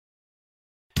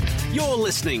You're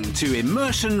listening to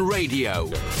Immersion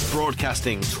Radio,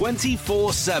 broadcasting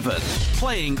 24/7,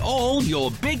 playing all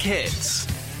your big hits.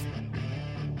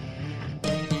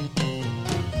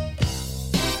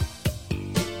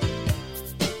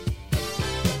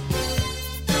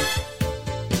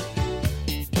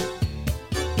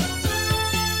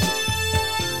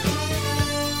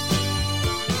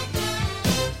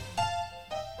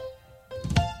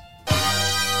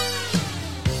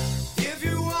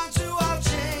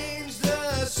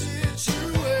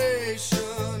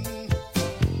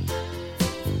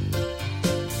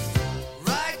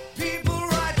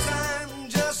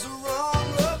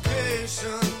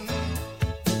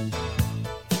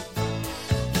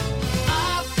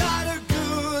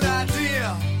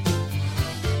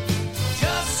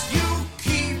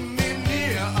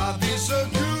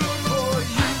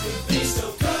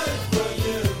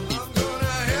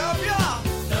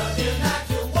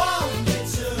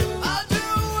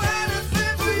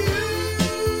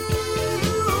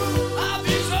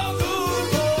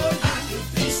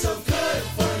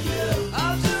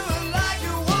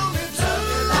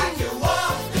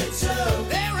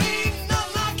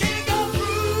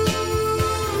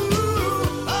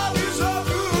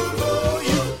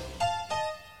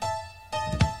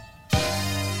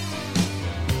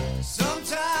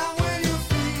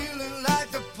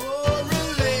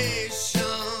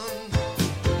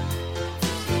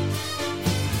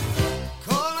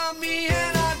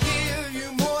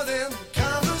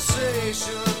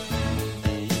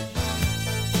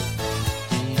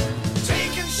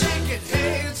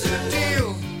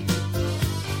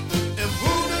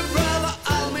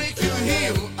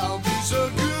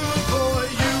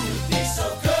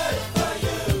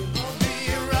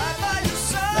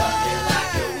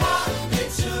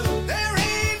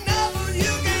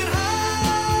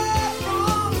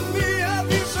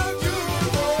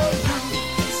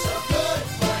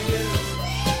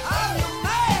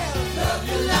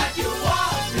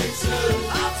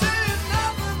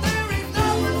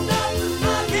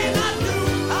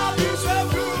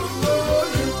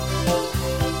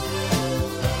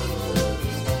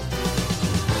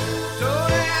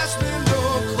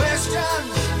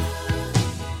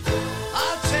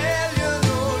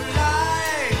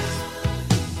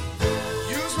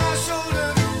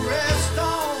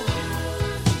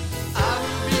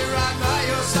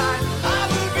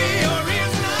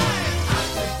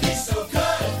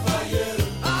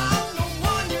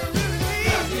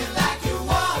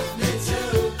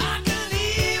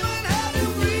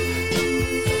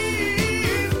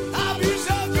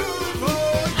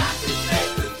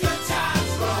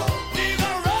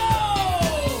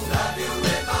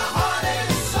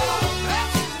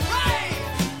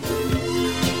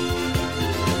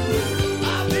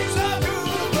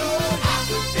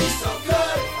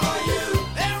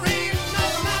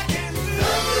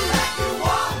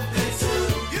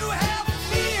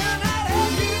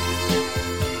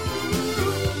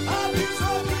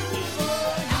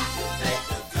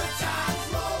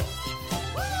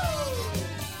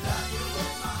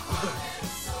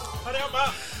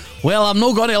 Well, I'm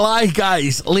not going to lie,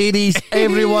 guys, ladies,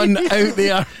 everyone out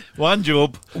there. One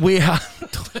job. We have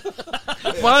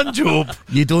one job.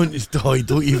 You don't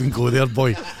even go there,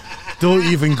 boy. Don't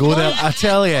even go there. I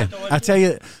tell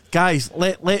you, guys.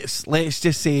 Let's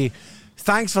just say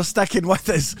thanks for sticking with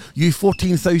us, you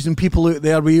 14,000 people out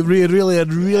there. We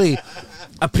really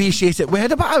appreciate it. We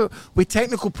had a bit with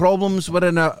technical problems. We're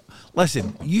in a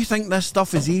listen. You think this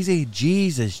stuff is easy?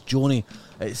 Jesus, Joni.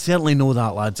 It's certainly not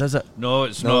that, lads, is it? No,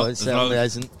 it's not. It certainly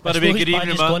isn't. But a big good evening,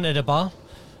 just man. going to the bar.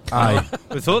 Aye.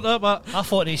 We thought that, but I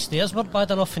thought these stairs were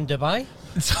bad enough in Dubai.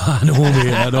 I know,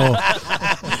 mate,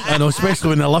 I know, especially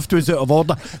when the lift was out of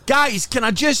order. Guys, can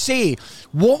I just say,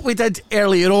 what we did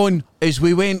earlier on is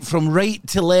we went from right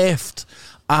to left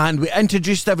and we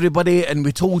introduced everybody and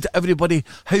we told everybody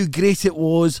how great it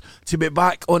was to be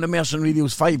back on Immersion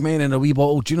Radio's 5 Men in a Wee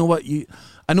Bottle. Do you know what?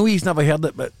 I know he's never heard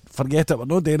it, but forget it, we're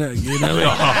not doing it again.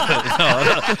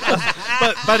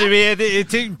 But by the way, it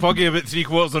taken Puggy about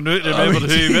 3/4 of an hour to remember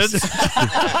who he was.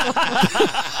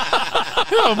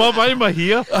 Why am I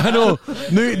here? I know.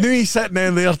 Now he's sitting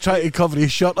down there trying to cover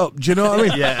his shirt up. Do you know what I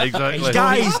mean? Yeah, exactly.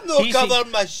 Guys, I'm not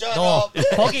covering my shirt up.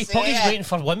 Puggy's waiting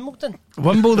for Wimbledon.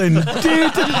 Wimbledon.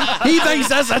 Dude, he thinks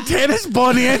that's a tennis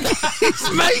bunny in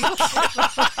his mic.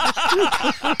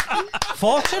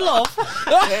 Fortune, love.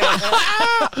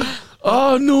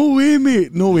 Oh, no way,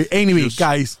 mate. No way. Anyway,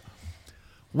 guys,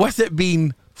 with it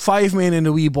being 5 Men in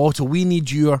a Wee Bottle, we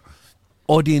need your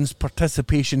audience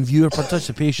participation, viewer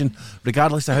participation,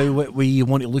 regardless of how we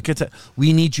want to look at it.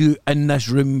 We need you in this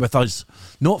room with us.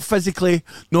 Not physically,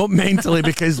 not mentally,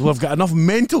 because we've got enough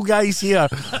mental guys here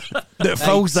that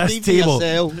fills this speak for table.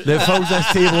 yourself. That fills this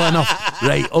table enough.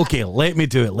 Right, okay, let me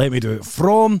do it.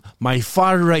 From my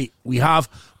far right, we have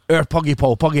our Puggy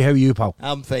Paul. Puggy, how are you, pal?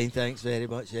 I'm fine, thanks very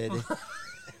much, Eddie.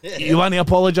 You want to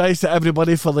apologise to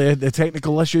everybody for the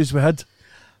technical issues we had?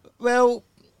 Well,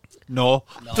 No.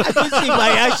 I don't see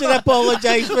why I should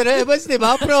apologise for it. It wasn't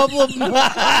my problem.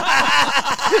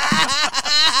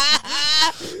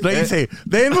 Right, say,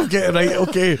 then we'll get it right,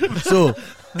 okay. So,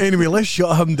 anyway, let's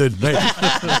shut him down. Right.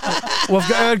 We've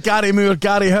got our Gary Moore.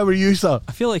 Gary, how are you, sir?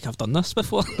 I feel like I've done this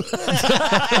before. Is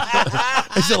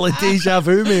it like deja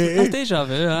vu, mate? eh? Deja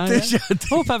vu, aye. Deja-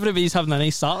 Hope everybody's having a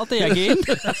nice Saturday again.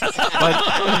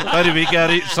 By the way,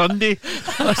 Gary, it's Sunday.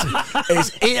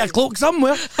 It's 8 o'clock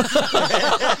somewhere.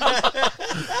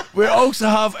 We also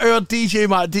have our DJ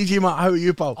Matt. DJ Matt, how are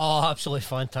you, pal? Oh, absolutely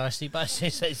fantastic. But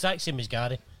it's the exact same as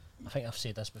Gary. I think I've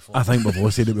said this before. I think we've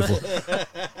all said it before.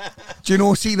 Do you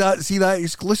know, see that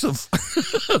exclusive?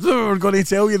 We were going to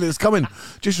tell you that it's coming.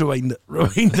 Just rewind it. Do you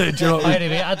know what I By mean?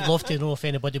 the way, I'd love to know if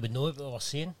anybody would know what we were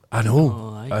saying. I know.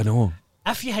 Oh, aye. I know.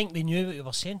 If you think they knew what we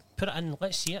were saying, put it in.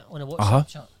 Let's see it on a WhatsApp Uh-huh.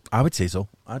 chat. I would say so.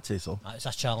 I'd say so. That is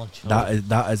a challenge.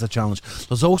 That is a challenge.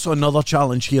 There's also another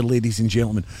challenge here, ladies and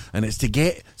gentlemen, and it's to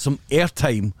get some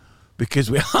airtime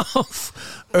because we have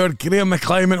our Graham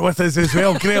McClimate with us as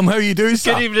well. Graham, how you doing,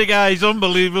 sir? Good evening, guys.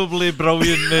 Unbelievably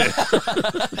brilliant, mate.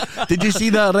 Did you see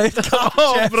that red card?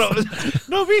 Oh, Jeff? bro.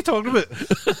 No, what are you talking about?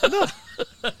 No.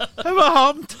 How it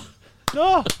happened?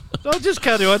 No, just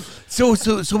carry on. So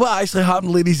what actually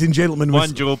happened, ladies and gentlemen, was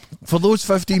One job. for those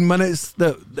 15 minutes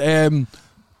that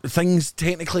things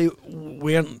technically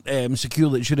weren't secure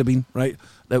that it should have been, right?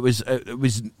 It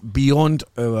was beyond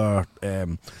our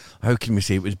how can we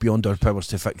say, it was beyond our powers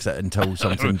to fix it until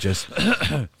something just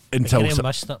until Graham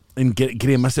missed it. and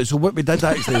Graham missed it. So what we did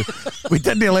actually, we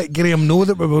didn't let Graham know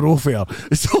that we were off air.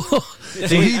 So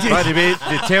he By just, the way,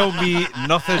 they tell me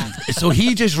nothing. so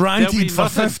he just me ranted for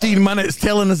nothing. 15 minutes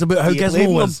telling us about how You blame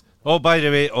Gizmo was. Oh, by the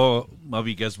way, my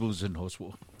wee Gizmo's in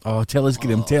hospital. Oh, tell us,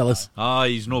 Graham, tell us.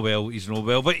 He's no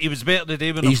well. But he was better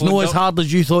today when He's I phoned not as up. hard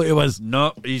as you thought he was.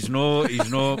 No, he's no.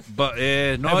 But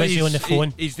no, How was he he's on the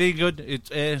phone? He's doing good.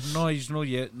 It's no, he's not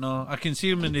yet. No, I can see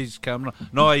him in his camera.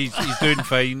 No, he's doing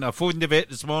fine. I phoned the vet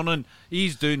this morning.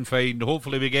 He's doing fine.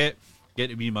 Hopefully we get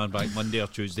the wee man back Monday or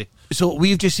Tuesday. So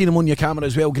we've just seen him on your camera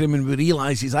as well, Graham, and we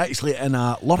realise he's actually in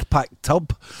a Lurpak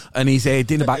tub and he's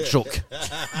doing a backstroke.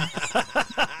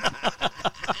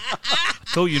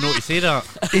 So you know to say that.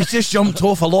 He's just jumped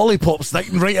off a lollipop stick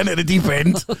and right into the deep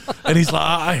end, and he's like,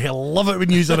 I love it when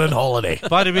you're on holiday.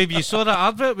 By the way, if you saw that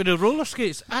advert with the roller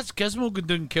skates, that's Gizmo going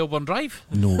down Kilburn Drive.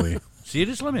 No way.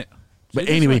 Seriously, mate. But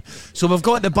Seriously. anyway, so we've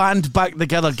got the band back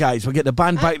together, guys. We'll get the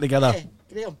band back together. Hey,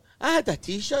 Graham, I had a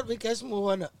T-shirt with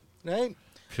Gizmo on it, right?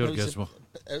 Pure It was Gizmo.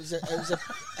 It was a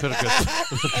Pure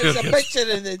Gizmo. it was a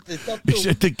picture of the turtle.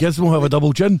 Should the Gizmo have a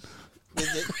double chin?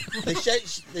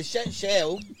 the shit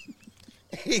shell,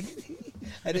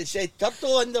 and it said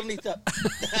turtle underneath it.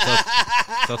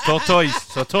 It's a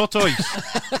tortoise.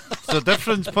 It's a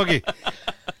difference, Puggy.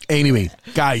 Anyway,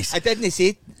 guys. I didn't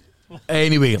say.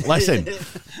 Anyway, listen.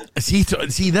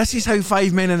 See, this is how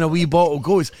 5 Men in a Wee Bottle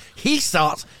goes. He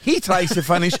starts, he tries to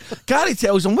finish. Gary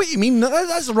tells him, what do you mean?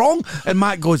 That's wrong. And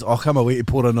Matt goes, oh, come away to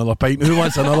pour another pint. Who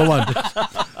wants another one?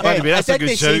 By the way, that's I a good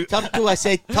didn't say shout. turtle. I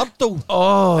said turtle.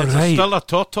 Oh, It's right. still a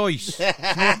tortoise.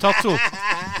 No turtle.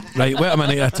 Right, wait a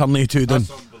minute. I turn you two done.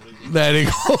 There you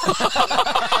go.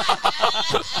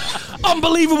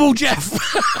 Unbelievable, Jeff.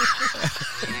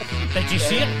 Did you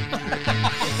see it?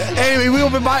 Anyway, we'll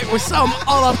be back with some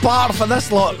other part for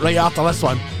this lot right after this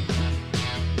one.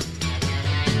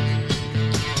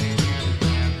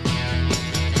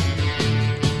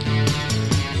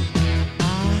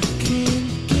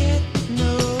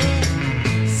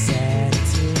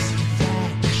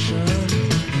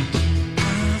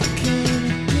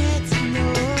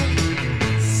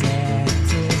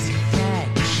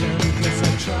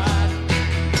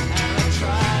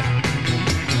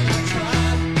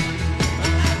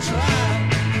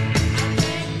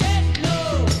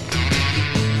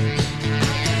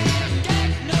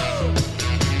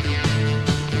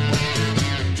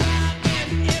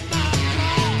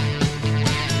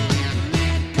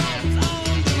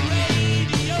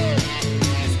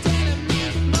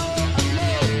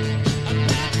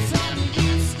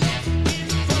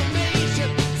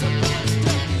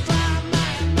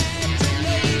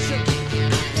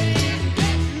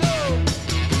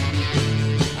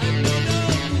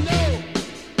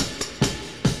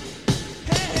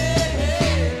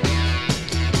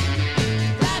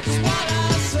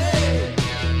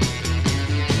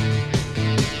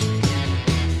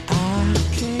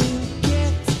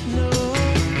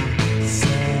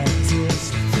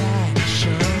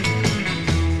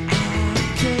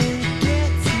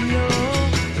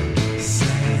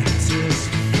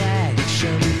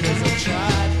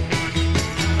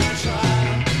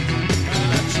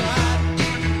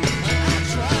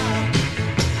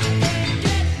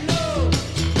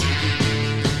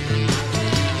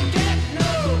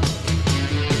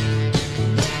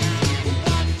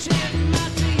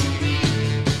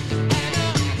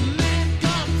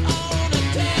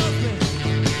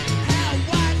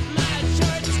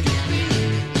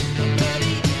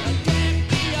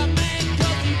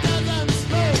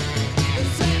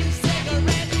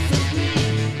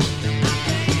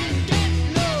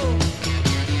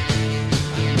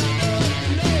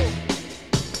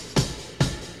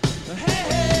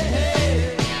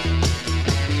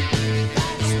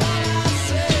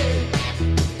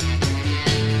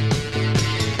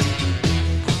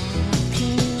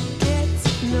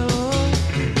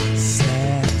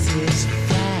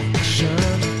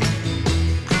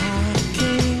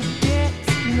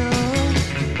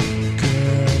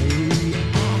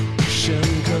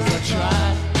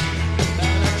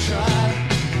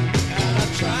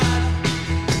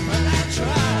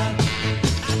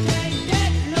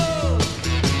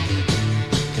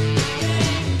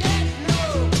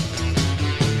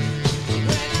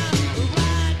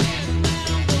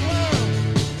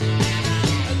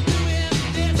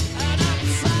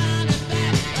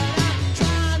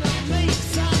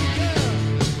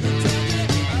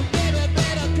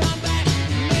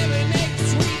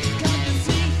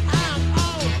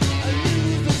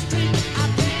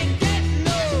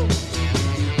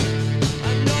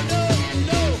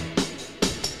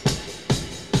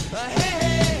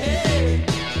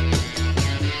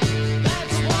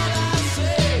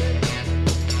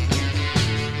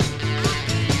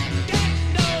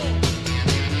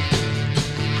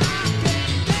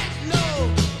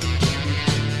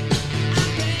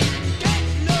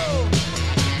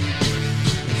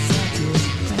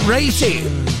 Righty,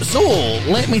 so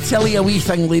let me tell you a wee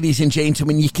thing, ladies and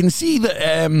gentlemen. You can see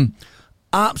that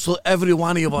absolutely every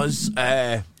one of us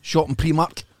shot in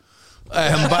Primark.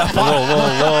 But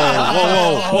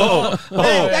Whoa.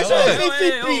 That's not a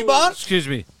Primark. Excuse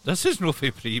me. This is no for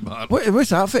Primark.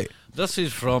 what's that for? This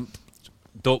is from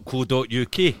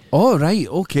 .co.uk. Oh, right,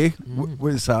 okay.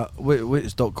 What's that?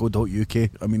 What's .co.uk?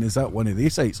 I mean, is that one of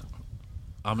these sites?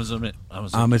 Amazon, mate.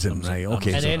 Amazon, right,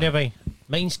 okay. And anyway,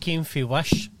 mine's came for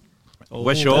Wish.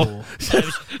 Wish all.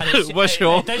 Wish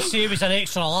all. It did say it was an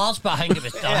extra large, but I think it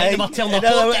was. I think they were telling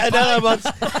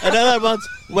the Another month,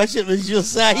 wish it was your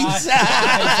size.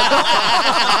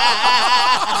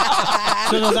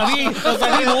 So there's a wee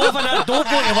love in it. Don't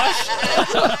go to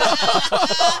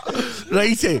Wish.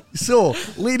 Righty, so,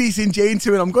 ladies and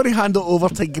gentlemen, I'm going to hand it over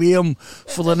to Graham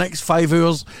for the next 5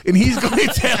 hours, and he's going to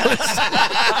tell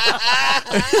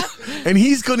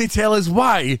us,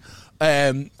 why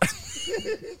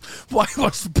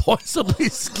we're sponsored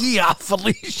ski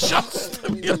athlete shirts.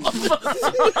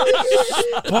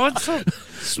 Sponsor?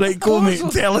 Right, go mate,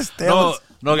 tell us.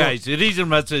 No, guys, the reason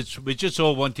was we just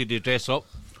all wanted to dress up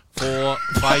for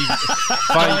five.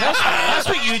 That's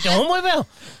what you do, my Will.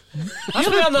 That's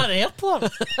why I'm at the airport.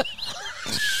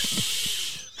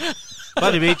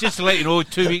 By the way, just to let you know,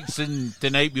 2 weeks in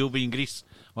tonight we'll be in Greece.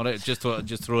 All right, just throw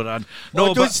it on.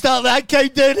 No, don't start that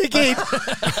countdown again.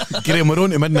 Graham, we're on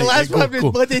to midnight. The last one was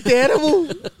bloody terrible.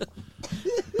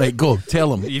 Right, go,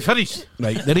 tell him. You finished?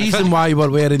 Right, the reason why we're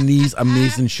wearing these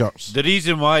amazing shirts. The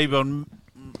reason why we're...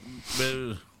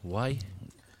 why?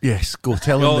 Yes, go,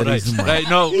 tell him the reason why. Right,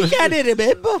 no. You can't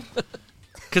remember.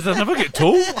 Because I never get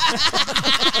told.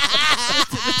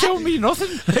 They tell me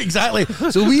nothing. Exactly.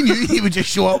 So we knew he would just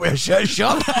show up with a shit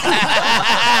shirt.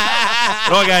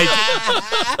 Right, guys.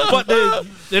 But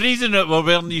the reason that we're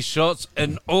wearing these shirts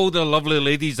and all the lovely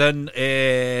ladies in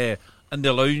the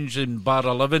lounge in Bar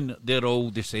 11, they're all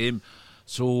the same.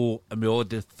 So, and we all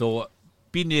just thought,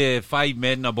 being 5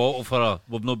 men in a bottle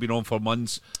we've not been on for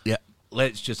months. Yeah.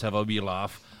 Let's just have a wee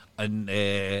laugh. And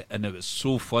it was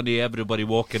so funny, everybody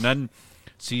walking in,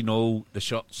 seeing all the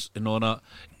shirts and all that.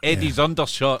 Eddie's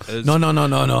undershirt is... No. What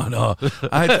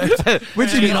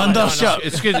do you mean undershirt?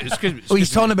 Excuse me. Oh, he's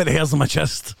talking about the hairs on my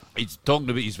chest. He's talking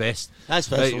about his vest. That's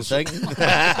personal thing.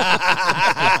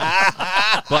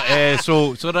 But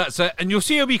so that's it. And you'll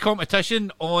see a wee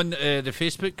competition on the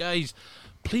Facebook, guys.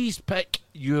 Please pick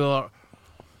your...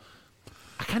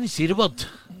 I can't say the word.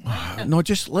 No,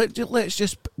 just let's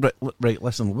just right.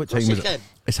 Listen, what time Yes, is you it? can.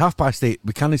 It's 8:30.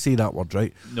 We can't say that word,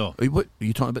 right? No. What are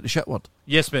you talking about? The shit word?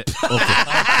 Yes, mate.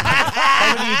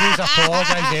 How many of you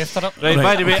apologise after it? Right,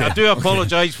 by the way, okay, I do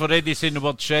apologise for Eddie saying the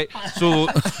word shit. So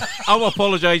I'll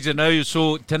apologise now.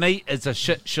 So tonight is a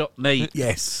shit shirt night.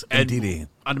 Yes, And indeed.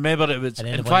 I remember it was. And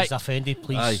In anyone who's fact, offended,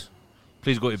 please. aye,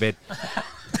 please go to bed.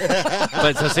 But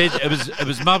as I said, it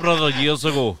was my brother years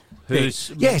ago. Who's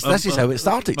Yes, this is how it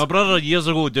started. My brother years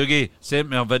ago, Dougie, sent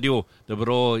me a video. He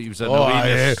was in Oh, the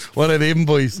aye, one of them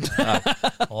boys.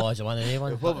 Oh, is it one of them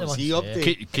ones? What was he up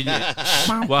to? Can you,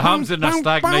 what happens in a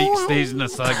stag night stays in a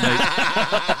stag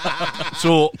night.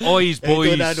 So all his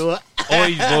boys,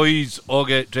 all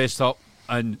get dressed up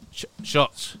in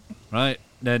shirts, right?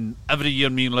 Then every year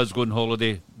me and Liz go on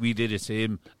holiday, we do the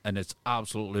same, and it's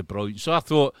absolutely brilliant. So I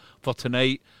thought for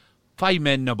tonight, 5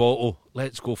 men in a bottle,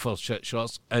 let's go for shit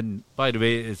shirts. And by the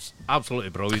way, it's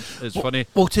absolutely brilliant. It's funny.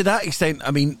 Well, to that extent,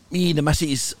 I mean, me, the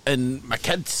missus, and my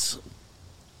kids,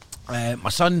 my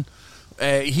son,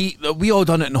 we all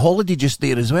done it in holiday just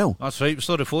there as well. That's right, we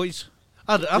saw the photos.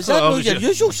 I Is thought that I not was your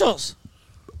usual shirts?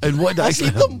 And what did I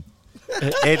seen them.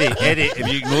 Eddie, if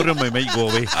you ignore him, we might go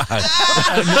away.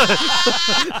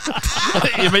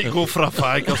 You might go for a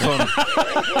fag or something.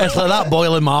 It's like that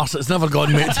boiling Mars. It's never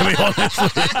gone, mate, to be honest.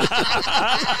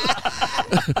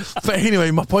 But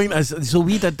anyway, my point is, so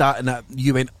we did that, and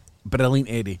you went, brilliant,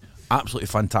 Eddie. Absolutely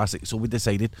fantastic. So we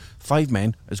decided 5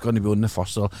 men is going to be on the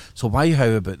first. So how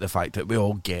about the fact that we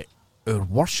all get our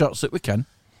worst shirts that we can?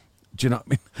 Do you know what I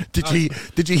mean?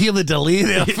 Did you hear the delay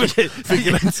there?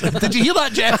 Did you hear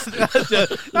that, Jeff?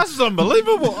 That's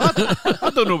unbelievable. I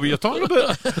don't know what you're talking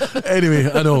about. Anyway,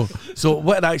 I know. So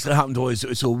what actually happened was,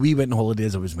 so we went on holiday,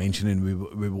 as I was mentioning.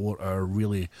 We wore our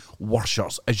really worst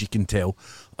shirts, as you can tell,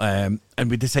 and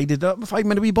we decided that 5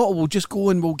 minute wee bottle, we'll just go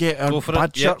and we'll get our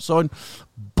bad shirts on.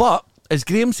 But as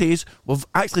Graham says, we've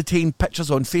actually taken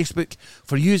pictures on Facebook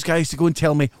for you guys to go and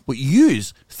tell me what you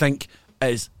think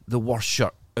is the worst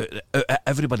shirt.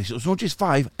 Everybody, so it's not just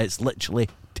 5, it's literally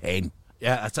 10.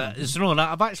 Yeah, it's not that.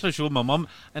 I've actually shown my mum,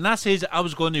 and I says I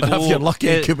was going to go. If you're lucky,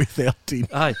 it could be 13.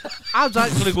 Aye, I was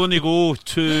actually going to go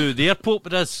to the airport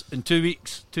with us in 2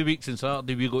 weeks. 2 weeks on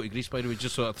Saturday, we go to Greece. By the way,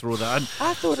 just sort of throw that in.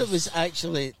 I thought it was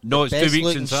actually No, the it's 2 best weeks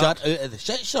looking in shirt out of the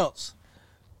shit shirts.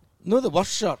 No, the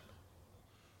worst shirt.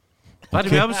 By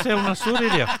the way, I was telling a story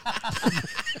there.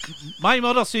 My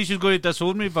mother says she's going to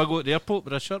disown me if I go to the airport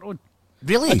with a shirt on.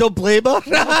 Really? I don't blame her.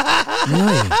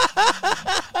 Really?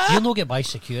 You'll not get by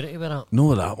security with that. No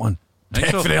with that one. Think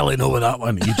so? Definitely no with that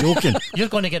one. Are you joking? You're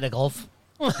going to get the glove.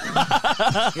 He's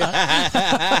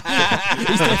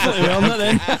definitely wearing it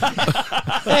then.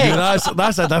 Hey,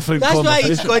 that's a different that's why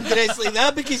he's conversation. going dressed like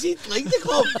that, because he'd like the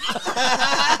club.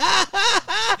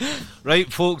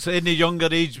 Right, folks, any younger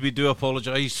age, we do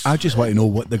apologise. I just want to know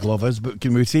what the glove is, but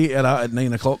can we say it at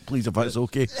 9 o'clock, please, if that's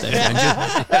okay?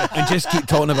 and just keep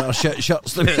talking about our shit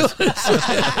shirts. No,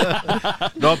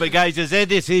 but guys, as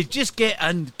Eddie says, just get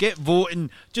in, get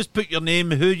voting, just put your name,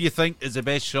 who you think is the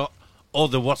best shot or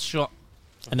the worst shot.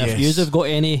 And if Yes. yous have got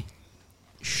any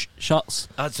shirts,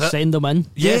 That's it. send them in.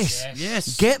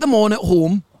 Yes. Get them on at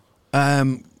home,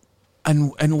 and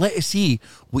let us see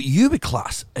what you would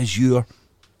class as your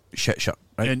shit shirt.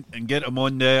 Right? And get them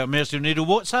on the Mercy Radio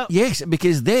WhatsApp. Yes,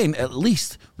 because then at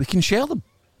least we can share them.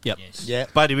 Yep. Yes. Yeah.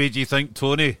 By the way, do you think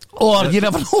Tony? Or you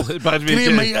never know. By the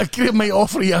way, Graham might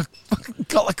offer you a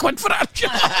couple of quid for that.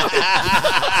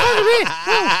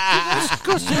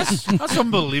 That's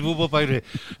unbelievable, by the way.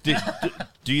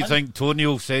 Do you think Tony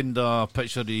will send a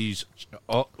picture of his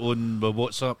on the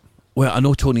WhatsApp? Well, I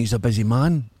know Tony's a busy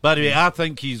man. By the way, I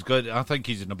think he's good. I think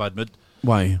he's in a bad mood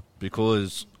Why?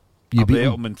 because You I beat bet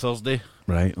him? him on Thursday.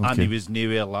 Right, And okay. he was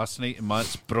nowhere last night. And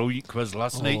Matt's brilliant quiz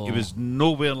last night. He was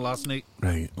nowhere last night.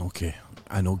 Right, okay.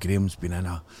 I know Graham's been in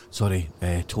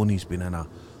Tony's been in a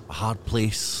hard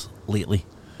place lately.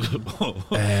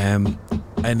 And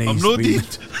he's I'm no been,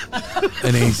 deed.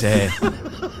 And he's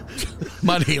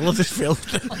my inhaler just fell. I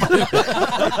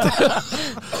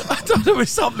thought it was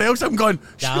something else. I'm going,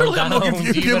 surely I'm not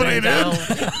giving you right now.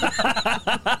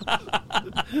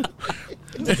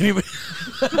 Anyway.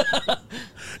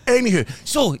 Anywho,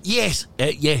 so yes,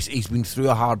 he's been going through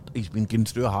a hard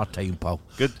time, pal.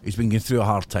 Good. He's been going through a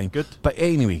hard time. Good. But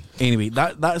anyway,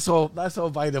 that's all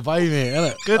by the by, mate, isn't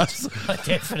it? Good.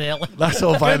 Definitely. That's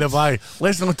all by the by.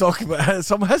 Let's not talk about his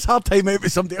hard time out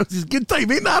with somebody else's good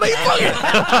time, ain't that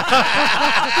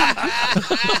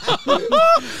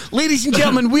right? Ladies and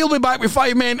gentlemen, we'll be back with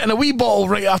 5 men and a wee bottle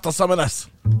right after some of this.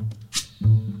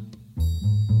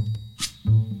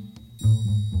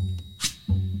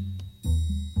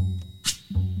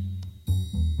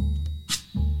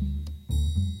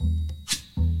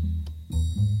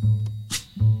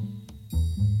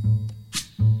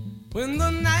 When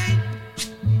the night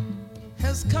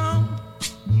has come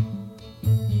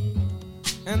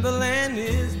and the land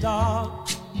is dark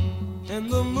and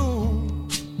the moon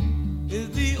is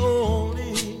the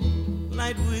only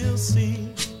light we'll see.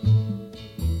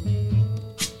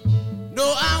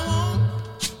 No, I won't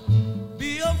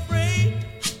be afraid.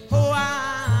 Oh,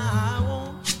 I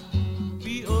won't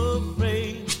be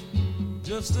afraid.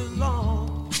 Just as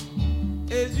long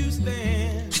as you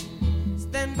stand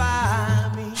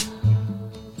by me.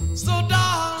 So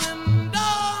darling,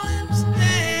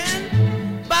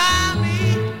 stand by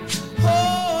me.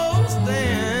 Oh,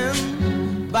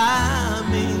 stand by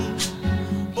me.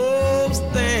 Oh,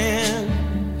 stand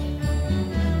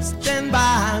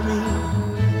by me.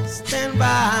 Stand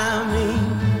by me.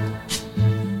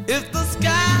 If the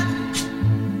sky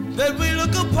that we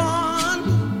look upon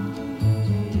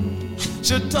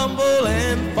should tumble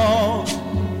and fall,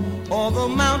 or the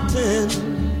mountain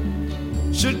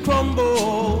should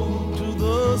crumble to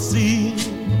the sea,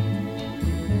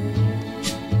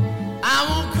 I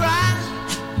won't cry,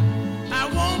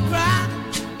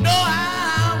 no,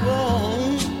 I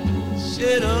won't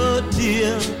shed a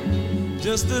tear,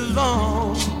 just as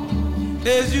long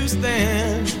as you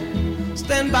stand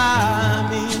by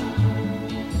me.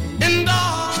 And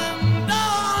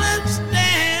darling,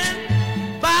 stand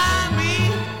by me.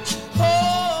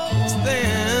 Oh,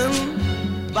 stand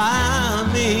by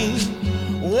me.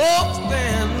 Oh,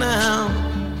 stand now.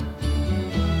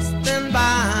 Stand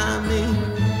by me.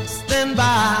 Stand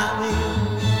by me.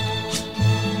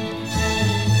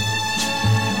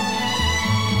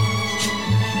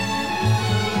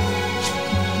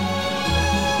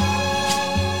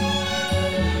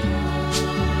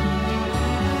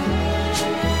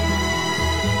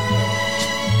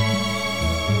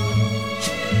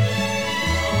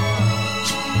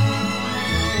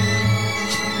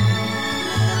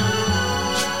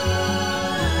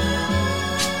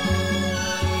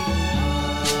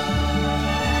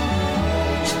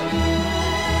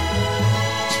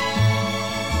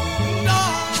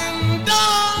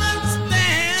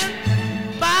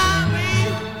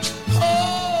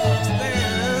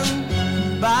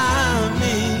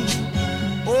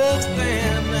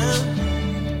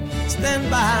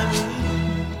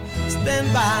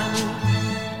 stand by me.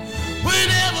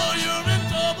 Whenever you're in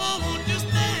trouble, won't you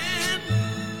stand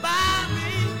by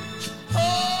me? Oh,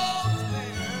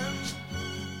 stand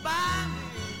by me.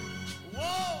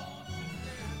 Whoa.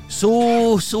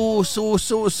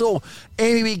 So.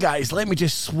 Anyway, guys, let me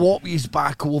just swap yous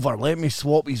back over.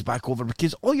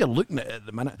 Because all you're looking at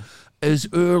the minute is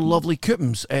our lovely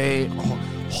coupons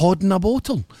hodding a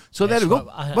bottle. So Yes, there we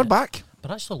go. We're back.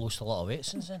 But I still lost a lot of weight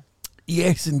since then.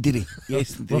 Yes, indeed.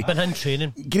 We've been in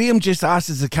training. Graham just asked,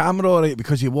 is the camera all right?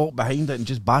 Because he walked behind it and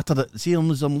just battered it. See,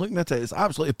 as I'm looking at it, it's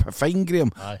absolutely fine,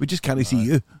 Graham. Aye. We just can't see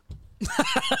you.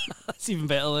 That's even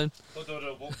better then. Hold on,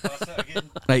 I'll walk past it again.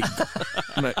 Right.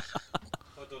 Hold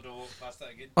on, I'll walk past it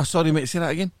again. Oh, sorry, mate. Say that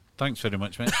again. Thanks very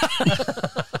much, mate.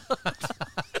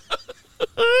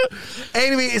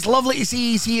 Anyway, it's lovely to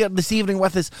see you here this evening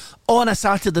with us on a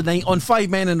Saturday night on Five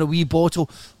Men and a Wee Bottle.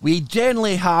 We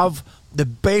generally have the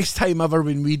best time ever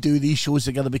when we do these shows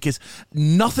together because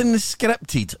nothing is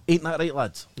scripted. Ain't that right,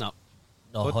 lads? No.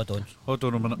 No, hold on. Hold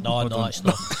on a minute. No, Hold on. it's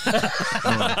not.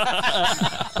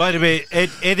 By the way,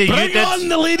 Eddie, Bring you did. on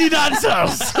the lady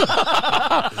dancers!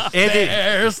 Eddie,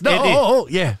 There's no...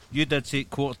 Yeah. you did say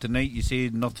 1:45. You say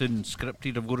nothing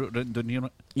scripted. I've got it written down here.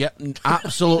 Mate. Yeah,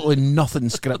 absolutely nothing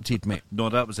scripted, mate. No,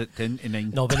 that was at 10 to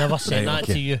 9. No, we never said Right, that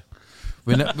okay. to you.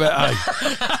 Aye.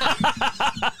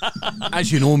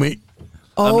 As you know, mate,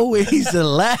 always the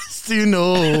last to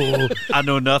know. I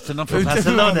know nothing. I'm from I'm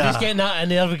Barcelona. just getting that in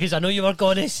there because I know you were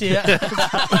going to say it.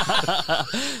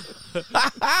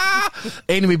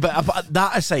 Anyway, but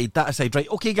that aside, right?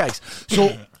 Okay, guys.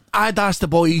 So I'd asked the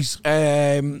boys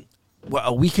a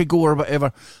week ago or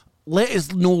whatever. Let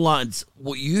us know, lads,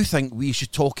 what you think we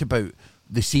should talk about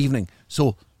this evening.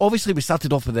 So obviously we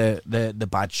started off with the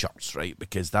bad shirts, right?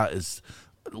 Because that is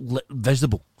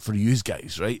visible for you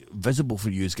guys, right? Visible for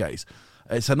you guys.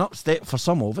 It's an upstep for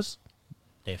some of us,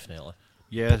 Definitely.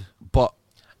 Yeah. but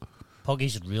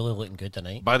Puggy's really looking good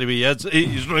tonight. By the way,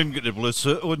 he's not even got the blue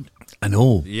suit on. I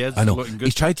know. He is I know. looking good.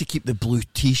 He's tried to keep the blue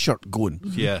T-shirt going.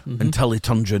 Yeah. Until he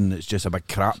turns in, it's just a big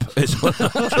crap. It's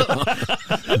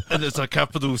And it's a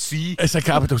capital C. It's a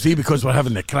capital C because we're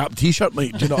having the crap T-shirt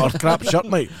night, do you know, or crap shirt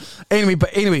night.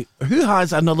 Anyway, who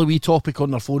has another wee topic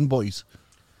on their phone, boys?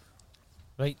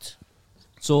 Right.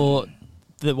 So,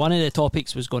 one of the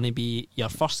topics was going to be your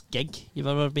first gig you've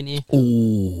ever been to.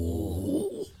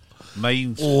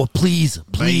 Mine's. Oh, please,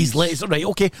 Mine's- let's. Right,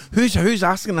 okay. Who's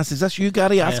asking this? Is this you,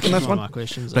 Gary, asking this one one? of my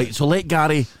questions. Right, so let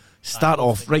Gary start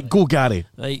off. Right, go, Gary.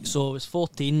 Right, so I was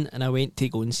 14 and I went to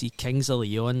go and see Kings of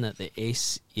Leon at the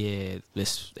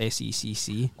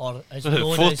SECC. Or as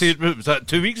known 14, was that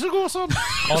 2 weeks ago or something?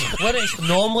 or what it's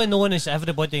normally known as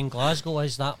everybody in Glasgow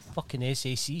is that fucking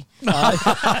SAC.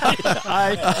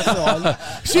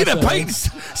 See the pints?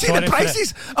 See Sorry the for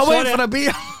prices? I went Sorry. for a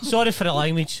beer. Sorry for the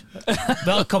language.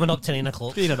 We're coming up to 9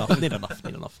 o'clock. Near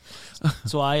enough.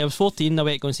 So I was 14. I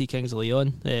went to go and see Kings of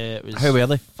Leon. It was How were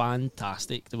they?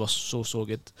 fantastic. They were so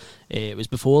good. It was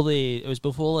before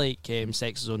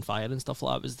Sex is on Fire and stuff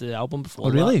like that. It was the album before.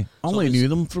 Oh, really? that. I So only it was- knew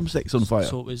them from Sex on Fire.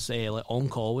 So it was like on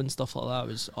call and stuff like that.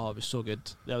 It was so good.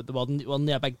 They weren't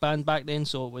a big band back then,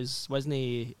 so it wasn't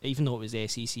even though it was the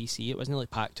SECC, it wasn't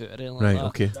like packed out or anything Right,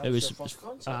 like that. okay.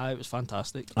 It was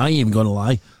fantastic. I ain't even gonna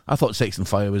lie. I thought Sex on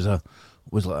Fire was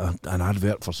like an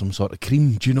advert for some sort of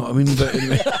cream. Do you know what I mean? But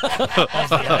anyway,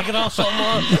 Viagra or something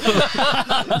like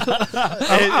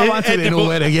that. I wanted to know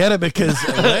where to get it because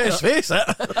let's face it.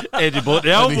 Eddie bought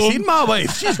the Have you album. seen my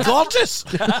wife? She's gorgeous.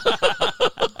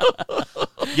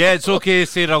 Yeah, it's okay,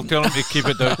 Sarah. I'll tell him to keep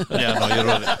it down. Yeah, no, you're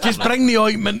right. Just bring the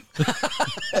ointment.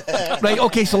 Right.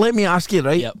 Okay. So let me ask you.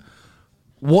 Right. Yep.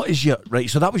 What is your right?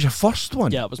 So that was your first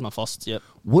one. Yeah, it was my first. Yep.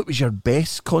 What was your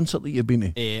best concert that you've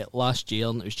been to? Last year,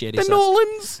 and it was The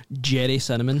Nolans. Jerry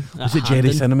Cinnamon. Was it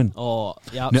Jerry Cinnamon? Oh,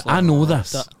 yeah. Now, I know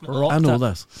this. Rocked I know it.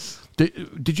 this.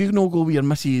 Did you know go with your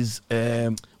missus?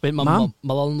 Wait, my Mum?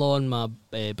 mother-in-law and my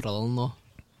brother-in-law.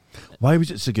 Why was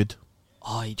it so good?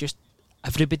 Oh,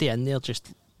 everybody in there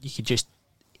he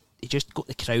just got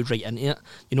the crowd right into it.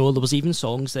 You know, there was even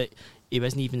songs that he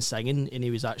wasn't even singing and he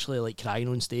was actually like crying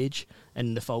on stage,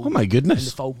 and the full Oh my goodness. and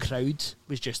the full crowd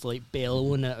was just like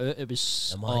bellowing it out. It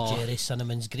was Jerry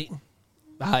Cinnamon's greeting.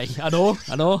 Aye, I know.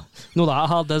 Not that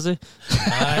hard, is he?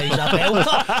 Aye, he's a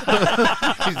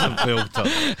belter. He's a belter.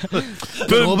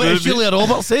 Don't know, but as Julia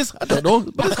Roberts says, I don't know,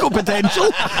 but it's got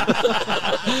potential.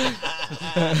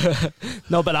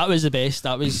 No, but that was the best.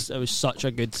 It was such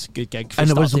a good gig. From And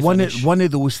it start was to finish. one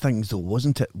of those things, though,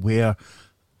 wasn't it? Where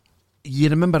you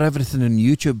remember everything on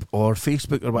YouTube or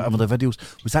Facebook or whatever the videos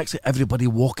was actually everybody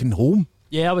walking home.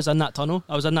 Yeah, I was in that tunnel.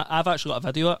 I was in that. I've actually got a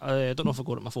video. I don't know if I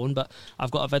got it on my phone, but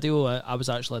I've got a video. I was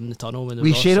actually in the tunnel when they We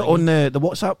were share it singing. on the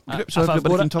WhatsApp group so if I've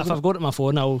everybody got can it, talk if about I've got it on my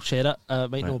phone, I'll share it.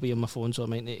 It might Right. not be on my phone, so I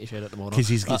might need to share it tomorrow. because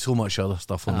he's got so much other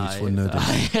stuff on his Aye, phone now.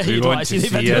 doesn't he? aye. We You don't want want to to see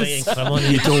the see videos. it. From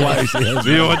on You don't want to see it.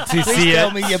 We want to Please see tell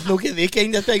it. me you've looked at the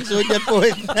kind of things on your phone.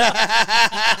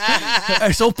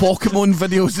 It's all Pokemon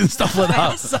videos and stuff like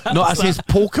that. No, I says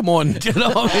Pokemon. Do you know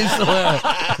what I mean?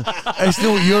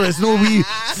 So, it's no wee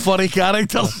furry characters.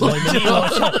 We need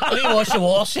to watch the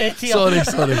watershed here. Sorry.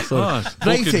 Ah,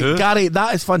 Right, spoken who? Gary,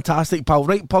 that is fantastic, pal.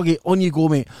 Right, Puggy, on you go,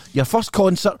 mate. Your first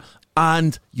concert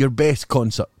and your best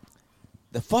concert.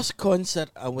 The first concert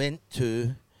I went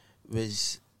to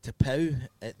was to Pau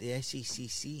at the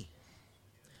SECC.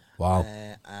 Wow.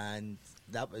 And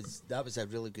that was a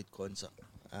really good concert.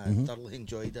 I thoroughly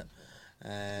enjoyed it.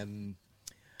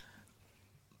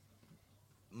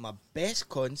 My best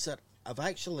concert, I've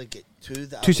actually got two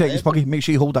that 2 I've seconds, left- Puggy. Make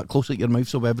sure you hold that close at your mouth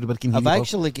so everybody can hear I've you. pal.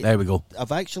 actually got There we go.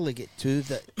 I've actually got two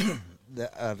that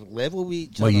that are level with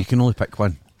each Well, other. you can only pick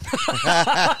one.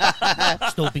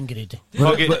 It's not been greedy.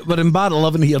 Puggy- We're in bar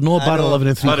 11 here. No I bar know. 11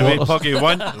 and 3 By the way, quarters. Puggy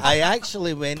one. I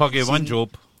actually went. Puggy and one seen- job.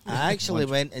 I actually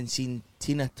went and seen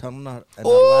Tina Turner in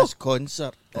Oh! her last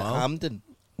concert at Hampden,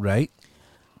 Right.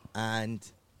 and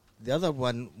the other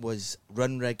one was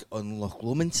Run Rig on Loch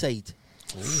Lomond side.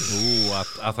 Oh,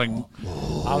 I think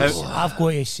I've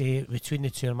got to say, between the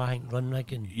two of them, I think Run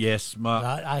Rig and yes, Matt.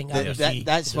 that, I think that was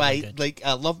That's why, good. like,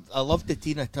 I loved the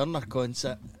Tina Turner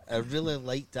concert. I really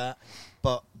liked that,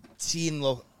 but seeing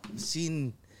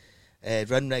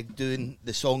Run Rig doing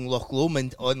the song Loch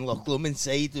Lomond on Loch Lomond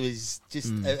side was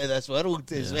just out of this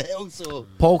world as well. So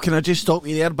Paul, can I just stop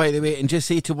you there, by the way, and just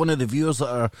say to one of the viewers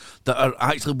that are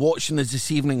actually watching us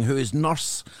this evening, who is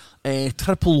Nurse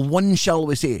 111, shall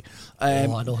we say?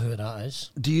 Oh, I know who that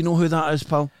is. Do you know who that is,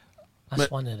 pal? That's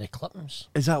But- one of the Clippers.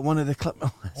 Is that one of the clip?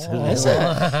 is it?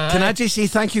 Can I just say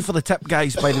thank you for the tip,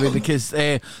 guys, by the way, because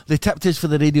they tipped us for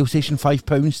the radio station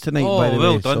 £5 tonight, Oh, by the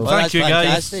well way. done. So, Thank that's you, guys.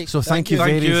 fantastic. so thank you Thank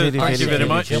very, you. very, Thank you very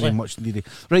much. very much indeed.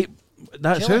 Right,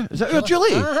 that's Julie. who? Is that our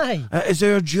Julie? Aye. Is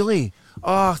our Julie?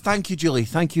 Oh, thank you, Julie.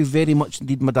 Thank you very much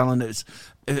indeed, my darling. It's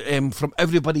from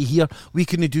everybody here. We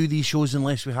couldn't do these shows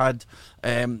unless we had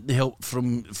the help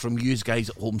from you guys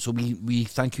at home. So we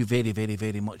thank you very, very,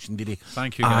 very much indeed.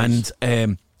 Thank you, guys.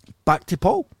 And back to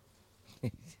Paul.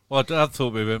 Well, I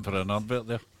thought we went for an advert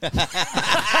there.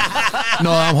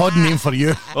 No, I'm holding name for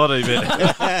you. All right,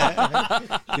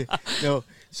 mate. No,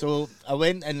 so I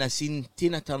went and I seen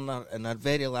Tina Turner in her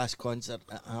very last concert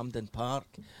at Hampden Park,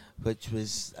 which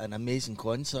was an amazing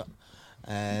concert.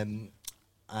 And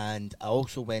I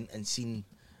also went and seen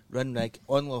Run Rig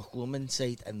on Loch Lomond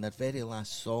side, and their very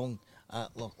last song at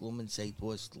Loch Lomond side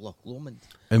was Loch Lomond.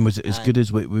 And was it as good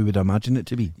as what we would imagine it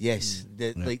to be? Yes,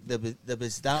 like there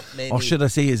was that many. Or should I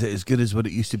say, is it as good as what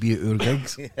it used to be at our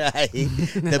gigs?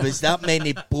 There was that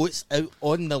many boats out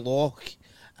on the loch,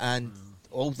 and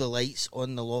all the lights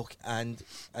on the loch, and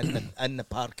in the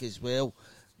park as well,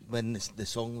 when the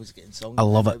song was getting sung. I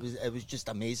love And it. It was just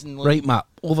amazing. Right, Matt,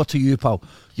 over to you, pal.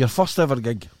 Your first ever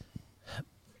gig.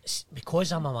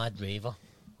 Because I'm a mad raver,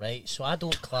 right? So I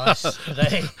don't class,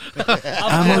 right?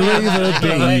 I'm a raver,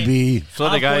 baby.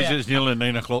 Sorry, I've guys, got it. it's nearly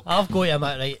 9 o'clock. I've got to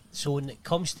admit, right, so when it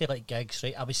comes to like gigs,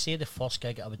 right, I would say the first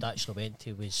gig I would actually went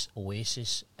to was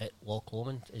Oasis at Loch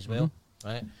Lomond as well,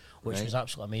 right? Which Right. was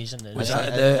absolutely amazing. Was Right,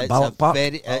 that at the Ballot Park?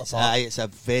 It's a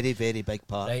very, very big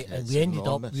park. right, and It's we ended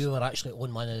enormous. up, we were actually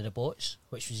on one of the boats,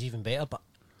 which was even better, but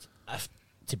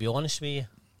to be honest with you,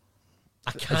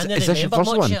 I can't is this your remember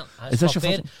first much one? yet. Is this your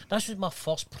first This was my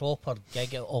first proper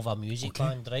gig of a music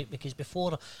band, right? Because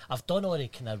before, I've done all the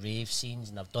kind of rave scenes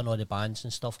and I've done all the bands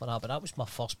and stuff like that, but that was my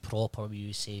first proper,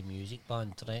 you say, music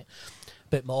band, right?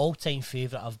 But my all-time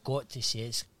favourite, I've got to say,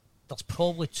 there's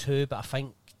probably two, but I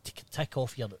think to tick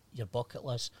off your bucket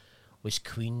list was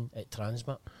Queen at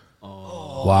Transmit.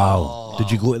 Wow.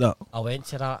 Did you go to that? I went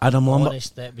to that. Adam Lambert?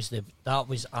 Honest, that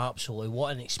was absolutely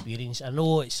what an experience. I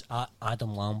know it's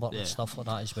Adam Lambert and stuff like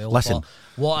that as well. Listen.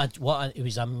 but it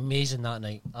was amazing that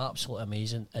night. Absolutely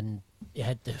amazing, and it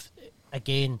had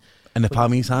again In the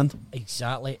palm of his hand,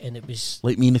 exactly, and it was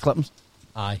like me in the Clippers?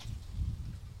 aye.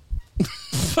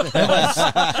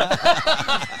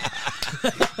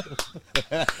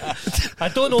 I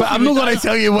don't know. But if I'm you not would going to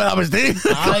tell you what I was doing.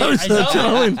 Aye, Do you know what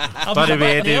I mean? I was By the a way,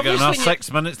 bit Eddie, you've got nervous another when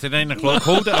 6 minutes to 9 o'clock.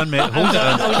 Hold it in, mate. Hold it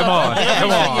in. Come on.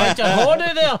 Come on. You had your horn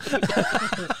out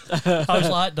there. I was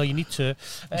like, no, you need to.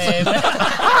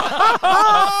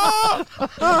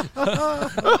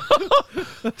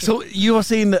 So you were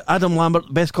saying that Adam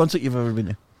Lambert, best concert you've ever been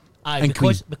to? Aye, And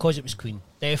because it was Queen.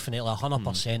 Definitely,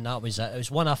 100%. That was it. It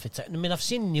was one off the I mean, I've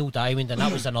seen Neil Diamond, and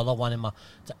that was another one in my.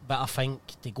 But I think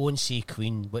to go and see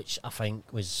Queen, which I think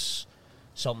was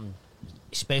something,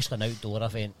 especially an outdoor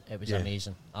event, it was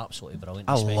amazing. Absolutely brilliant.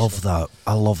 I love that.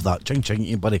 I love that. Ching ching to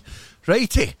you, buddy.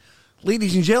 Righty.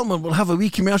 Ladies and gentlemen, we'll have a wee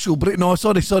commercial break. No,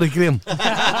 sorry, Graham.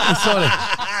 Sorry.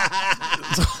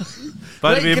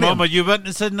 By the Right, way, Graham. Mum, are you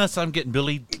witnessing this? I'm getting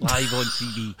bullied live on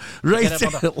TV. Right, Get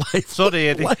it, mother? live, Sorry,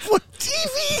 Eddie. live on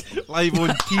TV. Live on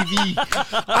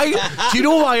TV. Do you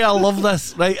know why I love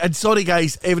this? Right, and sorry,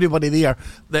 guys, everybody there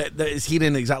that is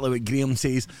hearing exactly what Graham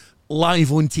says,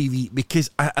 live on TV, because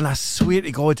I swear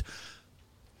to God,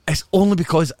 it's only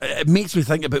because it makes me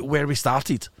think about where we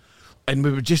started, and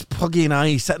we were just Puggy and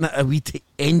I sitting at a wee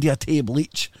end of a table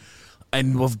each.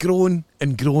 And we've grown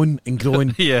and grown and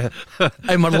grown. Yeah.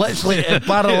 And we're literally at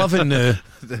bar 11 now.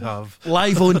 They have.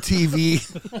 Live on TV.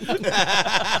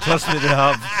 Trust me, they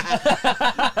have.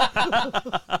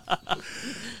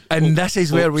 And this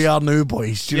is where we are now,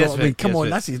 boys. Do you Yes, know what I mean? mate. Come Yes,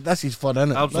 on, mate. this is fun,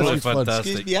 isn't it? Absolutely This is fun.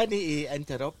 fantastic. Excuse me, I need to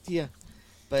interrupt here.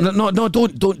 But No,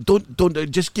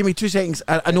 don't. Just give me 2 seconds.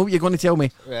 I know what you're going to tell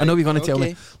me. I know what you're going to tell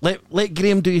me. okay. Let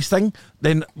Graham do his thing,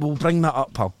 then we'll bring that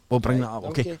up, pal. We'll bring that up,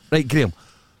 okay? Right, Graham.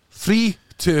 3,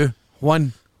 2,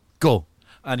 1, go.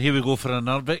 And here we go for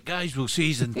another bit, guys. We'll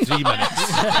see you in 3 minutes.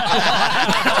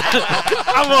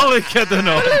 I'm only kidding.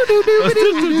 No,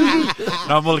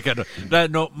 I'm only kidding. Right,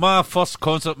 no, my first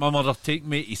concert, my mother take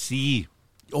me to see.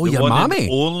 Oh, the your one and mammy?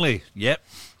 only. Yep.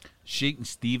 Shaking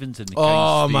Stevens in the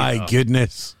Oh, King's my Theatre.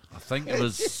 goodness. I think it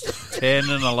was 10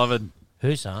 and 11.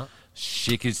 Who's that?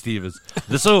 Shaking Stevens.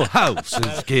 This old house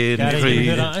is getting Gary, you know crazy.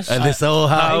 who that is? And this all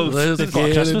house. They've got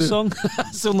a Christmas song.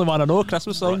 It's the only one I know, a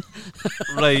Christmas song.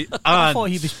 Right, I and thought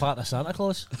he was part of Santa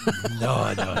Claus.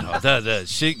 no. That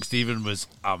Shaking Stevens was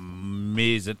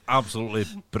amazing, absolutely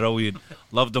brilliant.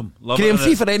 Loved him. Graham,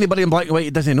 see for anybody in black and white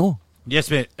who doesn't know. Yes,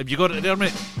 mate. Have you got it there,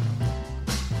 mate?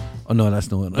 Oh, no,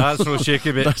 that's not it. That's no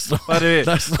shaky, mate. That's not- By the way,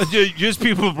 that's not- use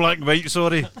people in black and white,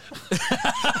 sorry.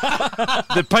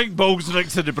 The pink ball's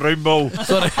next to the brown ball.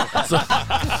 Sorry.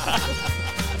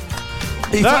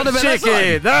 He's talking about this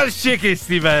one. That's shaky,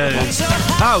 Stevens.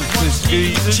 House is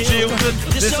keys and children.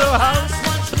 This old house.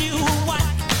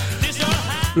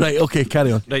 Right, okay,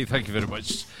 carry on. Right, thank you very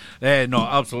much. No,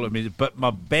 absolutely amazing. But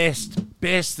my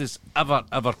bestest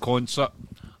ever concert,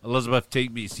 Elizabeth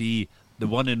take me to see the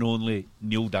one and only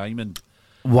Neil Diamond.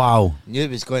 Wow. Knew it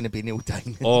was going to be Neil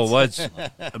Diamond. Oh, it was.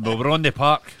 And we were on the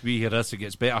park. We hear this, it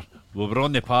gets better. We were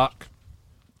on the park,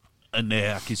 and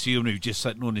I could see him. He was just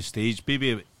sitting on the stage,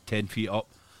 maybe about 10 feet up.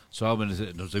 So I went,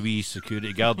 there was a wee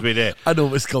security guard with it. I know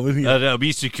what's coming here. A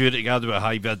wee security guard with a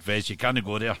high vid vest. You can't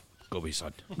go there. Go away,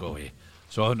 son. Go away.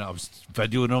 So I was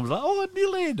videoing him. I was like, oh,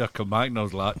 Neil. And I come back and I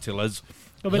was like to Liz.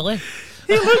 I went, Really?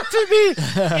 He looked at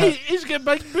me. He's got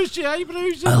big bushy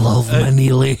eyebrows. I love my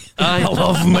Neely. Aye. I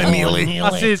love my Neely. Nearly,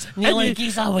 I says, nearly and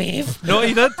gives a wave. No,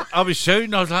 he did. I was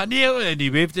shouting. I was like, Neil. And he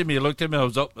waved at me. He looked at me. I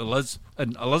was up with Liz.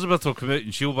 And Elizabeth will come out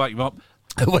and she'll back him up.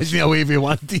 It wasn't a wave he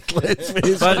wanted, let's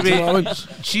face By the it. way,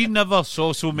 she never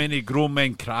saw so many grown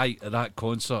men cry at that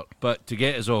concert. But to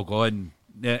get us all going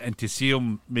and to see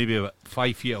him maybe about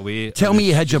 5 feet away. Tell me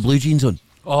you had your blue jeans on.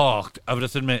 Oh,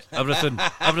 everything, mate. Everything.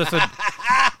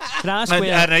 Can I ask And,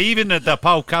 where, and I even had the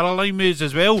pal Caroline moves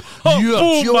as well. Oh, You're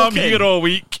boom, I'm joking. here all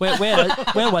week. where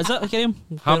was it, Graham?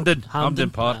 Hamden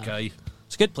Park, aye.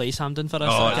 It's a good place, Hamden, for us.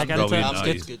 Oh, I it's get into brilliant, it. aye.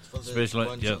 It's good. Good for the Especially,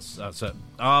 concert. yes, that's it.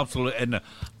 Absolutely. And,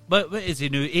 what is he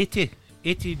now? 80?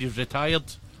 80, he's retired.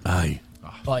 Aye.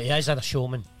 But he is a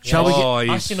showman. Shall we get- Oh, I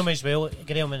he's seen him as well,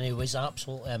 Graham, and he was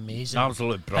absolutely amazing.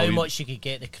 absolutely brilliant. How much you could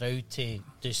get the crowd to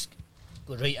just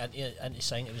go right into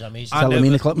singing, it was amazing. Tell me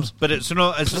the Clippers. But it's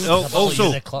not. It's About also,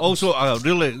 you, the Clippers.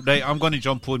 really, right. I'm going to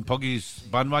jump on Puggy's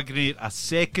bandwagon here. A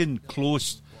second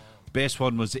close best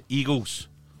one was the Eagles.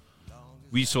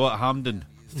 We saw at Hampden,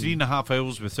 3.5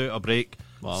 hours without a break.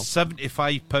 Wow.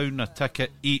 £75 a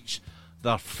ticket each.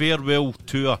 Their farewell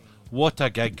tour. What a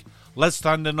gig! Liz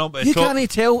standing up at the You top. can't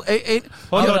tell.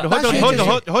 Hold on, That's it, hold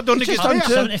just- on. It it's gets just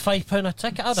unfair. better. £75 a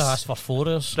ticket, I'd have asked for 4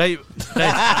 hours. Right.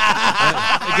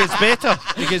 It gets better.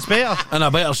 It gets better. And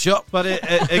a better shot. But it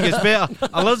gets better.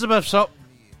 Elizabeth's up,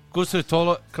 goes to the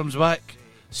toilet, comes back,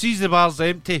 sees the bar's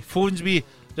empty, phones me,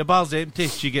 the bar's empty,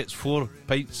 she gets 4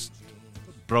 pints.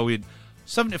 Brilliant.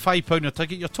 £75 a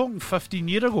ticket, you're talking 15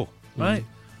 years ago, right?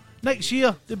 Next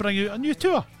year, they bring out a new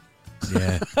tour.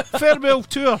 Yeah. Farewell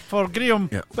tour for Graham,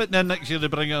 Yeah. but then next year they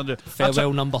bring out a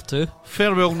Farewell number 2.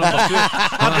 farewell number 2.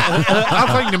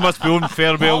 I think they must be on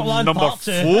farewell Part one, number part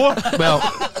two. 4. Well,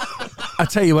 I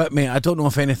tell you what, mate, I don't know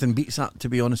if anything beats that, to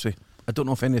be honest with you. I don't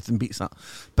know if anything beats that.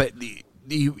 But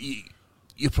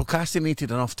you procrastinated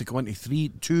enough to go into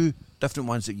two different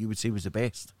ones that you would say was the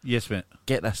best. Yes, mate.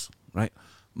 Get this, right?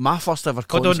 My first ever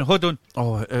Hold on.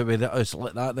 Oh, it's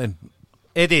like that then.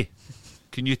 Eddie,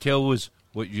 can you tell us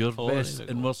what your Oh, best there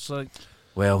we and go. worst like?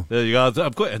 Well, There you go.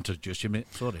 I've got to introduce you, mate.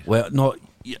 Sorry. Well, no,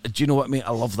 do you know what, mate?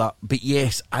 I love that. But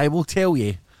yes, I will tell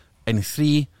you in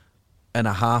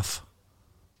 3.5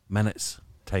 minutes'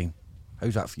 time.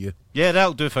 How's that for you? Yeah,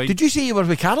 that'll do fine. Did you say you were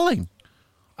with Caroline?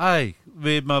 Aye,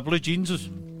 with my blue jeans.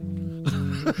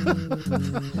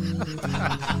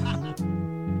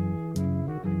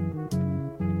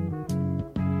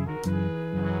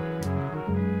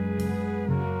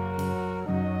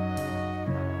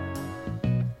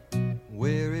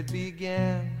 Where it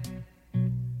began,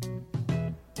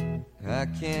 I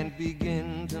can't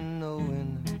begin to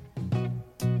knowing,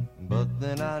 but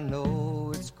then I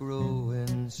know it's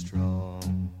growing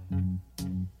strong.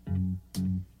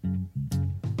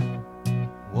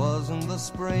 Wasn't the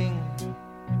spring,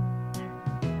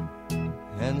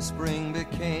 and spring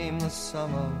became the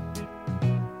summer.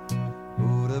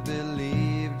 Who'd have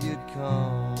believed you'd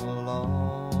come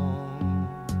along?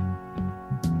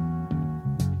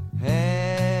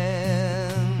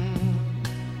 Hand,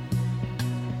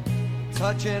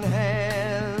 touching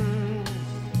hands,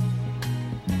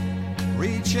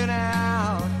 reaching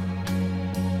out,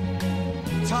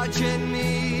 touching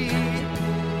me,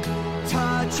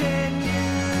 touching you.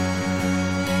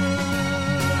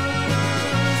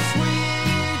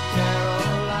 Sweet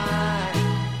Caroline,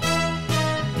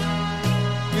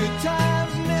 good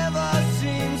times never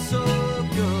seem so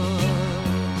good.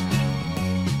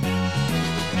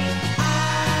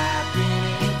 I've been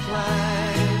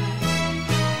inclined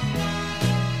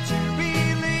to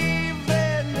believe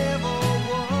there never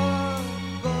was,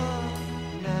 but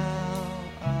now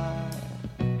I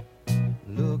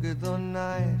look at the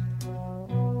night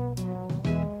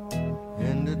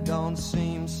and it don't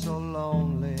seem so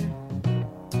lonely.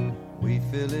 We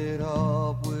fill it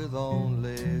up with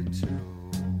only two.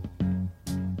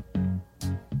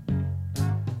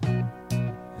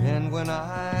 And when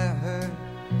I hurt,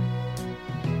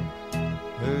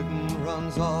 hurting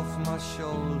runs off my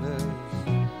shoulders.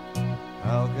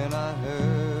 How can I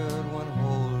hurt when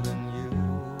holding you?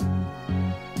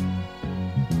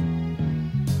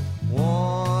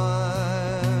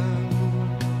 Warm,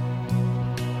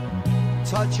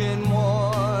 touching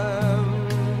warm,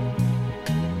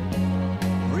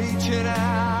 reaching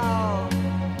out,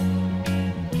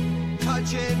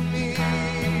 touching me,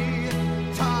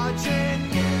 touching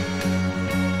you.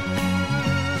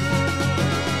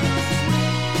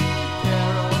 Sweet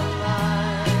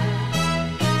Caroline,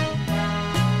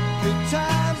 good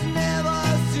times never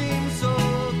seem so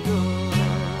good.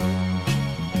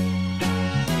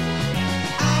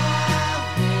 I've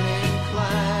been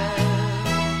inclined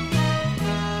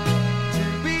to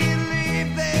believe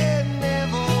there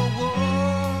never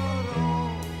would.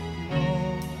 Oh,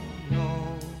 no, no.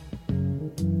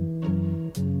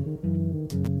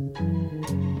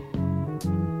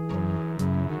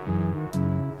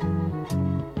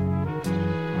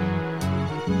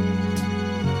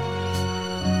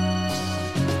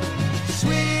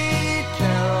 Sweet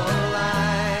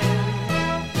Caroline,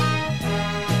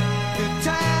 good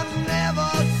times never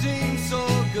seem so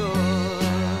good.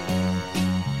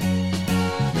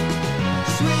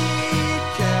 Sweet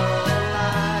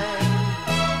Caroline,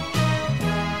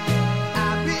 I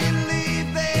believe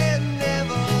they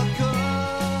never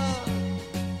could.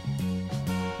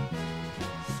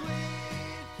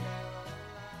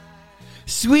 Sweet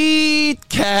Sweet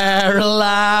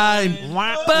Caroline.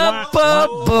 Caroline.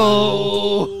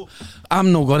 Ba-ba-boo.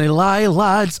 I'm not going to lie,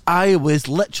 lads. I was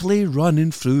literally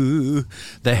running through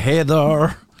the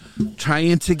heather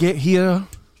trying to get here.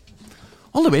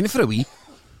 Only went for a wee.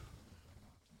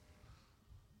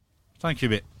 Thank you,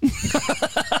 mate.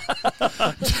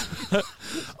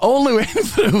 Only went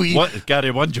for a wee. What,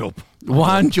 Gary? One job.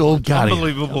 One job, Gary.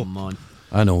 Unbelievable. Come on.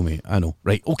 I know, mate. I know.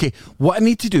 Right, okay. What I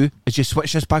need to do is just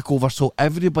switch this back over so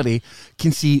everybody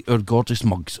can see our gorgeous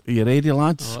mugs. Are you ready,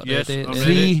 lads? Oh, Yes, ready, I'm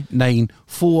ready. 3, 9,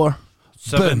 4,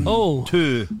 7, boom. Oh.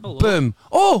 2. Hello. Boom.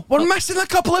 Oh, we're missing a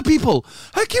couple of people.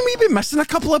 How can we be missing a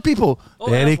couple of people?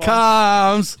 There he that's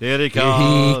comes. Here he Here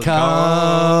comes. he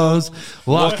comes.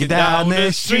 Walking down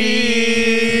the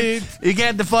street. You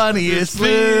get the funniest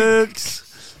looks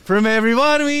from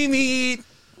everyone we meet.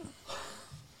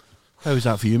 How's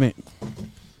that for you, mate?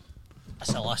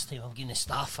 That's the last time I'm giving the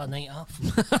staff a night off.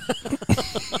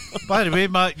 By the way,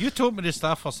 Matt, you told me the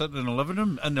staff are sitting in the living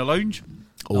room, in the lounge.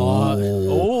 Oh.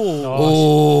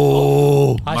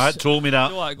 Matt told me that.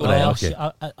 Go Right, on. okay.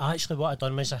 Actually, what I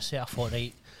done was I thought,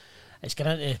 right, it's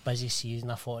getting into the busy season.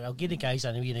 I thought I'll give the guys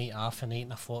a wee night off a night,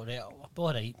 and I thought, right,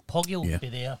 all right, Poggy will be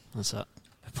there. That's it.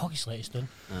 But Poggy's let us down.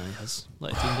 He has.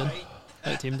 Let the team down.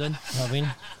 Let the team down. You know what I mean?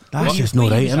 That's just no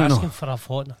right, I I was know. asking for, I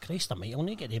thought, no, Christ, I might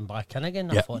only get them back in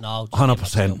again. I Yeah, thought, no, I'll just do it 100%.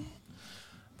 myself.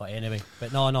 But anyway,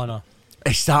 but no.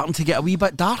 It's starting to get a wee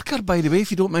bit darker, by the way, if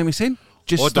you don't mind me saying.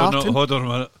 Just Hold starting. on a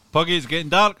minute. Puggy, it's getting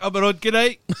dark. Up the road. Good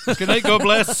night. Good night, God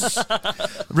bless.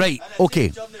 Right,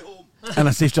 okay. And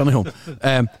a safe journey home.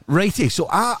 Righty, so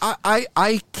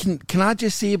I can I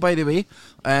just say, by the way,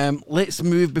 let's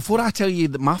move, before I tell you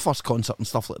that my first concert and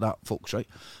stuff like that, folks, right?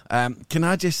 Can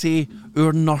I just say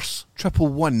our nurse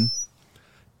 111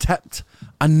 tipped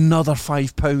another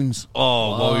 £5.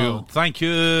 Oh, well, thank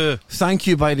you. Thank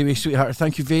you, by the way, sweetheart.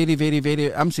 Thank you very, very,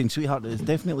 very. I'm saying sweetheart, it's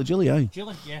definitely Julie, aye.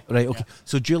 Julie, yeah. Right, okay.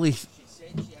 So Julie.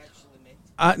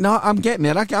 No, I'm getting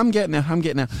there. I'm getting there.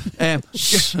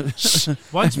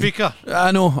 One speaker.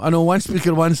 I know. One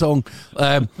speaker, one song.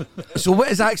 So what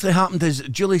has actually happened is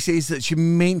Julie says that she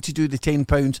meant to do the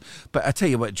 £10, but I tell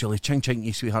you what, Julie, ching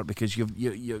you, sweetheart, because you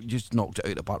just knocked it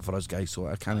out of the park for us guys. So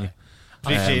I can't.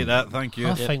 Appreciate that. Thank you.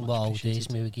 I think what I'll do is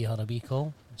maybe give her a wee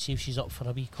call, see if she's up for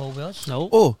a wee call with us. No.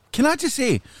 Oh, can I just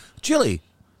say, Julie,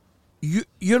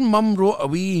 your mum wrote a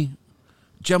wee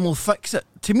Jim will fix it.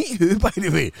 To meet who, by the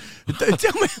way?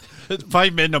 Tell me.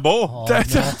 5 men a ball. Oh,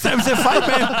 Was it 5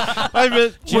 men? 5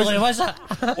 men. Julie, was it?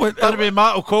 That'll be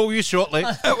Matt will call you shortly.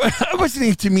 It wasn't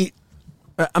even to meet.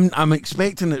 I'm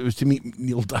expecting it was to meet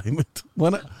Neil Diamond,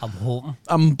 wasn't it? I'm hoping.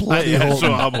 I'm bloody Right, hoping.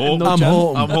 so I'm hoping. I'm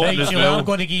hoping. I'm hoping Right, as Julie, well. I'm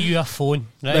going to give you a phone.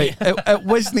 Right. It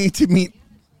wasn't to meet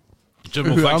Jim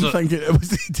will who fix I'm it. thinking. It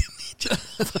wasn't to meet.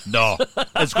 No,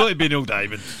 it's got to be Neil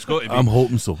Diamond. It's got to be. I'm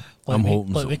hoping so. I'm But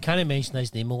hoping so. we can't mention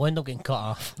his name. We'll end up getting cut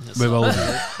off. We will.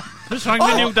 Who's wrong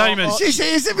with Neil Diamond? She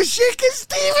says it was Shakin'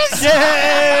 Stevens.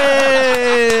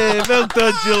 Yay! Well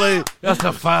done, Julie. That's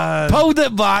a fan. Pulled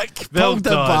it back. Well Pulled it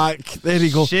done. back. There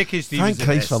you go. Shaky Stevens. Thank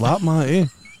Christ for that, mate.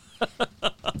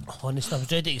 Honestly, I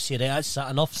was ready to say that. That's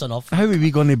enough's enough. How are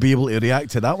we going to be able to react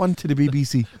to that one to the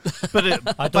BBC? But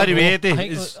I by the don't way, know. Eddie, I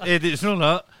think it's not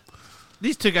that.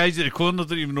 These two guys at the corner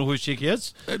don't even know who Shaky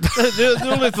is. they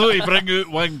only thought he'd bring out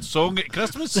one song at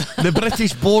Christmas. The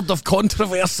British Board of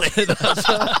Controversy.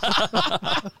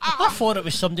 I thought it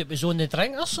was somebody that was on the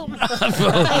drink or something. Hey,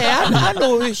 I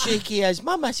know who Shaky is.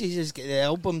 My missus has got the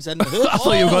albums in the house. I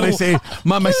thought you were going to say,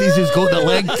 my missus has got the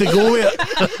leg to go with.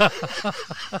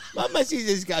 My missus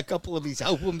has got a couple of his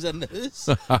albums in the house.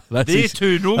 That's They what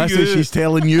two know That's you. what she's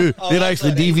telling you. Oh, They're that's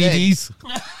actually what he DVDs.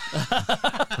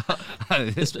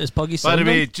 Is Puggy By the singing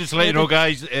way, them? just let you know,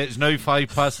 guys, it's now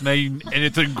 9:05.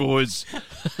 Anything goes.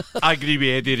 I agree with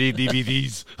Eddie Ray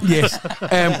DVDs. Yes.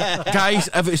 Guys,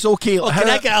 if it's okay, Oh, can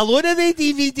I get a load of the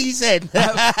DVDs in?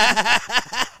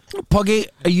 Puggy,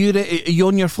 are you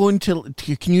on your phone?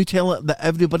 Can you tell it that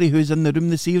everybody who's in the room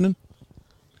this evening?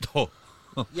 Oh,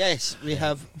 Yes, we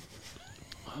have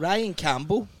Ryan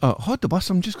Campbell. Hold the bus,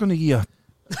 I'm just going to give you a...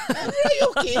 Right,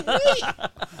 okay, right.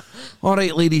 All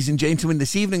right, ladies and gentlemen,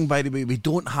 this evening, by the way, we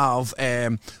don't have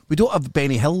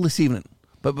Benny Hill this evening,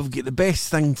 but we've got the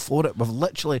best thing for it. We've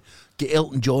literally got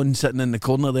Elton John sitting in the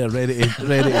corner there, ready to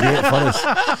do it for us.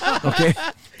 Okay,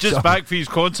 just back for his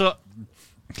concert.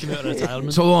 Came out of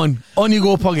retirement. so on you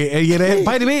go, Puggy. Are you ready?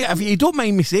 By the way, if you don't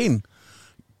mind me saying,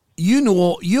 you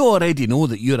already know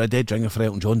that you're a dead ringer for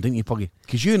Elton John, didn't you, Puggy?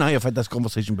 Because you and I have had this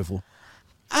conversation before.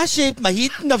 I shaved my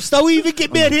head and I've still even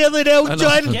got more hair than Elton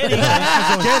John. Get him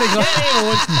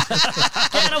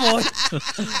on.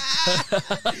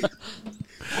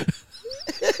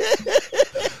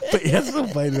 But here's the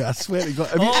by the way, I swear to God.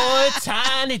 Have you, Oh,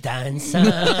 tiny dancer.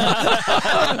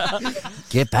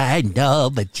 get behind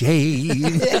the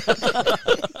chain.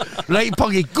 Right,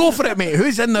 Puggy, go for it, mate.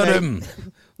 Who's in the room?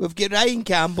 We've got Ryan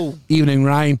Campbell. Evening,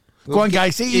 Ryan. Go on,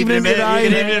 guys. Say evening, Good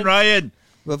Ryan. evening, Ryan.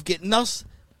 We've got Nurse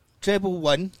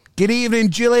 111. Good evening,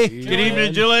 Julie. Good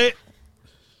evening, Julie.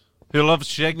 Who loves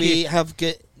Shaggy? We have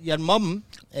got your mum,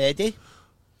 Eddie.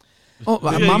 Oh,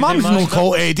 my mum's not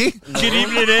called Eddie. Good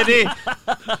evening, Eddie.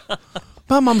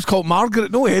 My mum's called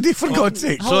Margaret, no Eddie, for God's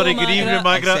sake. Sorry, good evening, I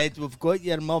Margaret. said we've got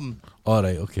your mum. All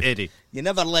right, okay. Eddie. You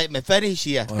never let me finish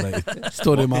here. All right.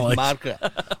 Story of my life. Margaret.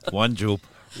 One job.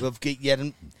 We've got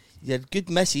your good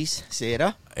missus,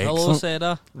 Sarah. Hello, Excellent.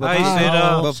 Sarah. Hi,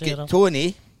 Sarah. We've Sarah. got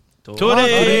Tony. Tony,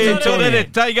 Tony. Tony the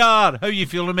Tiger. How you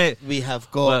feeling, mate? We have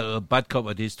got Well, a bad couple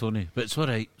of days, Tony. But it's all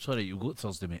right. It's all right. You'll go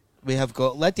Thursday, mate. we have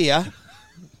got Lydia.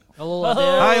 Hello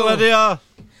there. Hi, Lydia.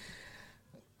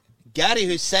 Gary,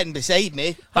 who's sitting beside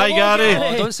me. Hi, Gary.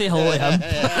 Oh, don't say hello to him.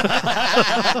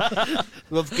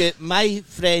 We've got my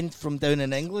friend from down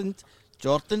in England,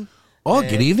 Jordan. Oh,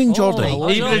 good evening, Jordan. hello,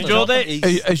 Evening, Jordan.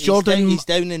 Is Jordan- He's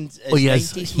down in his Oh, he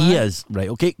is. 90s, He man. is. Right,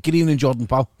 okay. Good evening, Jordan,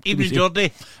 pal. Good to Evening, see you.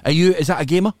 Jordy. Is that a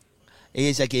gamer? He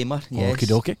is a gamer, yes.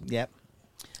 Okie-dokie. Yep.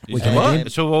 We can again.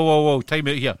 So, whoa, time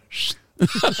out here.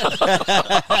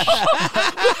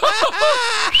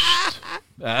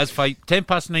 That's fine.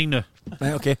 9:10 now.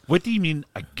 Right, okay. What do you mean,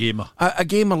 a gamer? A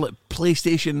gamer like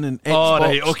PlayStation and Xbox. Oh,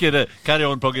 right, okay, carry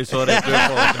on, Puggy, sorry. I do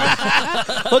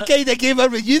apologise. What kind of gamer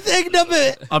were you thinking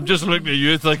about? I'm just looking at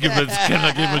you thinking what kind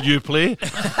of game will you play?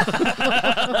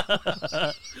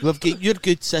 We've got your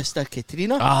good sister,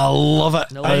 Katrina. I love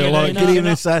it. No, I yeah, love it. no, Good no, evening,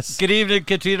 no. sis. Good evening,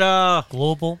 Katrina.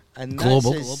 Global. And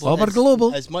Global. that's Oh, we're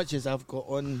global. As much as I've got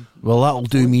on. Well, that'll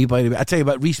do me, by the way. I tell you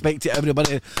what, respect to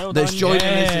everybody that's done. joining us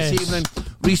Yes. this evening.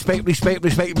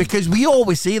 Respect, because we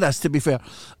always say this, to be fair.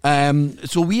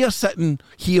 So we are sitting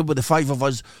here with the five of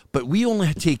us, but we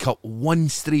only take up one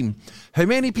stream. How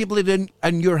many people are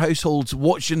in your households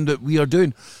watching that we are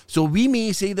doing? So we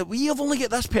may say that we have only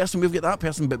got this person, we've got that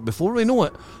person, but before we know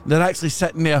it, they're actually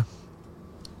sitting there.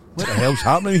 What the hell's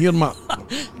happening here, Matt?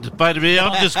 By the way,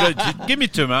 I'm just going to give me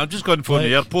 2 minutes. I'm just going to phone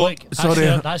the airport. Sorry.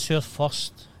 That's your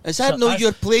first. Is that So no that's-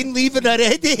 your plane leaving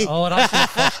already? Oh, that's your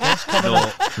first guest coming in.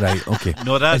 No, Right, okay.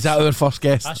 no, that's Is that our first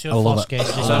guest? That's I your love first it. guest.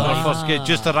 is that our first gate?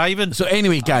 Just arriving. So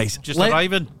anyway, guys, Just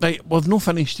arriving. Right, we've not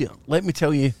finished yet. Let me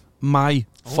tell you my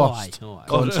Oh, first aye, oh, aye.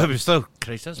 concert. we still,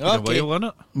 Christ, that's been Okay. a while,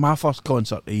 hasn't it? My first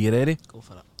concert. Are you ready? Go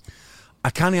for it. I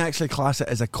can't actually class it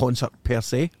as a concert per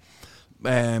se.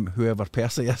 Whoever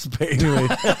Percy is, but anyway,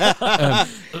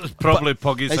 It's probably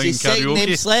Puggy Is singing his site name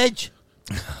karaoke. Sledge?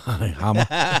 Hammer.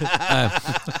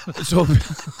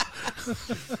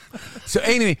 So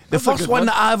anyway, the first one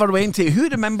that I ever went to. Who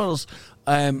remembers?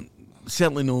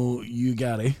 Certainly no you,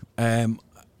 Gary.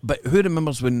 But who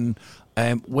remembers when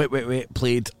Wait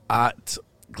played at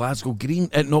Glasgow Green?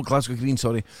 Not Glasgow Green.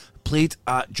 Sorry, played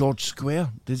at George Square.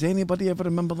 Does anybody ever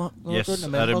remember that? Yes, I I don't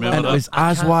remember remember And it that. was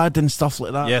Aswad and stuff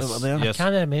like that. Yes, that were there. yes. I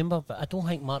can't remember, but I don't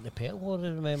think Mark the Petal will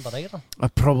remember either.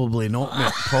 Probably not,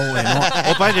 mate. Probably not.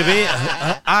 Oh, by the way,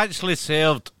 I actually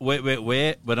served Wet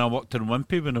when I worked in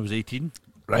Wimpy when I was 18 on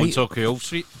Right. Sauchiehall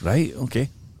Street. Right, okay.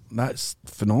 That's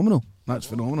phenomenal. That's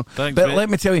phenomenal. Thanks, but mate. let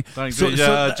me tell you. Thanks, mate.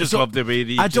 Yeah, I just love the way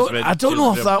he I just don't, went, I don't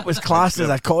know "Cheers, if that mate." was classed as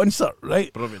a concert,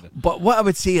 right? Probably not. But what I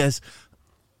would say is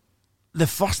the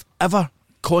first ever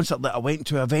concert that I went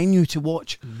to a venue to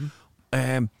watch,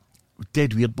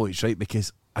 Dead Weird Boys, right?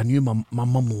 Because I knew my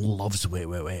mum loves Wet,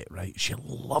 right? She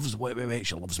loves Wet.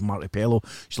 She loves Marty Pello.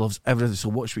 She loves everything. So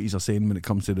watch what he's saying when it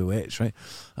comes to the Wets, right?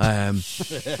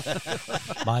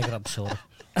 Margaret, I'm sorry.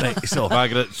 Right, so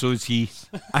Margaret, so is he.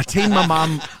 I taken my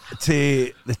mum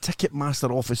to the Ticketmaster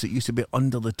office that used to be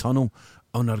under the tunnel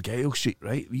on Argyle Street,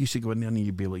 right? We used to go in there and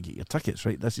you'd be able to get your tickets,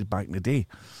 right? This is back in the day.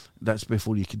 That's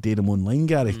before you could do them online,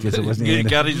 Gary, because it wasn't any-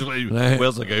 Gary's like, Right.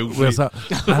 where's the guy? Where's that?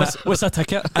 What's a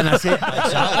ticket? And I said,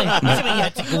 Exactly. That's when you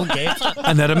had to go and get it.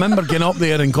 and I remember getting up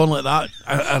there and going like that.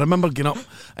 I remember getting up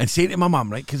and saying to my mum,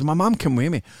 right, because my mum came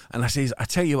with me, and I says, I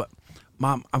tell you what,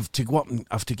 Mum, I've to go up and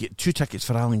I have to get 2 tickets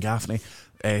for Alan Gaffney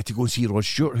to go and see Rod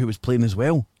Stewart, who was playing as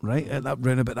well, right, at that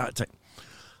round about that time.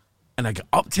 And I got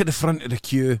up to the front of the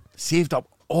queue, saved up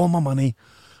all my money,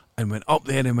 and went up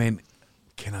there and went,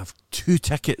 can I have 2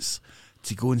 tickets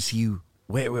to go and see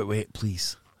Wet,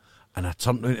 please? And I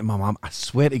turned around to my mum. I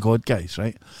swear to God, guys,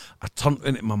 right? I turned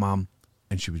around to my mum,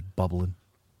 and she was bubbling.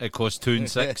 It cost 2 and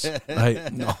 6.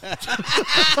 Right? No.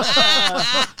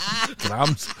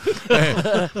 Grams.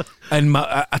 And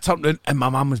I turned around, and my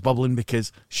mum was bubbling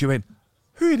because she went,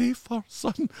 who are they for,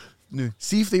 son? No,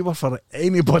 see if they were for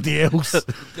anybody else.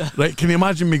 Right, can you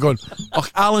imagine me going, oh,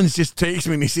 Alan's just texted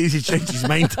me and he says he changed his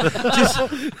mind.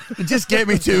 just get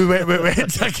me 2 wet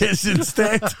tickets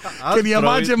instead. Can you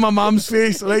imagine my mum's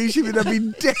face? Right, she would have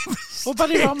been devastated. Oh,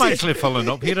 buddy, I'm actually filling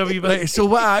up here a wee bit. Right, so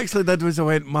what I actually did was I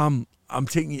went, Mum, I'm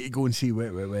taking you to go and see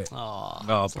Wet. Oh,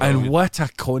 And brilliant. what a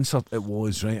concert it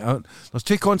was, right? There's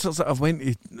 2 concerts that I've went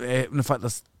to. In fact,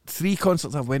 there's 3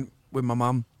 concerts I've went with my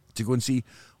mum to go and see.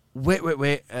 Wet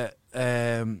at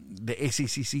the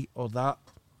SACC or that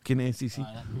kind of SACC,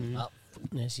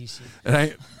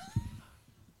 right?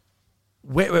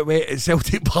 Wet at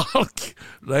Celtic Park,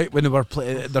 right? When they were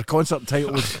playing, their concert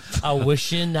title was I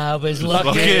wishing I was lucky.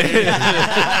 Okay.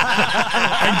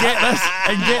 and get this,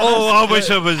 Oh, I wish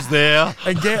I was there.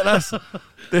 and get this.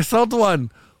 The third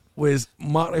one was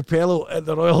Marty Pello at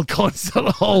the Royal Concert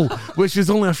Hall, which was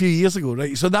only a few years ago,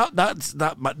 right? So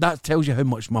that tells you how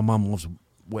much my mum loves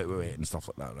Wet and stuff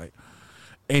like that, right?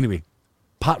 Anyway,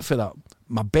 apart from that,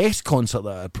 my best concert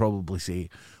that I'd probably say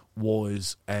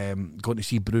was going to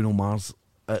see Bruno Mars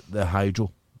at the Hydro.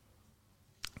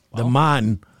 The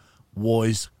man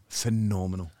was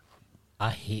phenomenal. I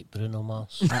hate Bruno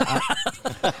Mars.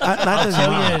 That I'll doesn't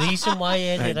tell matter. you the reason why,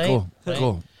 Eddie,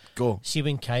 right? Go. See,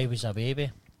 when Kai was a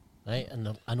baby, right,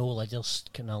 and I know Lydia's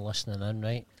kind of listening in,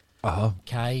 right?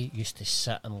 Kai used to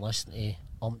sit and listen to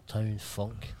Uptown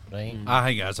Funk, right? I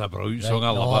think that's a brilliant Right, song. I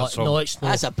love that song. No, it's not.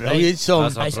 That's a brilliant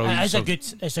song. That's a brilliant song.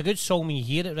 It's a good song when you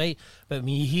hear it, right? But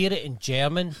when you hear it in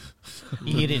German,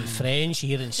 you hear it in French, you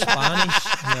hear it in Spanish,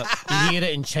 you hear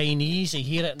it in Chinese, you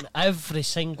hear it in every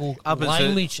single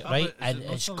language, right? And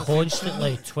it's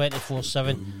constantly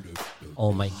 24/7.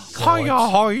 Oh my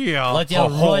God! Hiya. Lydia,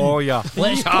 run.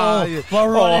 Let's go. We're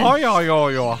running.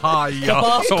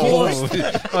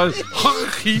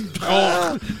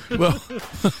 Well,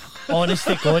 Honest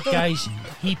to God, guys,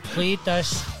 he played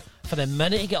this for the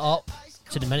minute he got up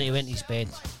to the minute he went to his bed.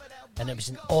 And it was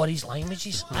in all these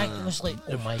languages. I was like,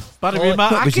 oh my But God.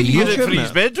 I was can he hear it YouTubing from his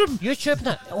it? bedroom.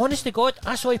 YouTubing it. Honest to God,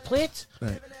 that's all he played.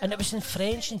 Right. And it was in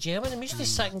French and German. And we used to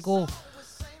sit and go,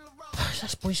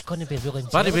 this boy's going to be really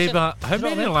By the way, intelligent. how You know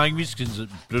what I many mean? languages can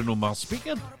Bruno Mars speak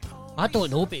in? I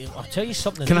don't know, but I'll tell you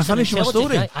something. Can I He's an finish my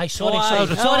intelligent story? guy. Sorry,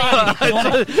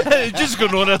 Oh, It's just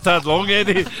going on a tad long,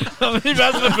 Eddie. Imagine if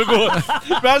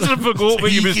I forgot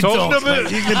what you was can talking talk, about.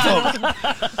 mate, you can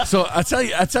talk. So I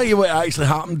tell you what actually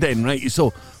happened then, right?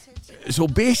 So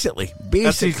basically,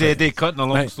 This is Eddie cutting a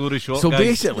long right. story short, So guys.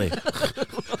 basically,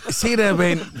 Sarah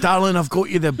went, darling, I've got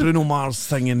you the Bruno Mars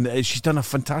thing, and she's done a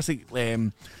fantastic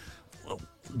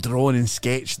drawing and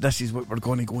sketch. This is what we're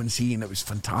going to go and see, and it was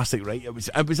fantastic, right? It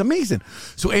was amazing.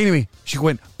 So anyway, she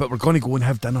went, but we're going to go and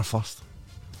have dinner first.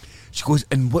 She goes,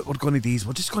 and what we're going to do is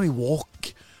we're just going to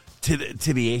walk to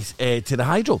the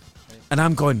Hydro, and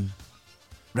I'm going,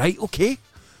 right, okay.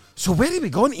 So where are we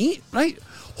going to eat, right?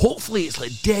 Hopefully it's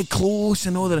like dead close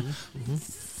and all that.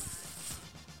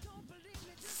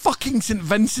 Fucking St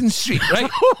Vincent Street, right?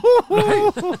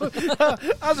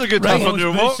 That's a good Right. time on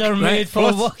your walk. Boots are made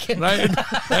for walking. Right.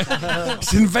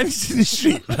 St Vincent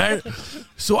Street, right?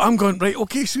 So I'm going, right,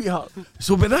 okay, sweetheart.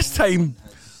 So by this time,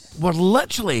 we're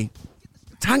literally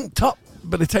tanked up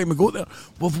by the time we go there.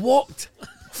 We've walked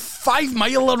 5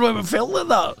 miles or whatever, it felt like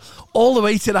that, all the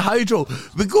way to the Hydro.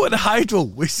 We go to the Hydro,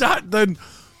 we sat down.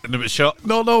 And it was shut.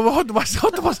 No, we had the bus.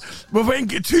 We went and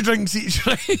get 2 drinks each,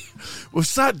 right? We've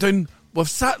sat down, we've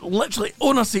sat literally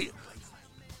on a seat.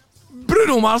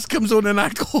 Bruno Mars comes on and I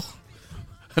go,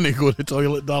 I need to go to the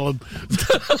toilet, darling.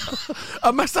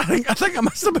 I think I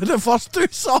missed about the first 2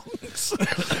 songs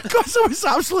because I was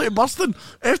absolutely bursting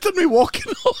after me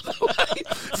walking all the way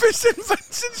from St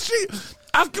Vincent Street.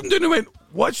 I've come down and went,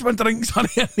 watch my drinks, honey,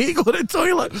 I need to go to the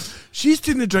toilet. She's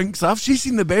seen the drinks off, she's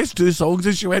seen the best 2 songs,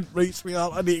 and she went, right,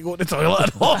 sweetheart, I need to go to the toilet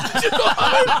at home. Do you know what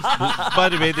I mean? By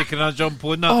the way, Eddie, can I jump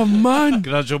on that? Oh man.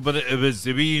 Can I jump on it? It was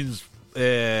the Ween's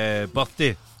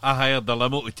birthday. I hired a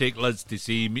limo to take Liz to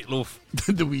see Meatloaf.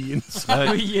 The Weans.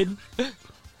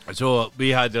 So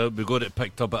we got it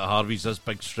picked up at Harvey's. This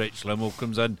big stretch limo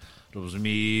comes in. There was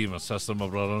me, my sister, my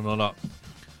brother, and all that.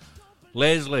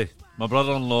 Leslie, my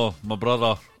brother-in-law, my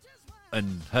brother,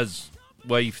 and his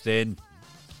wife. Then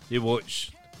they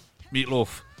watched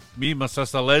Meatloaf. Me, my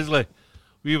sister Leslie,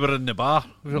 we were in the bar.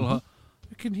 We were like,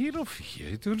 I can hear him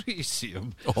here. I don't need to see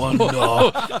him. Oh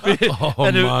no.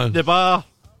 And man. the bar,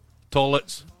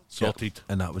 toilets, sorted. Yep.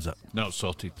 And that was it. Not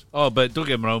sorted. Oh, but don't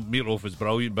get me wrong, Meatloaf was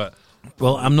brilliant, but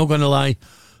Well, I'm not going to lie.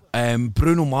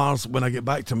 Bruno Mars, when I get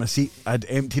back to my seat, I'd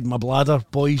emptied my bladder.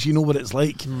 Boys, you know what it's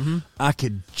like. I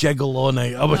could jiggle all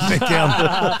night. I wasn't caring.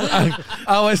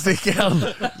 I wasn't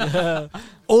caring.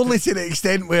 Only to the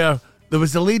extent where there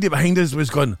was a lady behind us was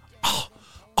going, oh,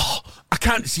 I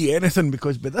can't see anything,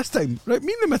 because by this time, right,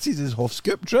 me and the missus is half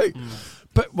scooped, right?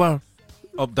 But we're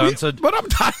up dancing. We're up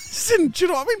dancing, do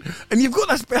you know what I mean? And you've got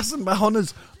this person behind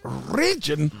us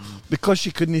raging because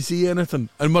she couldn't see anything.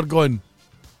 And we're going,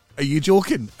 are you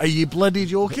joking? Are you bloody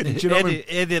joking? Do you know what I mean?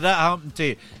 Eddie, that happened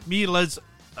to me, Liz,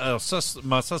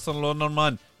 my sister-in-law and her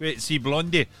man. We went to see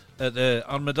Blondie at the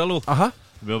Armadillo. Uh-huh.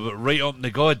 We were right up in the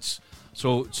gods.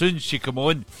 So soon as she come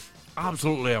on,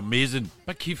 absolutely amazing.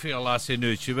 Big key for your lassie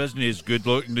now. She wasn't as good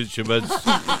looking as she was.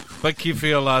 Big key for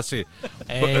your lassie.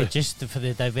 Just for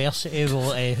the diversity,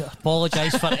 we'll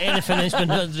apologise for anything that's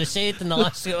been said in the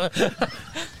last.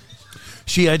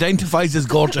 She identifies as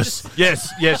gorgeous.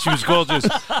 Yes, she was gorgeous.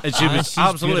 And she was she's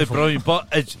absolutely beautiful. brilliant. But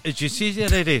as you see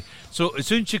there, Eddie, so as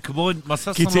soon as she come on, my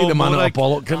Can you take the man sister-in-law out of Morag,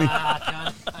 Pollock, can he?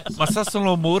 my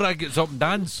sister-in-law Maura gets up and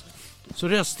dance. So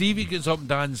there Stevie gets up and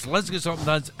dance, Liz gets up and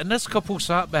dance, and this couple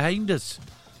sat behind us.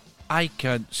 I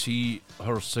can't see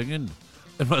her singing.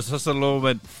 And my sister-in-law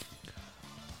went,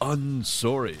 I'm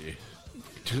sorry.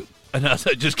 And I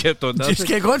just kept on dancing. Just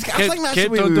kept going. I think that's the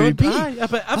way on we doing. would be. Aye,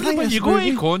 but I think everyone, that's you the go way to we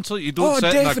a be. concert, you don't Oh, sit in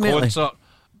a definitely. concert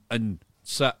and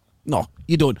Sit. No,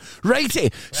 you don't.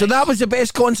 Righty. So that was the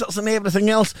best concerts and everything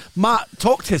else. Matt,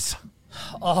 talk to us.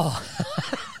 Oh,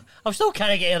 I'm still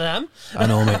kind of getting him. I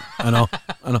know, mate. I know.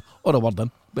 Or a word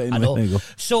then. But anyway, I know. there you go.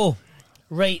 So,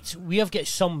 right, we have got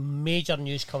some major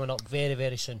news coming up very,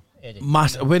 very soon, Eddie.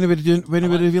 When are we doing? When are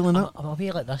we revealing that? I'm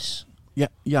away like this. Yeah.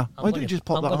 Why don't you just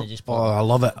pop I'm that gonna up? just Oh, pop I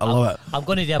love it. I love it. I'm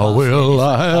going to do a Oh, will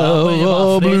I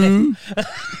have a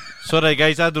Sorry,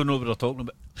 guys, I don't know what we're talking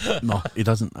about. No, he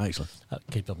doesn't actually.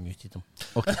 Could have muted him.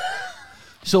 Okay.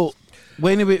 So,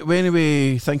 when are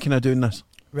we thinking of doing this?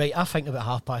 Right, I think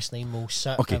about 9:30 we'll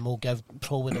sit Okay. and we'll give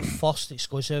probably the first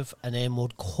exclusive, and then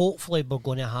hopefully we're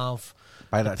going to have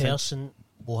By the that time. person,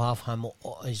 we'll have him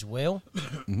as well.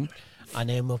 And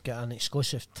then we've got an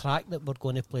exclusive track that we're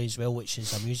going to play as well, which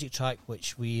is a music track,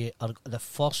 which we are the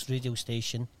first radio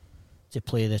station to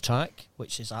play the track,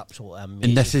 which is absolutely amazing.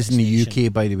 And this is in the station.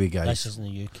 UK, by the way, guys. This is in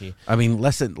the UK. I mean,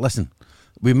 listen.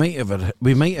 We might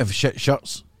have shit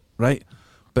shirts, right?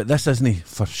 But this isn't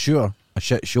for sure a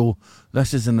shit show.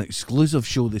 This is an exclusive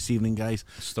show this evening, guys.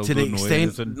 Still to the don't know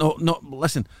extent, anything.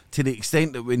 listen. To the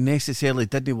extent that we necessarily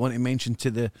didn't want to mention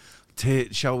to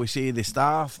shall we say, the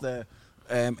staff, the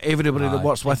everybody that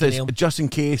works with us, Graham. just in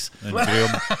case.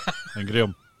 And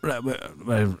Graham. Right,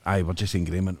 we're just saying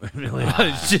Graham, really.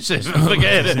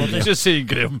 Forget it. Just saying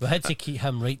Graham. We had to keep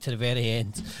him right to the very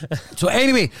end. So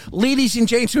anyway, ladies and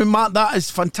gentlemen, Matt, that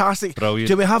is fantastic. Brilliant.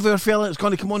 Do we have our fella that's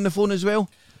going to come on the phone as well?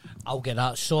 I'll get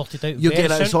that sorted out. You'll very get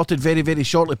that soon. sorted very, very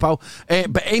shortly, pal.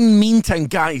 But in meantime,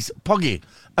 guys, Puggy,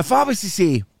 if I was to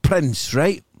say Prince,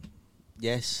 right?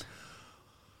 Yes.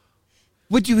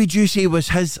 Would you say was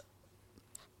his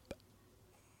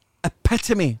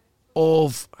epitome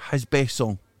of his best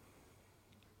song?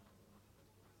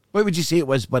 What would you say it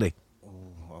was, buddy?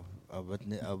 Oh, I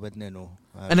wouldn't know.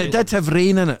 And it did have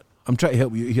rain in it. I'm trying to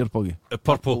help you here, Puggy.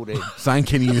 Purple. Rain.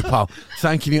 Thanking you, pal.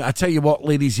 Thanking you. I tell you what,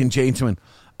 ladies and gentlemen,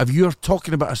 if you're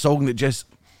talking about a song that just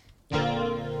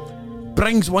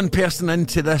brings one person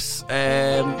into this,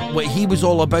 what he was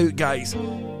all about, guys,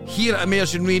 here at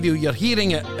Immersion Radio, you're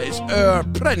hearing it. It's our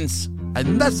Prince,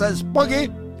 and this is Puggy.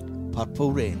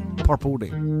 Purple Rain. Purple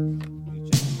Rain.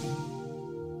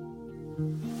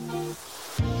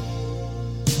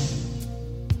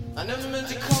 I never meant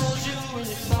to cause you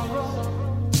any sorrow.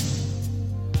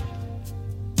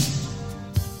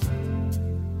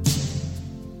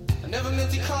 I never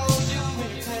meant to cause you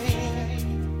any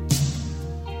pain.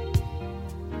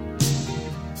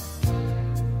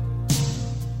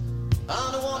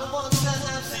 I'm the one who wants to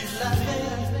have you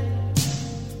laughing.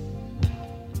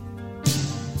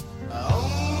 I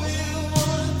only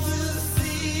want to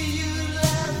see you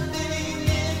laughing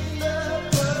in the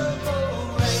purple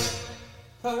rain.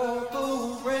 Purple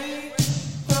rain,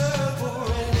 purple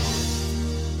rain.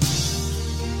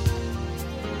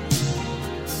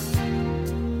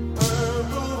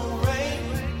 Purple rain,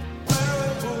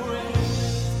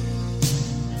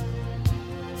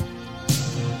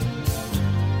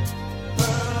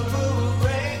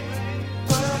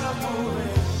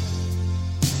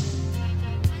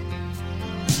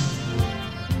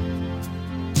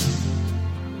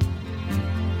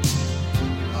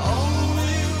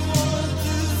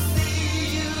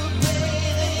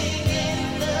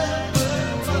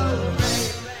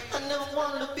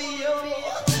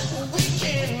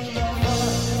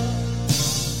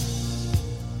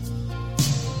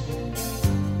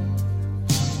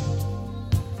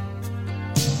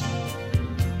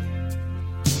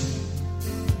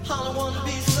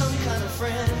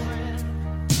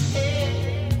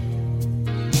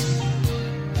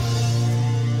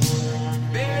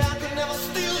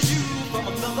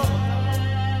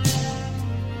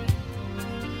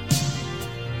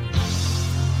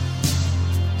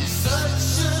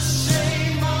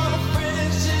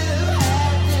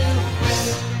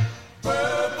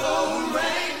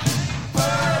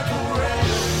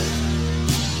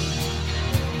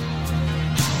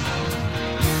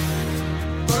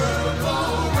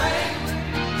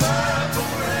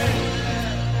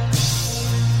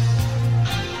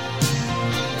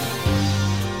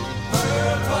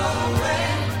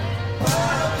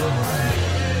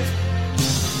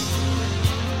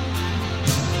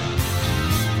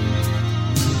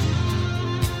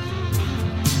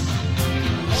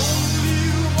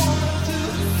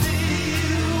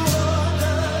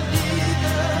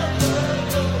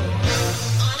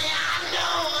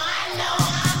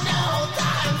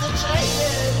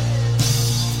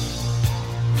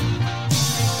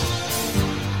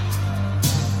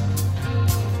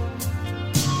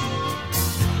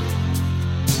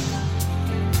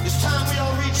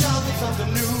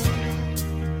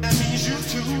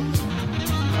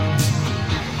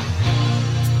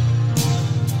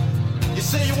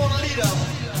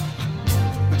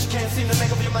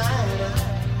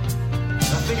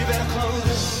 better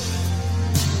clothing.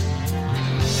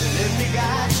 Let me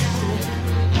guide you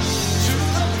to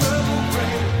the purple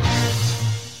rain.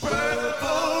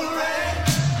 Purple rain,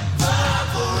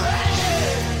 purple rain,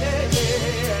 yeah,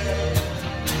 yeah.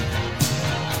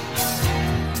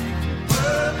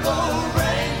 Purple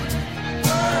rain,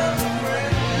 purple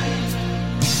rain.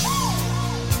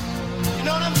 You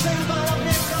know what I'm saying about up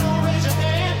here? Come on, raise your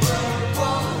hand.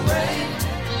 Purple rain,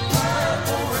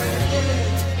 purple rain, yeah.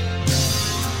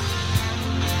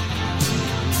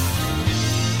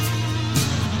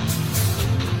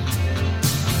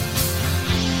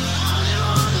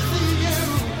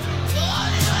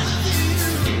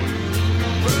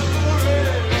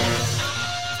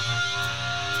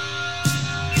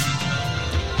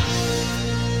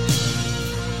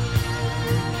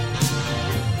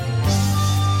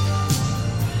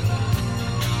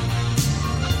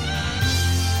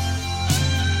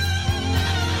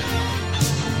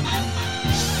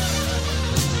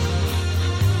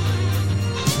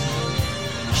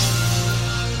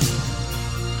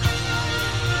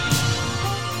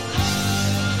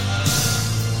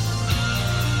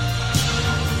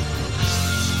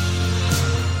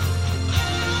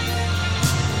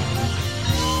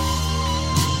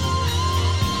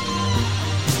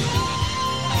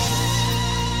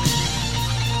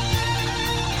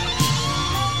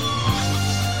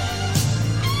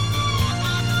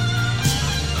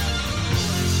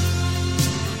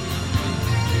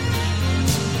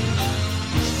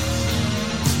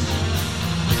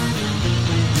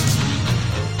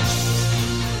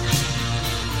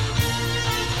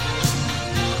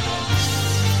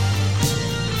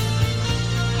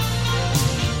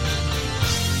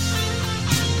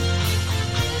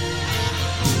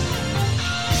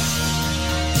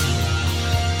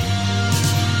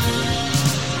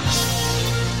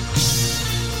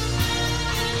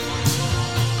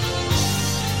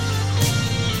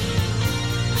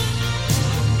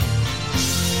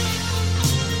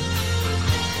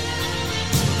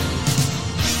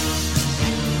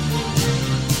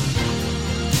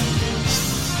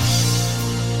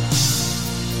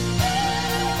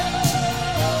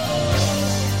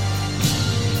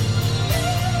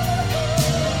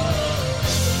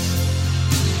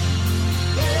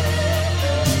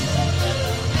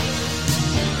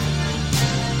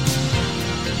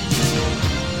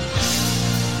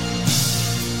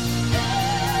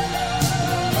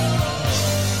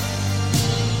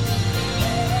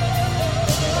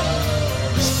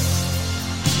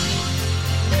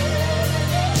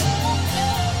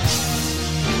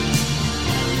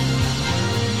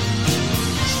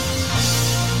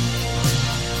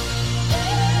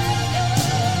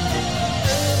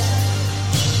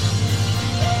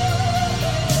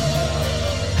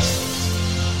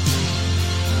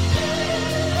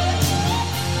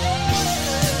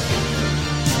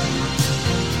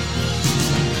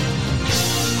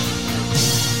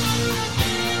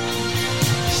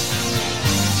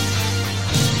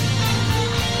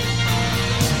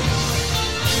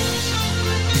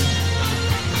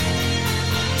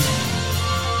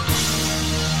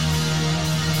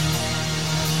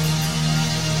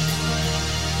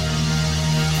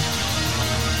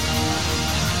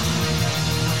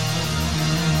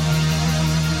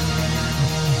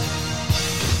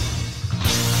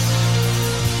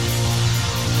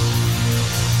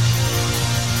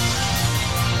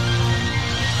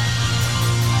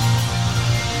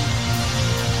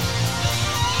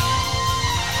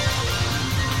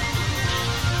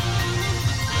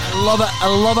 love it, I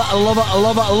love it, I love it, I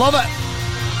love it, I love it.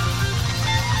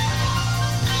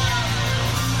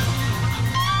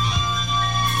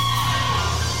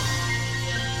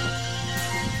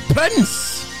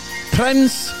 Prince.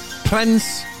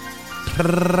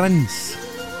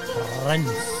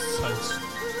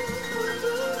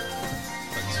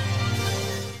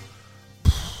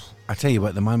 I tell you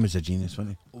what, the man was a genius,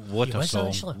 wasn't he? What He a was, song!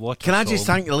 actually. What Can a I just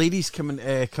song. thank the ladies coming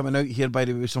out here, by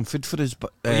the way, with some food for us?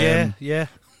 But Yeah.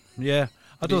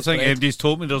 I don't think bread. anybody's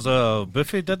told me there's a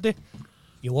buffet, did they?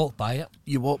 You walk by it.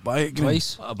 you walk by it, Green.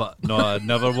 Twice. But no, I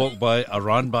never walked by it. I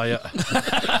ran by it.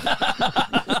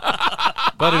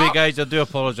 By the way, guys, I do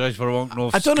apologise for walking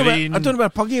off I don't screen. know where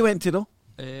Puggy went to though.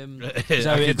 I Is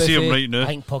that can right, see him buffet? right I now.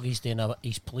 think Puggy's doing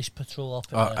his police patrol up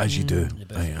at As you do, the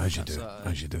buffet.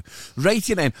 as you do.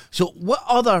 Righty then. So what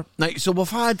other? So we've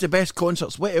had the best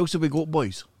concerts. What else have we got,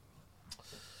 boys?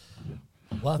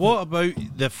 What about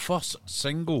the first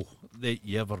single that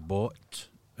you ever bought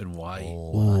and why?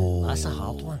 Oh, that's a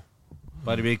hard one.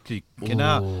 By the way, can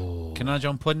I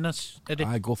jump on this, Eddie?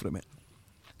 I go for it, mate.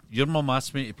 Your mum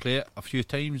asked me to play it a few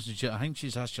times. I think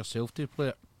she's asked yourself to play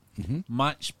it. Mm-hmm.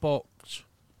 Matchbox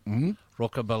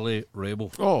Rockabilly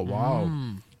Rebel. Oh, wow.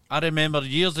 I remember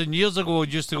years and years ago, I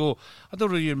used to go, I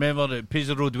don't really remember, at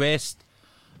Paisley Road West,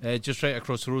 just right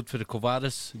across the road for the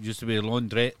Covaris. It used to be a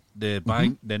laundrette, the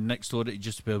bank, then next door it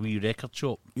used to be a wee record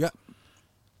shop. Yeah.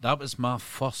 That was my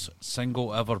first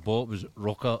single ever bought, was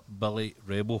Rockabilly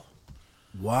Rebel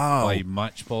Wow. by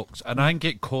Matchbox. And I think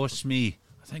it cost me,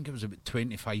 I think it was about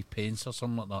 25 pence or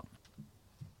something like that.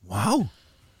 Wow.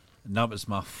 And that was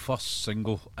my first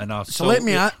single. And I So let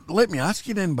me ask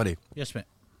you then, buddy. Yes, mate.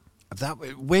 That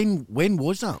when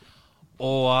was that?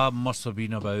 Oh, I must have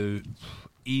been about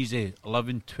easy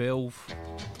 11, 12.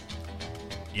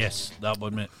 Yes, that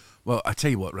one, mate. Well, I tell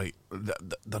you what, right?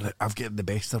 I've got the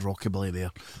best of Rockabilly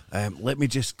there. Let me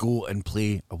just go and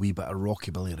play a wee bit of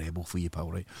Rockabilly Rebel for you,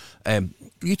 pal, right?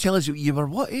 You tell us you were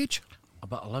what age?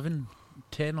 About 11,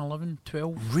 10, 11,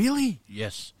 12. Really?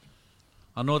 Yes.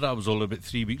 I know that was all about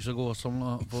 3 weeks ago or something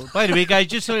like that. But by the way, guys,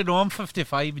 just so you know, I'm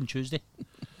 55 on Tuesday.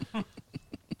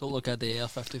 Don't look at the Air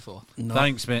 54. No.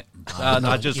 Thanks, mate.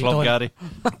 I just you love don't. Gary.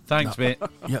 Thanks, mate.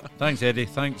 Yep. Thanks, Eddie.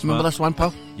 Thanks, Remember Matt. this one,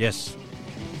 pal? Yes.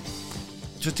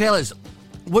 So tell us,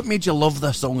 what made you love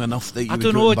this song enough that you I would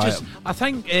don't go know, and buy just it? I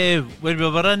think when we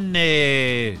were in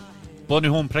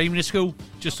Bonnyholm Primary School,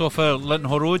 just off of Linton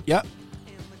Road, Yeah.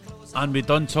 and we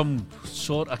done some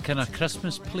sort of kind of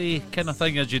Christmas play kind of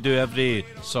thing as you do every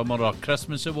summer or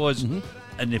Christmas it was,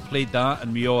 and they played that,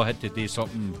 and we all had to do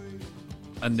something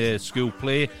in the school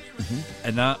play,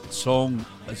 and that song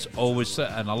is always,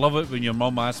 and I love it when your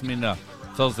mum asks me on a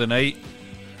Thursday night,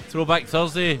 Throwback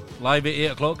Thursday, live at 8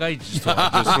 o'clock, guys. Just throw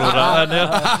that in there.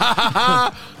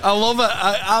 I love it.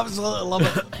 I absolutely love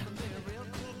it.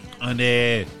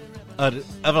 And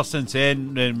ever since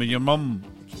then, when your mum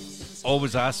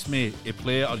always asks me to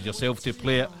play it or yourself to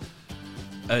play it,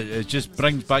 it just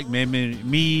brings back memory.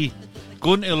 Me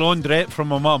going to the laundrette from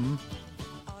my mum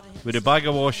with a bag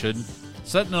of washing,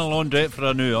 sitting in a laundrette for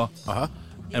an hour,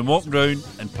 and walking round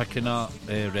and picking up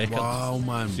records. Wow,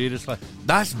 man. Seriously.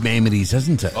 That's memories,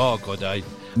 isn't it? Oh, God, aye.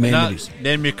 Memories. And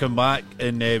then we come back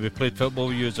and we played football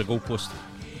with you as a goalpost.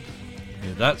 Yeah,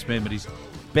 that's memories.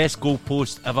 Best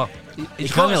goalpost ever. You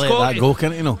can't let that go,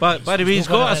 can you know? But by the way, he's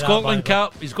Still got a gonna let that Scotland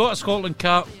back. cap. He's got a Scotland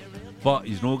cap, but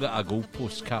he's not got a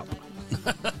goalpost cap.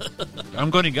 I'm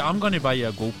going to buy you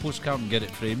a goalpost cap and get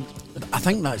it framed. I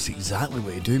think that's exactly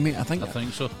what you do, mate. I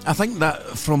think so. I think that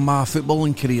from my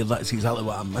footballing career, that's exactly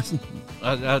what I'm missing.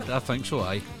 I think so,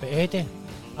 aye. But Eddie,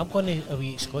 I'm going to a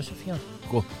wee exclusive here.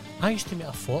 Go. I used to make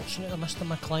a fortune out of Mr.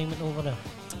 McClimate over there.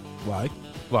 Why?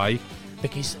 Why?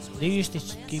 Because they used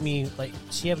to give me, like,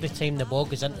 see every time the ball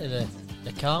goes into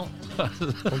the cart, well,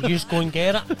 you just go and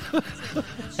get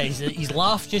it. His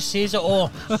laugh just says it all.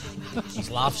 His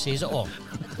laugh says it all.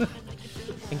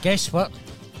 And guess what?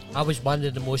 I was one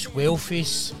of the most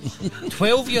wealthiest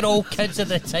 12-year-old kids at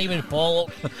the time in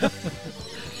Pollock.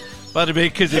 By the way,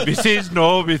 because if he says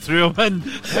no, we threw him in.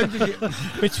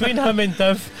 Between him and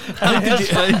Div,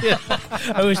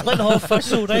 I was Linton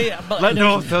Thistle, right?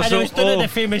 Linton Thistle, And I was doing oh. the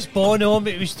famous Bono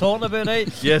that he was talking about,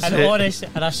 right? Yes, and eh. honest,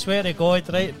 and I swear to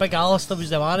God, right? Big Alistair was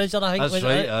the manager, I think. That's was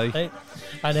right, it,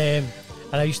 aye.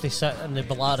 And I used to sit and they'd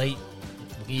be like, right,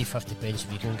 I'll give you 50 pence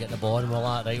if you go and get the ball, and we're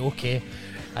like, right, okay.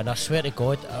 And I swear to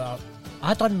God,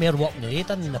 I done more work than they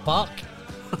done in the park.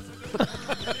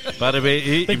 By the way,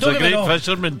 he But was a don't get me great wrong.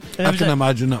 fisherman. And it I was can a-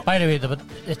 imagine it. By the way,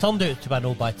 they turned out to be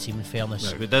no bad team, in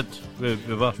fairness. We did. We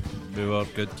were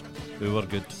good. We were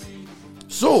good.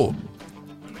 So,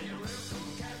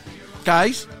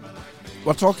 guys,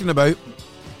 we're talking about.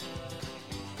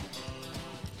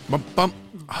 Bum, bum.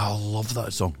 I love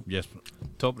that song. Yes,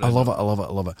 top. I love it. I love it.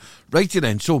 I love it. Righty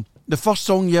then. So, the first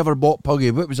song you ever bought,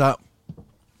 Puggy, what was that?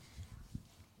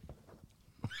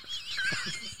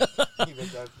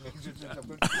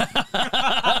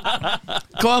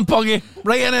 Come on, Puggy.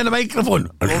 Right in the microphone.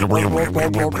 By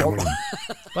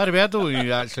the way, I don't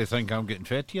you actually think I'm getting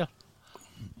fed here.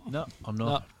 No, I'm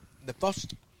not. The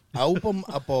first album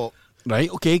I bought Right,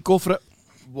 okay, go for it.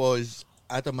 was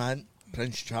Adamant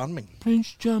Prince Charming.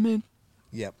 Prince Charming.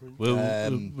 Yep. Well,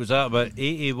 was that about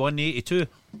 81, 82?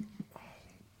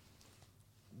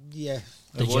 Yeah.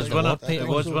 Did you was, have the wasn't word it? paint It on?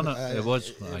 was, wasn't it? It was.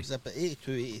 It Aye. was about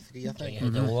 82, 83, I think. Yeah,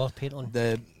 the war paint on.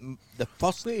 The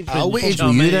first What album. age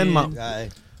were you then, Matt? Aye.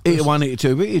 81,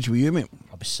 82. What age were you, mate?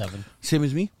 I was 7. Same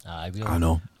as me? Aye, I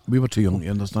know. We were too young to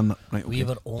understand that. Right, okay. We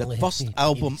were The only first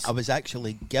album I was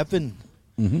actually given,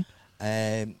 Mhm.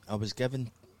 I was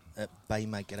given it by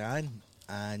my gran,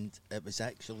 and it was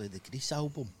actually the Grease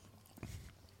album,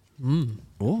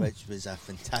 Oh. which was a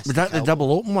fantastic. Was that the album.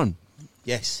 double open one?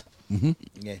 Yes. Mhm.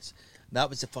 Yes. That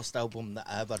was the first album that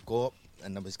I ever got,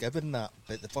 and I was given that.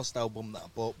 But the first album that I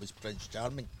bought was Prince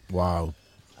Charming, Wow.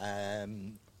 I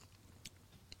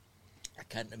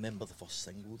can't remember the first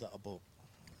single that I bought.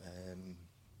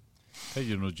 How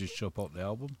you know just chop up the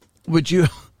album? Would your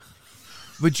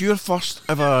first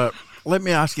ever? Let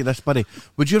me ask you this, buddy.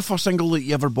 Would your first single that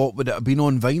you ever bought, would it have been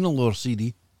on vinyl or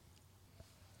CD?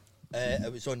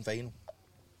 It was on vinyl.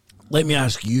 Let me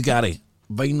ask you, Gary.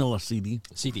 Vinyl or CD?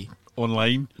 CD.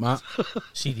 Online. Matt?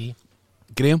 CD.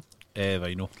 Graham?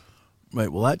 Vinyl. Right,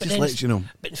 well, that But just then lets you know.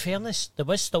 But in fairness, there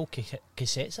was still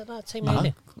cassettes at that time,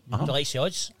 wasn't there? Like the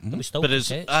odds, there was still But it's,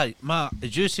 cassettes. aye, Matt,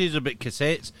 as you say about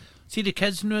cassettes, see the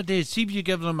kids nowadays, see if you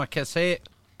give them a cassette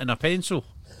and a pencil,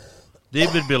 they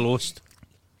would be lost.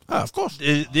 Ah, of course.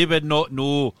 They would not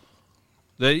know.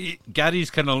 Gary's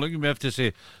kind of looking at me have to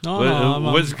say, No,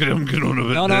 what's Graham going on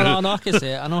about No, I can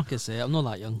say it. I know I can say it. I'm not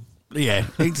that young. Yeah,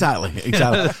 exactly.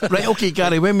 Right, okay,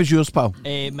 Gary, when was yours, pal?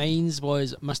 Mine's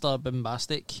was Mr.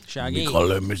 Bombastic, Shaggy. We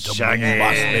call him Mr. Shaggy.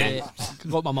 Bombastic.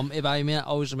 Got my mum to buy me it. I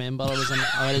always remember I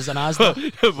was in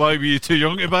Asda. Why were you too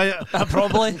young to buy it?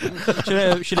 Probably.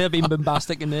 Should have been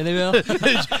bombastic in anywhere.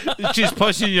 She's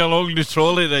pushing you along the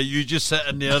trolley that you just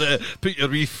sitting there, put your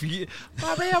wee feet.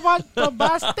 Mommy, I want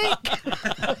bombastic.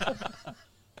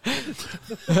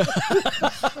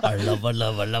 I love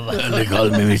her. They call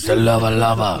me Mr.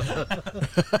 Lover.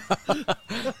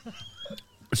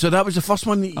 So that was the first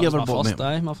one that you ever bought,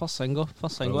 mate? My first single.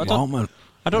 Oh,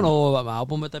 I don't know what my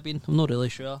album would have been. I'm not really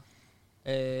sure.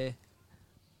 Not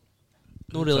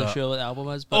really sure what the album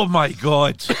is. But Oh my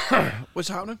God. What's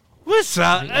happening? What's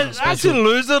that? That's a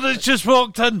loser that's just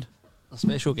walked in. a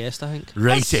special guest, I think.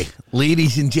 Righty,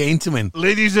 ladies and gentlemen.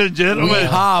 Ladies and gentlemen. We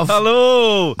have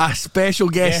Hello. a special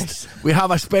guest. Yes. We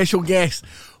have a special guest.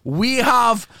 We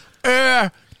have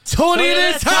our Tony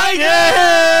the Tiger!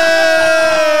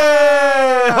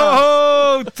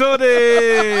 Oh,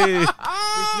 Tony.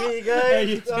 How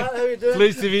you doing?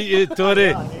 Pleased to meet you,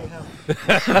 Tony.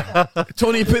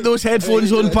 Tony, put those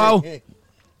headphones on, pal.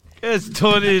 It's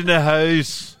Tony in the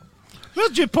house.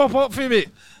 Where'd you pop up for me?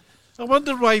 I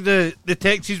wonder why the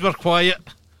taxis were quiet.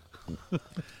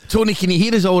 Tony, can you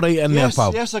hear us all right in there,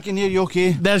 pal? Yes, I can hear you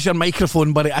okay. There's your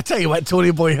microphone, buddy. I tell you what,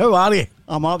 Tony boy, how are you?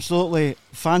 I'm absolutely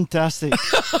fantastic.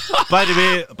 By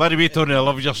the way, Tony, I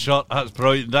love your shirt. That's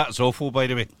brilliant. That's awful, by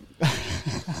the way.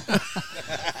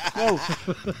 Well,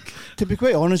 to be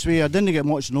quite honest with you, I didn't get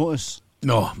much notice.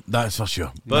 No, that's for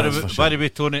sure. By That's for the sure. way,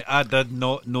 Tony, I did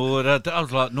not know that. I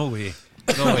was like, no way.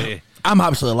 No way. I'm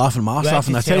absolutely laughing my arse off,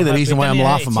 and I tell you the reason why I'm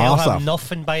laughing my arse off.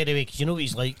 Nothing, by the way, because you know what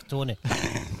he's like, Tony.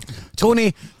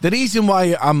 Tony, the reason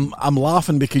why I'm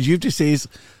laughing because you've just says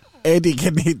Eddie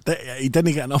he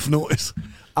didn't get enough notice.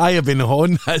 I have been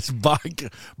on his back,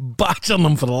 bashing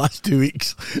him for the last 2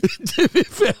 weeks. To be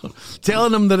fair,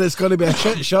 telling him that it's going to be a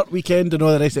shit shirt weekend and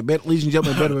all the rest of it. Ladies and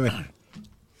gentlemen, bear with me.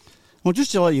 Well,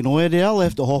 just to let you know, Eddie, I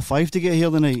left at 5:30 to get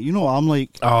here tonight. You know what I'm like.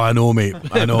 Oh, I know, mate.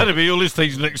 I know. By the way, all these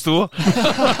things next door. So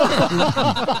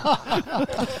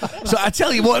I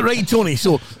tell you what, right, Tony.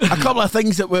 So a couple of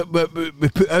things that we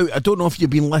put out. I don't know if you've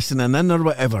been listening in or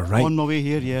whatever, right? On my way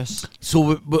here, yes.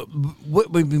 So what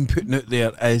we've been putting out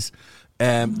there is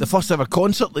the first ever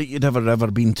concert that you'd ever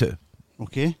been to.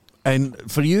 Okay. And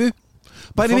for you,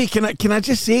 by the way, can I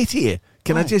just say to you?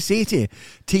 Can I just say to you,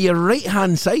 to your right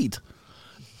hand side?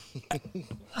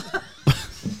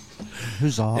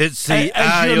 Who's that? It's the Is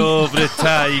eye your- of the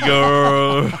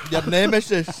tiger. Your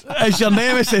nemesis. Is your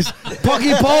nemesis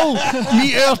Puggy Paul?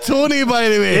 Meet our Tony, by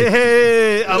the way.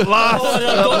 Hey, at last,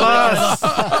 at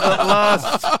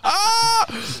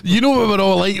last. You know what we're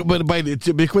all like, but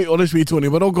to be quite honest with you, Tony,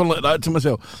 we're all going like that to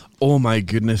myself. Oh my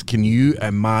goodness, can you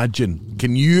imagine?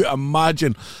 Can you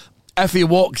imagine if he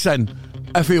walks in?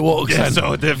 If he walks Yes, in,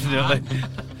 oh, definitely.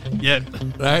 Yeah.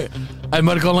 right? And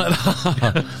we're going like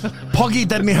that. Puggy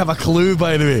didn't have a clue,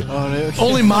 by the way. All right, okay.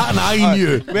 Only Matt and I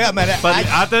knew. Wait a minute. But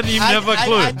I didn't even have a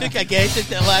clue. I took a guess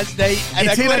at it last night. And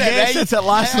You I took got a it guess right. at it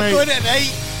last night. I got it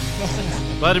right.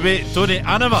 By the way, Tony,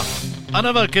 I never,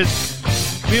 because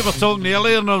we were talking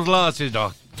earlier and I was like, I said,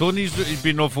 oh, he's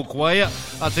been awful quiet.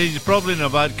 I said, he's probably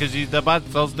not bad because he's a bad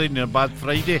Thursday and a bad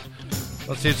Friday.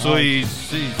 I said, so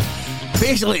he's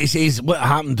Basically, he says what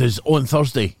happened is on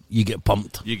Thursday you get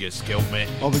pumped. you get skilled, mate.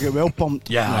 Oh, we get well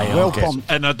pumped. Yeah, well okay. pumped.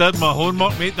 And I did my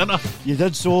homework, mate, didn't I? You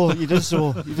did so. You did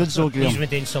so. You did so, He's Graham. been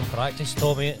doing some practice,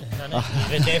 Tommy. He's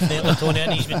been definitely, Tony,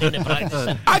 and he's been doing the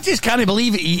practice. I just can't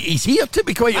believe it. He's here, to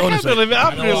be quite I can't honest. with you. believe it.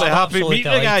 I'm I know, really I'm happy absolutely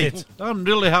meeting the guy. delighted. I'm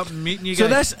really happy meeting you So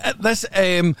guys. this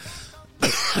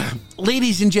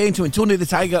ladies and gentlemen, Tony the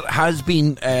Tiger has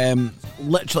been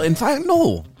literally. In fact,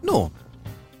 no.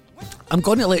 I'm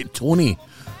going to let Tony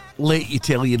let you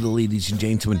tell you, the ladies and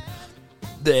gentlemen,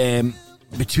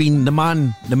 between the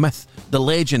man, the myth, the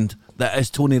legend that is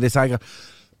Tony the Tiger.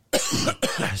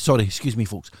 Sorry, excuse me,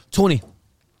 folks. Tony,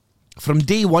 from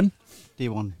day one. Day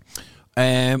one.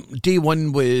 Day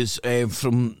one was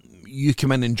from you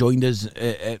come in and joined us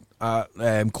at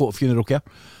Court Funeral Care.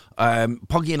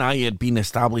 Puggy and I had been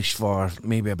established for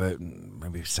maybe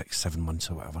 6-7 months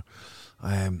or whatever.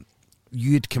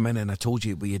 You'd come in and I told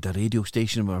you we had a radio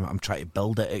station where I'm trying to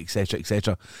build it, etc.,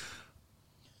 etc.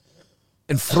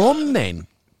 And from then,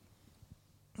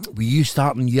 with you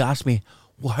starting, you asked me,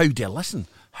 well, how do I listen?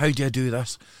 How do I do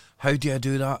this? How do I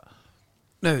do that?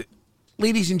 Now,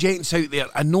 ladies and gents out there,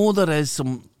 I know there is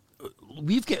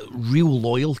we've got real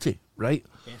loyalty, right?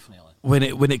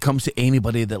 Definitely. When it comes to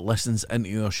anybody that listens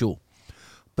into our show.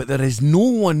 But there is no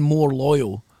one more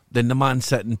loyal than the man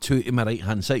sitting to my right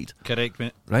hand side. Correct,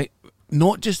 mate. Right?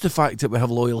 Not just the fact that we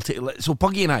have loyalty. So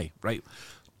Puggy and I, right,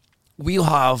 we'll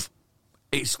have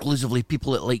exclusively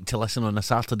people that like to listen on a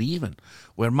Saturday evening,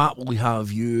 where Matt will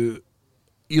have you'll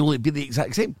be the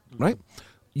exact same, right?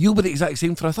 You'll be the exact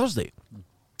same for a Thursday.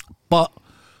 But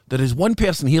there is one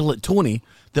person here like Tony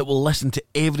that will listen to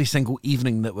every single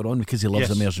evening that we're on because he loves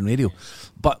Immersion Radio.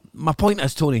 But my point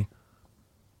is, Tony,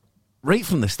 right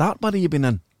from the start, buddy, you've been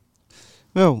in.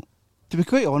 Well, to be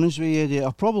quite honest with you, Eddie,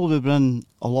 I've probably been in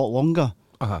a lot longer.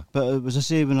 Uh-huh. But as I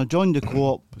say, when I joined the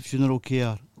Co-op Funeral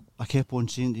Care, I kept on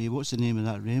saying to you, what's the name of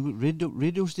that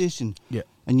radio station? Yeah.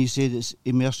 And you said it's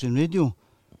Immersion Radio.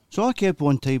 So I kept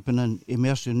on typing in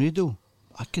Immersion Radio.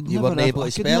 I could You never weren't able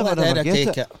to spell it, then I get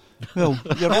take it. Well,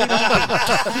 you're right.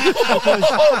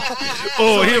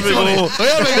 Oh, here we go.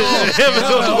 Here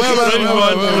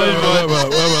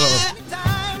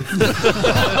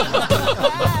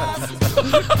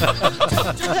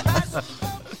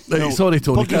we go. Sorry,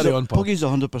 Tony, carry on, Paul. Puggy's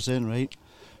 100% right.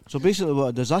 So basically what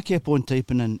I did is I kept on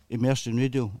typing in Immersion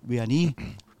Radio with an E.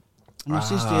 And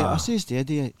I says to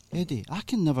Eddie, I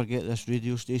can never get this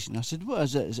radio station. I said, what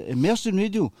is it? Is it Immersion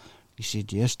Radio? He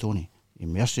said, yes, Tony,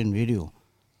 Immersion Radio.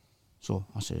 So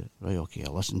I said, right, okay,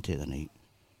 I'll listen to it the night.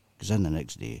 Because then the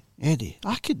next day, Eddie,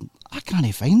 I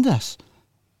can't find this.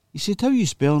 He said, how are you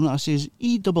spelling it? I says,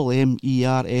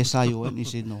 E-M-M-E-R-S-I-O-N. He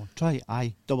said, no, try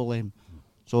I-M-M.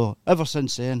 So ever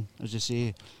since then, as I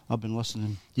say, I've been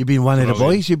listening. You've been one of the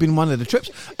boys, you've been one of the trips.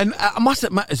 And I must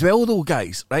admit as well, though,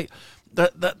 guys, right,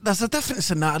 there's a different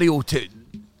scenario to,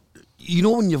 you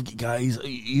know, when you've got guys,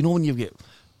 you know, when you've got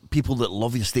people that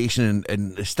love your station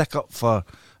and they stick up for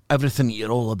everything that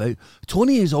you're all about.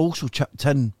 Tony is also chipped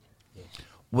in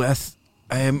with,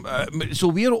 so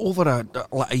we're over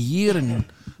a year and,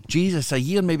 Jesus, a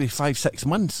year, maybe 5-6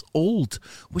 months old,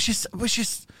 which is we're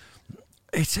so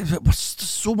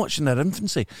much in their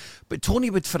infancy. But Tony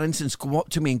would, for instance, go up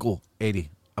to me and go, Eddie,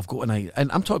 I've got an idea. And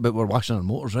I'm talking about we're washing our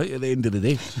motors, right, at the end of the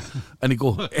day. And he'd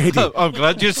go, Eddie. I'm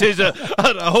glad you said that.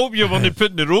 I hope you're only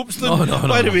putting the ropes down. No.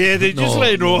 By the way, Eddie, just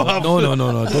let you know.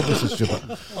 No, don't be so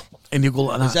stupid. And you go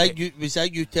like that. Was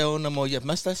that you telling them, oh, you've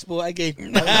missed this spot again?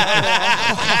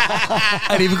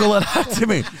 And he would go like that to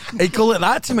me. He'd go like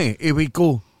that to me. He would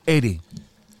go, Eddie,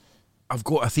 I've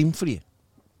got a theme for you.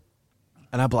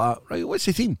 And I'd be like, right, what's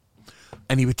the theme?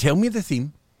 And he would tell me the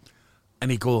theme.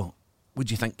 And he'd go, what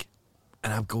do you think?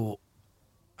 And I'd go,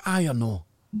 aye or no.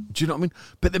 Do you know what I mean?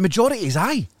 But the majority is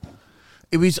aye.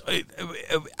 It was.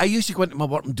 I used to go into my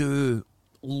work and do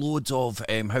loads of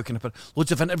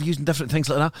loads of interviews and different things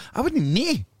like that. I wouldn't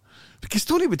know, because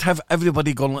Tony would have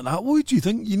everybody going like that. What do you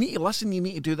think? You need to listen. You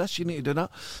need to do this. You need to do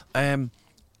that. And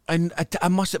I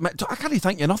must admit, I can't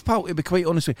thank you enough, pal. To be quite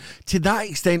honest with you, to that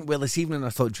extent. Well, this evening I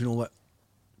thought, you know what,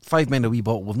 5 men a wee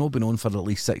bottle. We've not been on for at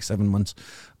least 6-7 months.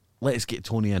 Let's get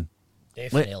Tony in.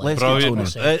 Definitely. Let's get Tony in.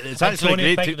 It's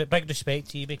actually great. Big respect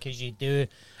to you, because you do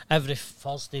every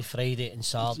Thursday, Friday and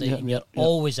Saturday, and you're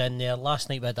always in there. Last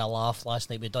night we had a laugh. Last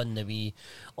night we done the wee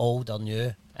old or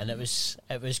new, and it was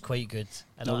quite good.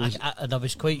 And I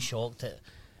was quite shocked that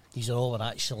these all were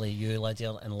actually you,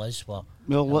 Lydia, and Liz were.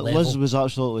 Well, Liz was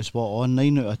absolutely spot on.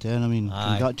 9 out of 10. I mean,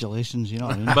 congratulations. You know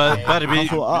what I mean?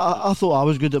 I thought I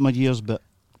was good at my years, but.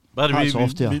 By the way,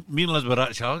 off there. Me and Liz were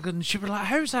actually arguing, and she was like,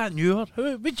 how's that newer?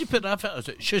 Where'd you put that fit? I was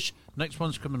like, shush, next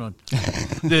one's coming on.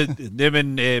 Then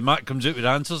when Matt comes out with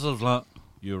answers, I was like,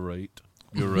 you're right.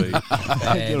 You're right.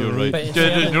 You're right.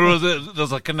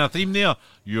 There's a kind of theme there.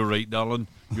 You're right, darling.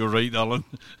 You're right, darling.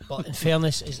 But in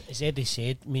fairness, as Eddie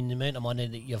said, I mean, the amount of money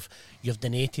that you've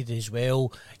donated as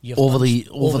well. Really,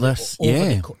 from the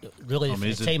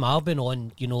amazing. time I've been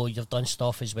on, you know, you've done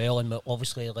stuff as well, and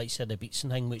obviously, like I said, the Beatson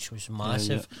thing, which was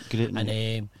massive. Yeah, great.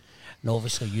 And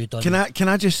obviously you done. Can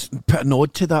I just put a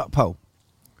nod to that, pal?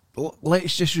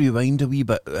 Let's just rewind a wee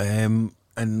bit, in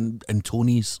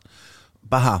Tony's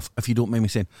behalf, if you don't mind me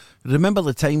saying. Remember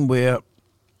the time with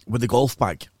the golf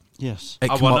bag? Yes. It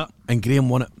I came won up and Graham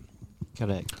won it.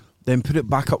 Correct. then put it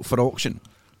back up for auction.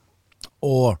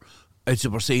 Or, as you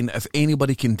were saying, if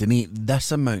anybody can donate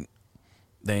this amount,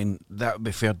 then that would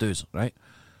be fair dues, right?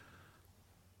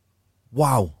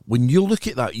 Wow, when you look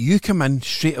at that, you come in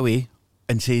straight away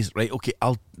and says, right, okay,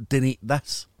 I'll donate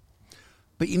this.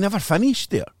 But you never finished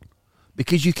there,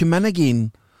 because you come in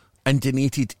again and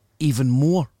donated even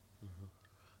more.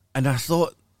 And I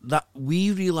thought that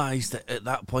we realised that at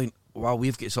that point, wow,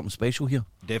 we've got something special here.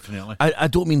 Definitely. I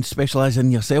don't mean special as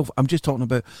in yourself. I'm just talking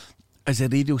about as a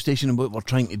radio station and what we're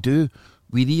trying to do.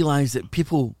 We realised that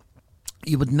people,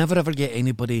 you would never ever get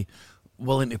anybody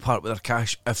willing to part with their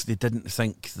cash if they didn't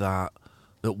think that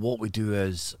what we do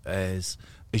is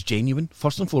genuine,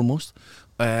 first and foremost,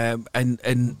 and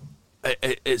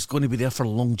it's going to be there for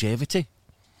longevity.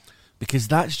 Because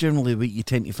that's generally what you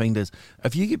tend to find is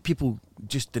if you get people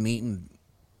just donating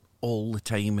all the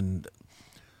time and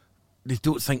they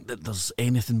don't think that there's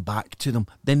anything back to them,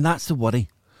 then that's the worry.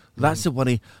 That's the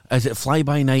worry. Is it fly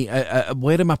by night?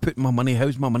 Where am I putting my money?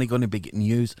 How's my money going to be getting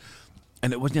used?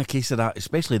 And it wasn't a case of that,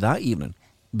 especially that evening.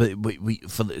 But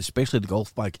especially the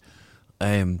golf bag.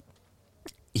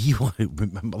 He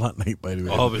remember that night, by the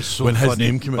way. Oh, it was so when funny. His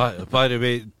name came out. By the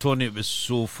way, Tony, it was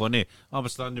so funny. I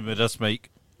was standing with this mic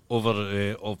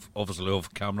over, obviously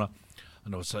off camera,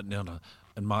 and I was sitting there,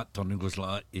 and Matt turned and goes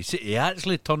like that. He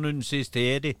actually turned and says to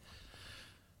Eddie,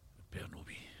 better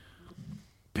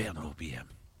no be him.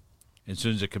 And as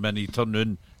soon as I come in, he turned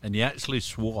in and he actually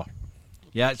swore.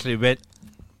 He actually went,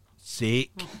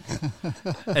 sake.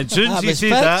 And as soon as he says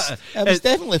that, it was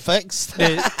definitely fixed.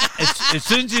 as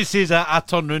soon as he says that, I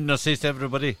turn round and I say to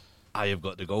everybody, I have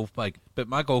got the golf bag, but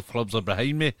my golf clubs are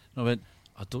behind me. And I went,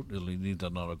 I don't really need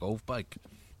another golf bag.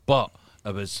 But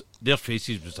it was, their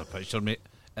faces was a picture, mate.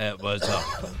 It was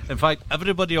in fact,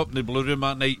 everybody up in the blue room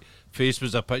that night, face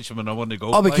was a picture when I won the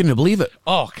golf bag. We couldn't believe it.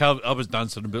 Oh, I was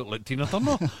dancing about like Tina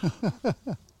Turner.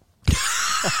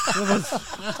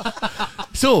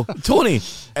 So, Tony,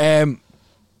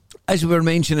 as we were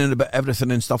mentioning about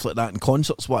everything and stuff like that and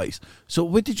concerts wise, so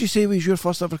what did you say was your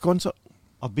first ever concert?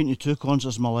 I've been to 2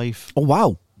 concerts in my life. Oh,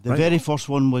 wow. The very first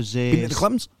one was... Been to the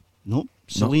Clims? No,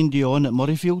 Celine Dion at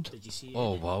Murrayfield. Did you see?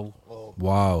 Oh, wow.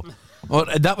 Wow. Oh,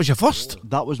 that was your first?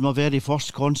 That was my very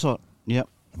first concert, yep.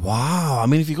 Wow. I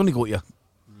mean, if you're going to go to a...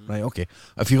 Right, okay.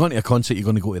 If you're going to a concert, you're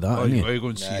going to go to that, aren't you? Are you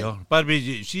going to see her? By the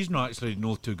way, she's not actually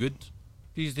too good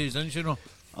these days, isn't she? No?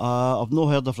 I've not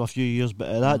heard her for a few years, but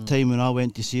at that time when I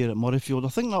went to see her at Murrayfield, I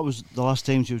think that was the last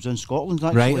time she was in Scotland,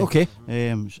 actually. Right, okay.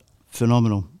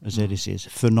 Phenomenal, as Eddie says.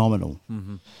 Phenomenal.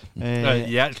 Mm-hmm.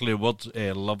 He actually loves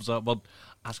that word.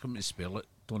 Ask him to spell it,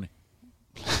 Tony.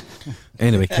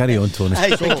 Anyway, carry on, Tony.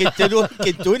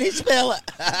 Can Tony spell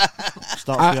it?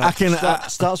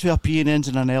 Starts with a P and ends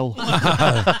in an L.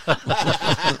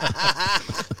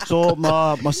 So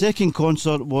my second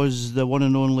concert was the one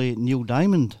and only Neil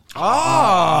Diamond.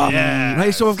 Yeah.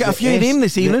 Right, so we've got a few names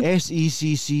this evening. The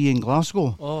SECC in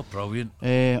Glasgow. Oh, brilliant.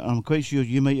 I'm quite sure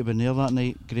you might have been there that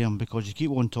night, Graham, because you keep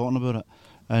on talking about it.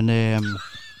 And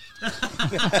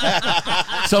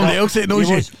somebody else that knows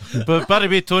you. But by the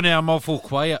way, Tony, I'm awful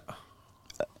quiet.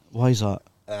 Why is that?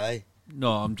 Aye.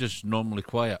 No, I'm just normally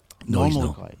quiet. No, he's Normally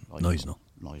not. quiet. No, he's not.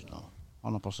 No, he's not.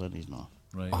 100% he's not.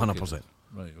 Right, 100%. Okay.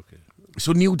 Right, okay.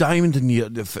 So Neil Diamond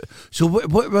and so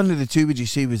what one of the two would you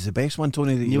say was the best one,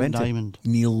 Tony, that you Neil went Diamond. to?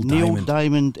 Neil Neil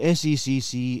Diamond,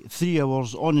 SECC, 3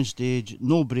 hours on the stage,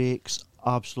 no breaks,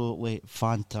 absolutely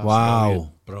fantastic.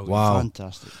 Wow. Brilliant. Wow.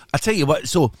 Fantastic. I tell you what,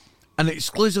 so an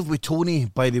exclusive with Tony,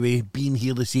 by the way, being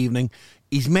here this evening.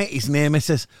 He's met his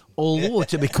nemesis, although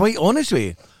to be quite honest with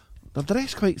you, they're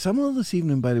dressed quite similar this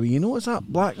evening, by the way. You notice that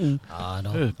black and...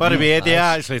 No. By the way, Eddie,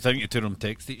 I actually think you two of them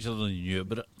text each other and you knew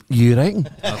about it. You reckon?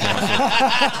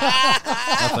 I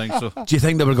think so. Do you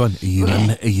think they were going, are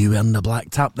you wearing the black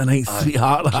tap tonight,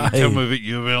 sweetheart? Tell me what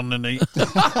you were on the night.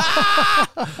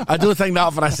 I don't think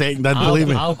that for a second, believe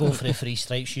me. I'll go for the 3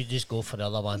 stripes, you just go for the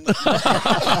other one.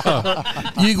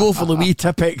 You go for the wee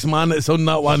Tipex, man, that's on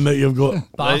that one that you've got.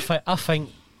 But I think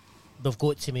they've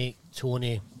got to make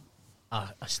Tony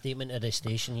a statement of the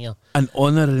station here. An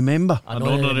honorary member. An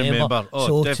honorary member. Oh,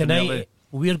 so definitely. tonight,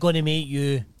 we're going to make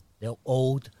you the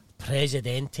old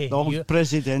Presidente. The old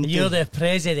Presidente. You're the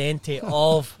Presidente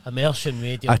of Immersion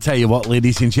Radio. I tell you what,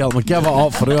 ladies and gentlemen, give it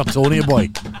up for our Tony boy.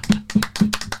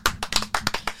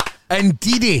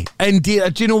 Indeed.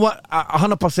 Do you know what? I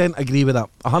 100% agree with that.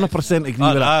 100% agree with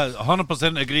that. I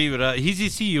 100% agree with that. He's the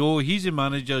CEO, he's the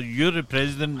manager, you're the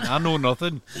president, I know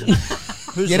nothing.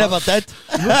 You never did.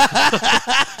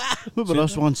 Who was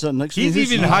this one sitting next to me?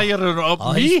 He's even higher up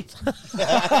than me.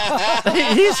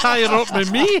 He's higher up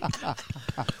than me.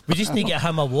 We just need to get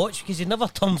him a watch because he never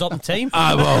turns up in time.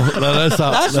 Ah, well, there is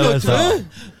that. That's there not is that. true.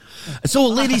 So,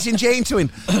 ladies and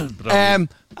gentlemen,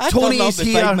 I Tony's turned up with 5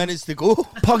 here, minutes to go.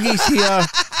 Puggy's here,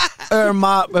 our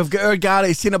Matt, we've got our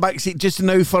Gary sitting in the back seat just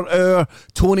now for our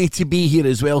Tony to be here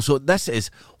as well. So this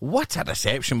is, what a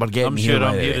reception we're getting I'm here. sure by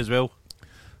I'm the here way. as well.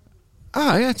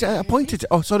 Ah, yeah, I pointed.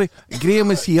 Oh, sorry.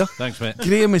 Graham is here. Thanks, mate.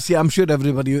 Graham is here. I'm sure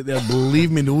everybody out there,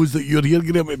 believe me, knows that you're here,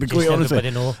 Graham, to be quite Just honest with you.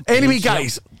 everybody know. Anyway, Graham's here.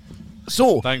 guys,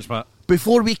 so Thanks, Matt.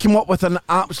 before we come up with an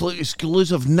absolute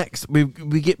exclusive next, we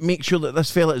make sure that this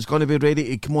fella is going to be ready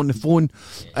to come on the phone.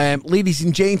 Ladies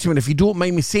and gentlemen, if you don't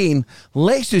mind me saying,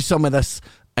 let's do some of this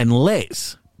and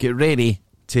let's get ready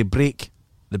to break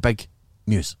the big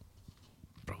news.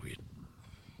 Brilliant.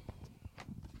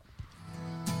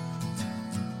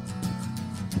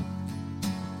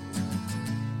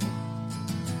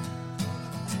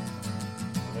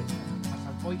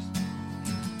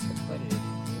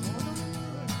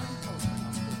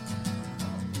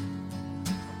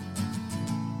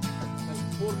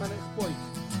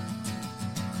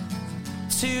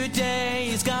 Today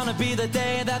is gonna be the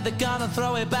day that they're gonna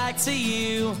throw it back to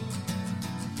you.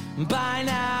 By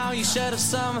now you should have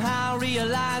somehow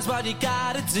realized what you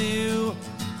gotta do.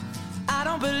 I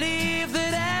don't believe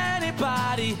that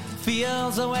anybody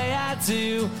feels the way I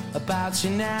do about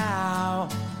you now.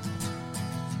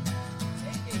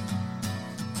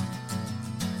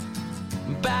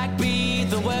 Backbeat,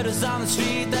 the word is on the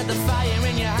street that the fire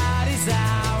in your heart is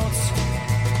out.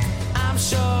 I'm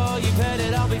sure you've heard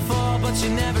it all before, but you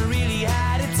never really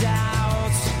had a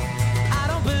doubt. I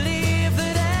don't believe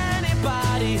that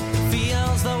anybody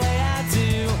feels the way I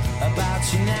do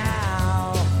about you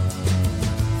now.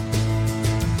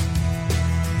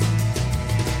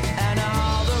 And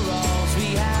all the roads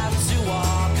we have to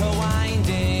walk are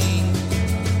winding,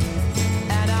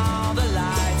 and all the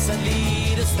lights that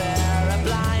lead us there are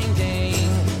blinding.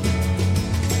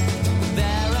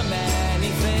 There are many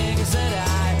things that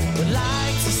I would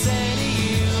like to say to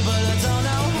you, but I don't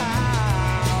know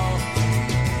how.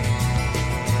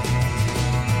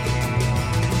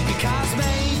 Because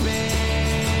maybe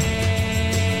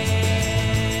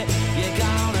you're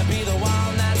gonna be the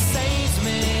one that saves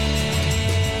me.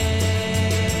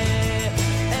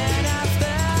 And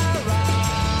after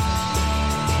all,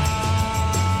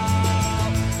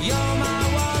 you're my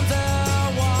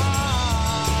wonderwall.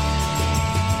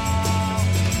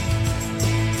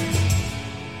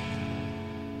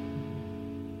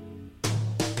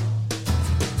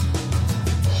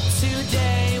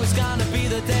 Today was gonna be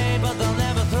the day, but they'll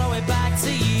never throw it back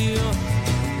to you.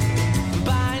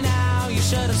 By now, you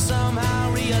should have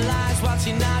somehow realized what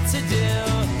you're not to do.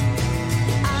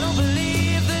 I don't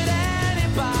believe that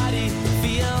anybody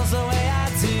feels the way I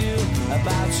do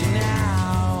about you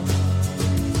now.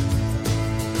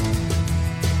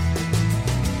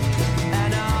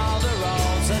 And all the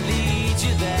roads that lead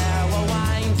you there were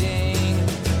winding,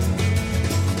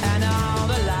 and all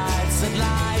the lights that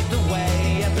light the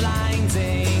way are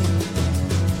blinding.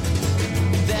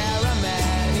 There are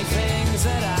many things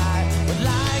that I would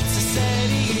like to say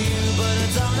to you, but I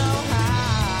don't know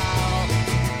how.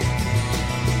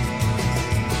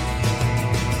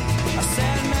 I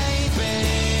said maybe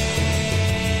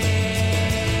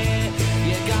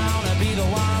you're gonna be the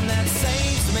one that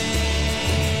saves me.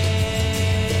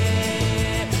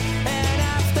 And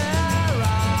after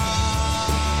all,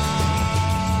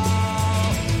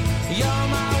 you're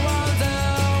my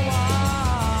wonderwall.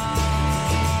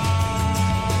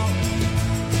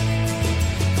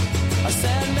 I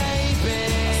said maybe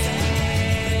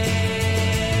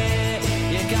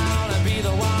you're gonna be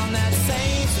the one that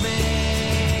saves me.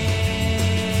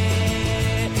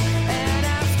 And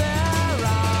after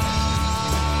all,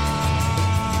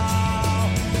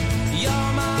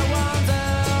 you're my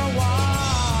wonderwall.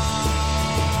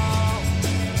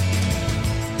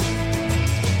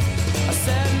 I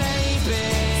said maybe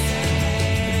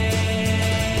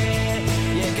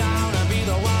you're gonna be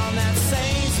the one that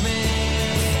saves me.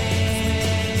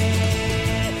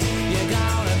 You're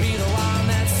gonna be the one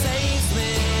that saves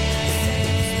me.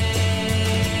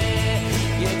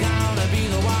 You're gonna be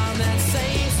the one that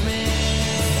saves me.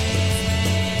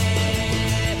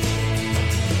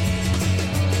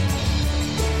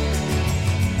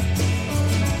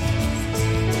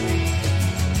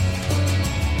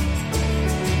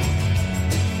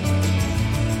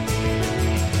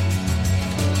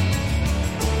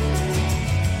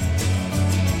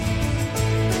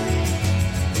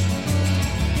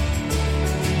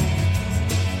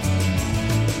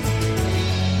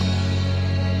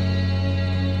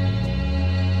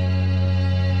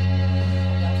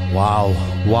 Wow,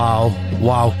 wow,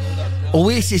 wow.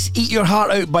 Oasis, Eat Your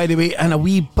Heart Out, by the way, and a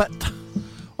wee bit.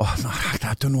 Oh, no,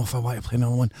 I don't know if I want to play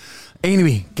another one.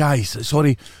 Anyway, guys,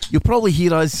 sorry. You'll probably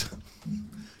hear us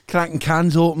cracking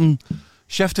cans open,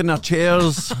 shifting our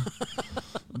chairs.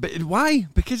 But why?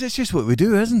 Because it's just what we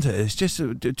do, isn't it? It's just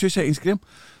 2 seconds, Graham.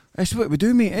 It's what we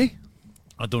do, mate, eh?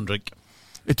 I don't drink.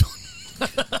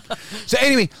 So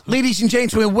anyway, ladies and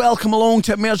gentlemen, welcome along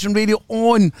to Immersion Radio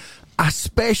on a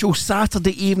special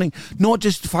Saturday evening. Not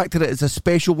just the fact that it is a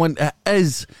special one, it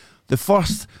is the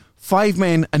first 5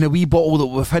 men in a wee bottle that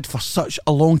we've had for such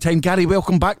a long time. Gary,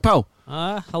 welcome back, pal.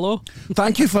 Hello.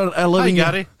 Thank you for allowing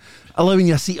Gary. Allowing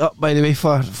your seat up, by the way,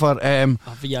 for a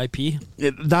VIP.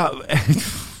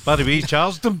 That. By the way, he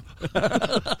charged him.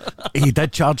 He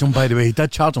did charge him, by the way. He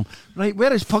did charge him. Right,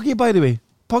 where is Puggy, by the way?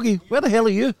 Puggy, where the hell are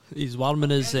you? He's warming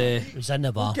his... He's in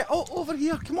the bar. Get over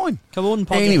here, come on. Come on,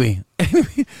 Puggy. Anyway,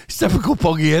 it's typical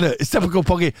Puggy, innit? It's typical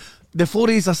Puggy. The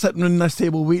 4As are sitting on this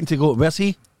table waiting to go. Where's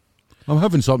he? I'm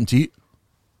having something to eat.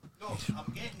 No,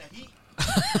 I'm getting the heat.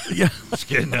 Yeah. It's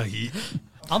getting the heat.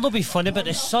 I'll not be funny, but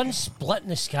the sun's splitting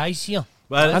the skies here.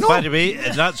 Well, I know. by the way,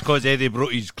 and that's because Eddie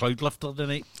brought his cloud lifter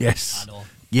tonight. Yes. I know.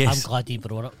 Yes. I'm glad he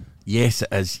brought it. Yes, it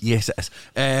is. Yes, it is.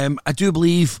 I do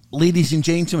believe, ladies and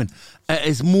gentlemen, it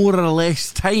is more or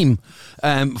less time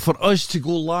for us to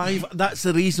go live. That's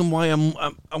the reason why I'm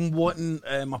wanting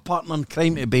my partner in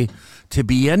crime to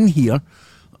be in here,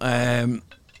 and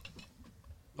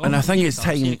I think it's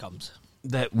time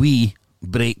that we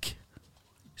break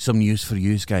some news for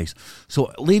you guys.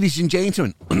 So, ladies and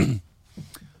gentlemen,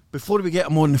 before we get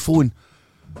them on the phone,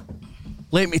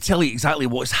 let me tell you exactly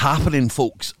what's happening,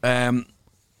 folks.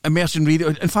 Immersion Radio.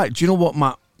 In fact, do you know what,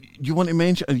 Matt? Do you want to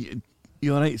mention?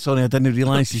 You all right? Sorry, I didn't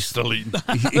realise He's still eating.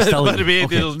 He's still By the way,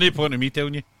 okay. there's no point in me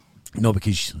telling you. No,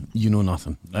 because you know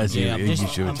nothing. As Yeah, you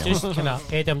I'm just tell.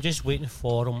 Ed, I'm just waiting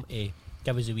for him to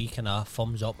give us a wee kind of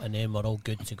thumbs up, and then we're all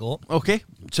good to go. Okay,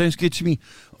 sounds good to me.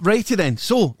 Righty then.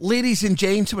 So, ladies and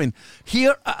gentlemen,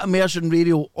 here at Immersion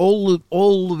Radio, all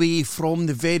the way from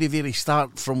the very, very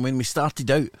start, from when we started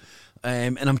out,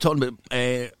 and I'm talking about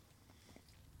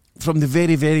from the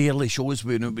very, very early shows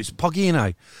when it was Puggy and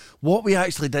I, what we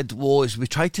actually did was we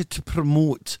tried to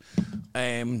promote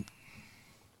talent,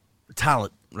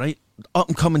 right? Up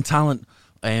and coming talent,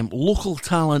 local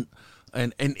talent,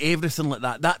 and everything like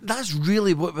that. That's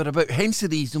really what we're about. Hence the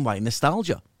reason why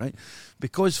nostalgia, right?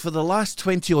 Because for the last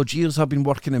 20 odd years, I've been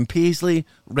working in Paisley,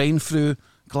 Renfrew,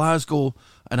 Glasgow,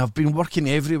 and I've been working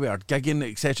everywhere, gigging,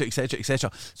 etc., etc.,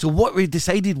 etc. So what we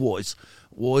decided was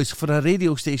for a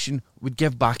radio station, we'd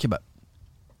give back a bit.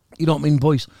 You know what I mean,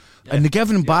 boys? Yeah. And the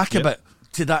giving back a bit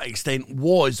to that extent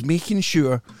was making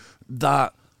sure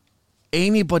that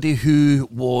anybody who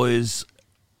was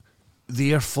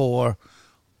there for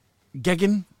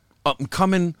gigging, up and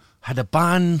coming, had a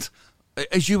band,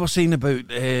 as you were saying about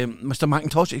Mr.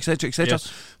 McIntosh, etc., etc.,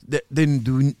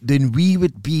 then we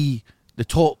would be the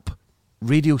top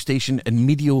radio station and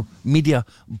media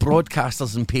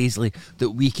broadcasters in Paisley that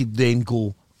we could then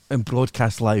go and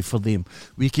broadcast live for them.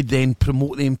 We could then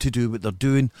promote them to do what they're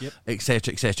doing,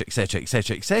 etc., etc., etc.,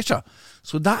 etc., etc.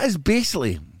 So that is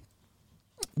basically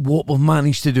what we've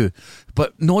managed to do.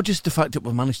 But not just the fact that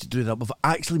we've managed to do that, we've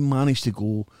actually managed to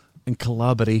go in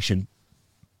collaboration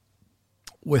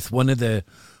with one of the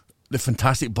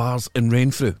fantastic bars in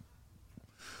Renfrew,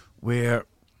 where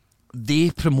they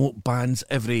promote bands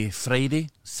every Friday,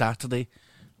 Saturday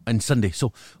and Sunday.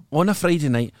 So on a Friday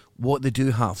night, what they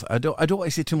do have, I don't want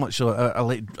to say too much, so I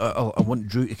want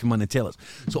Drew to come in and tell us.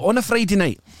 So on a Friday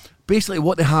night, basically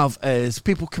what they have is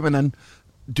people coming in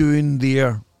doing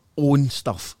their own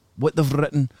stuff, what they've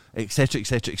written, etc.,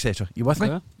 etc., etc. You with me?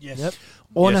 Okay. Yes. Yep.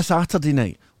 On a Saturday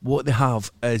night, what they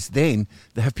have is then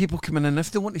they have people coming in,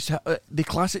 if they want to, they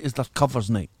class it as their covers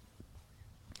night,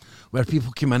 where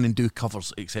people come in and do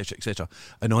covers, etc., etc.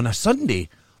 And on a Sunday,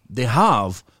 they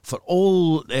have, for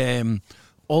all the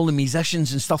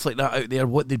musicians and stuff like that out there,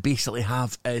 what they basically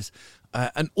have is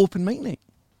an open mic night.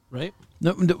 Right.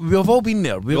 No, we've all been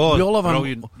there. We all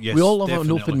have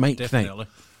an open mic night.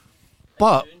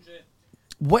 But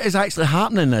what is actually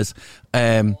happening is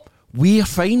we are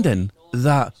finding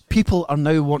that people are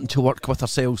now wanting to work with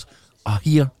ourselves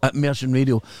here at Immersion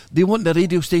Radio. They want the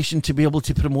radio station to be able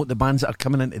to promote the bands that are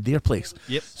coming into their place.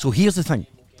 Yep. So here's the thing.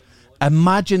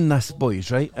 Imagine this,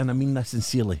 boys, right? And I mean this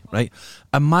sincerely, right?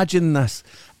 Imagine this.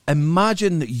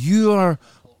 Imagine that you are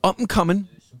up and coming,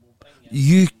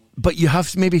 but you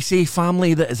have maybe, say,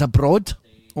 family that is abroad,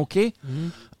 okay? Mm-hmm.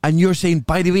 And you're saying,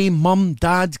 by the way, mum,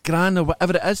 dad, gran, or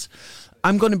whatever it is,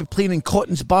 I'm going to be playing in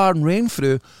Cotton's Bar in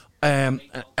Renfrew, but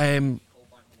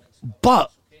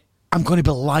I'm going to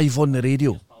be live on the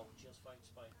radio.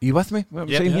 you with me? What I'm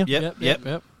saying here?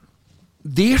 Yep.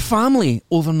 Their family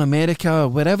over in America,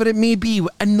 wherever it may be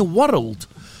in the world,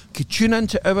 could tune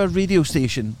into our radio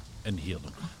station And hear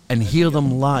them. and hear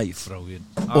them live Brilliant.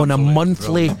 on a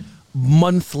Absolutely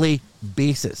monthly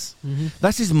basis.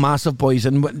 This is massive, boys,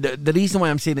 and the reason why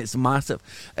I'm saying it's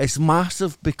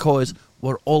massive because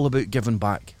we're all about giving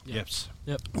back. Yes.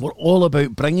 We're all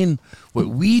about bringing what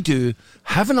we do,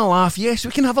 having a laugh. Yes,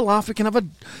 we can have a laugh, we can have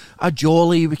a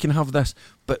jolly, we can have this,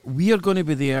 but we are going to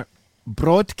be there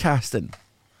broadcasting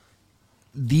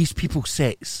these people's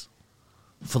sets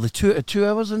for the 2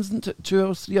 hours, isn't it? 2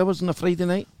 hours, 3 hours on a Friday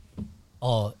night.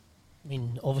 Oh, I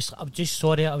mean, obviously, I'm just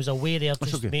sorry, I was away there,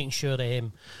 just okay. making sure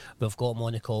we've got him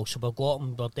on the call. So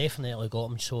we've definitely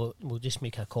got him, so we'll just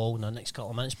make a call in the next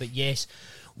couple of minutes. But yes,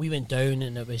 we went down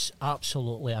and it was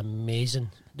absolutely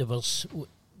amazing. There was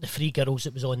the three girls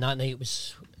that was on that night. It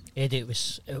was Eddie. It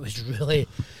was really.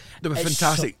 They were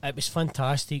fantastic. It was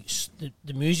fantastic.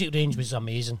 The music range was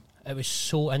amazing. It was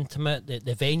so intimate.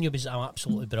 The venue was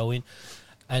absolutely brilliant,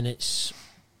 and it's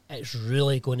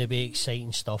really going to be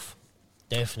exciting stuff.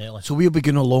 Definitely. So we'll be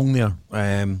going along there,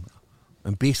 and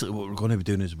basically what we're going to be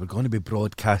doing is we're going to be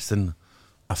broadcasting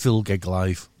a full gig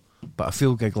live, but a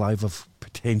full gig live of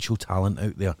potential talent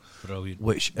out there. Brilliant.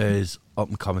 Which is up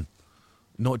and coming.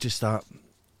 Not just that.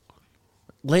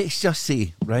 Let's just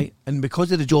say, right, and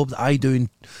because of the job that I do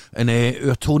and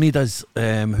our Tony does,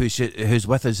 who's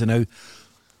with us now,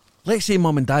 let's say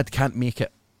mum and dad can't make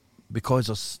it because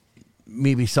there's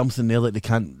maybe something there that they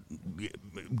can't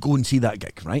go and see that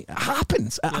gig, right? It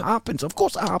happens. It happens. Of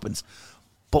course it happens.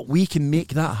 But we can make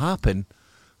that happen.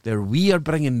 There we are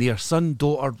bringing their son,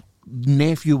 daughter,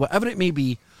 nephew, whatever it may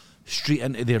be, straight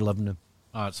into their living room.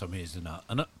 Oh, it's amazing, that,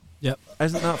 isn't it? Yep.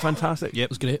 Isn't that fantastic? Yep.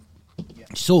 It's great.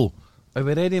 So, are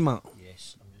we ready, Matt?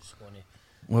 Yes, I'm just going to.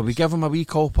 Will we give him a wee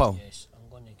call, pal? Yes, I'm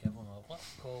going to give him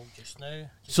a call just now.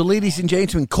 So, ladies and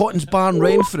gentlemen, Cotton's Barn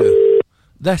Renfrew,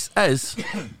 this is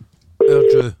our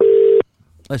Drew.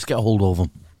 Let's get a hold of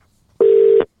him.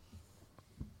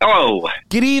 Hello.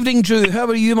 Good evening, Drew. How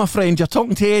are you, my friend? You're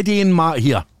talking to Eddie and Matt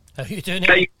here. How are you doing?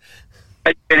 How you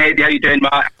doing, Eddie? How you doing,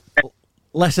 Matt?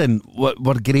 Listen,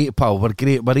 we're great, pal. We're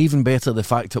great. We're even better the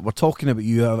fact that we're talking about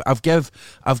you. I've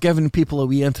given people a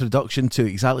wee introduction to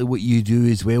exactly what you do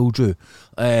as well, Drew.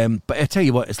 But I tell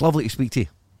you what, it's lovely to speak to you.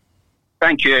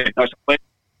 Thank you. That's a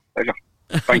pleasure.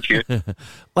 Thank you.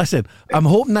 Listen, I'm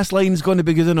hoping this line's going to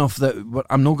be good enough that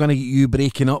I'm not going to get you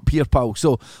breaking up here, pal.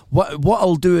 So what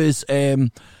I'll do is,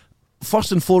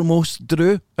 first and foremost,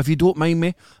 Drew, if you don't mind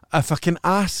me, if I can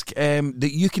ask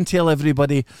that you can tell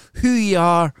everybody who you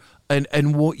are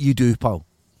and what you do, pal.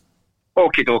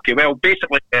 Okie dokie. Well,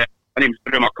 basically, my name's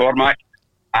Drew McCormack.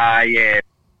 I,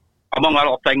 among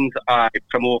other things, I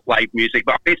promote live music,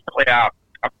 but I'm basically a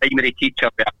primary teacher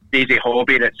with a daisy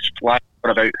hobby that's lasted for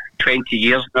about 20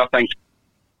 years now, I think.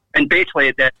 And basically,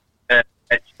 it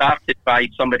started by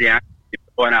somebody actually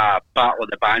on a Battle of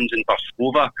the Bands in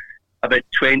Varsova about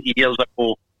 20 years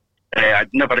ago. I'd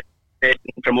never been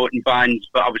promoting bands,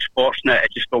 but I was fortunate.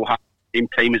 It just all happened at the same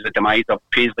time as the demise of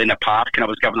Paisley in the Park, and I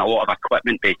was given a lot of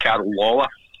equipment by Carol Lawler.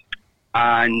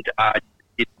 And I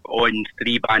did on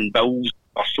 3-band bills,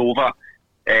 Varsova,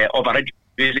 of original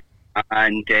music.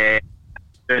 And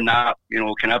doing that,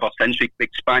 kind of ever since we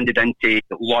expanded into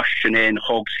Lush and then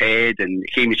Hog's Head and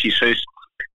Hamish's House,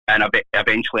 and I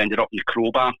eventually ended up in the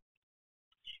Crowbar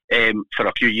for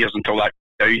a few years until that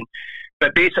down.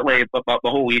 But basically, the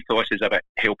whole ethos is about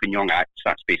helping young acts.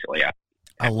 That's basically it.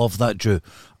 I love that, Drew.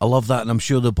 I love that, and I'm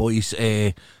sure the boys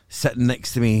sitting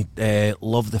next to me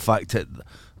love the fact that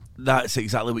that's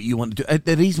exactly what you want to do.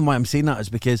 The reason why I'm saying that is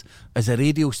because as a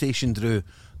radio station, Drew,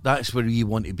 that's where you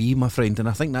want to be, my friend, and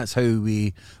I think that's how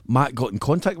Matt got in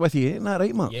contact with you, isn't that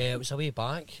right, Matt? Yeah, it was a way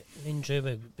back. I mean,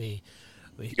 Drew, we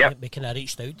kind of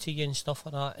reached out to you and stuff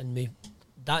like that, and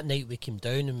that night we came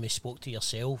down and we spoke to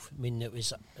yourself. I mean, we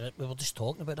were just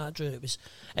talking about that, Drew.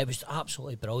 It was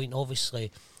absolutely brilliant.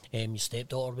 Obviously, your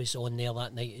stepdaughter was on there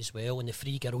that night as well, and the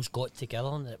three girls got together,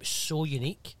 and it was so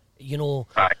unique,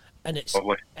 Aye. And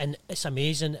it's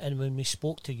amazing. And when we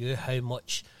spoke to you, how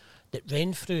much that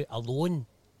Renfrew alone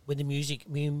with the music,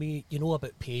 we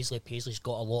about Paisley. Paisley's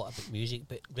got a lot about music,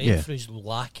 but Renfrew's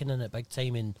lacking in it big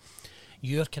time, and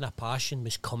your kind of passion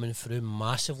was coming through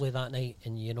massively that night,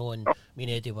 and me and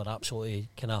Eddie were absolutely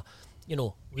kind of,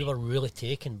 we were really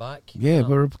taken back. Yeah,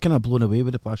 we were kind of blown away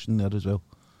with the passion there as well.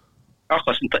 Oh,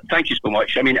 listen, thank you so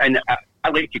much. I mean, and I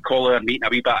like to call our meeting a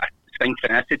wee bit of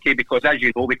synchronicity, because as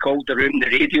you know, we called the room the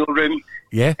radio room.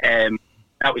 Yeah.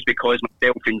 That was because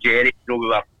myself and Jerry, we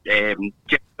were, Jerry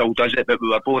still does it, but we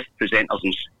were both presenters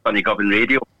in Sunny Govan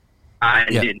Radio.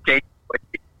 And the intention was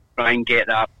to try and get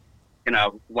that kind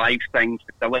of live thing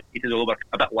facilitated over,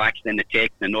 a bit lacking in the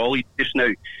tech and the knowledge just now.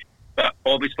 But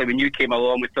obviously, when you came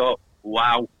along, we thought,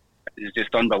 wow, this is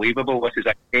just unbelievable. This is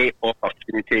a great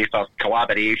opportunity for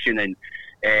collaboration and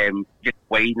just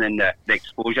widening the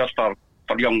exposure for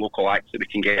young local acts that we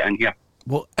can get in here.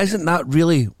 Well, isn't that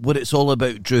really what it's all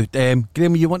about, Drew? Graham,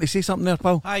 you want to say something there,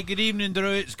 pal? Hi, good evening,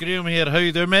 Drew. It's Graham here. How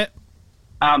you doing, mate?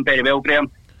 I'm very well,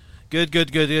 Graham.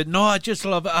 Good. No, I just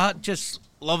love it. I just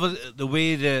love it, the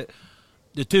way the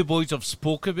two boys have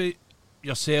spoke about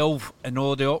yourself and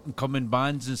all the up-and-coming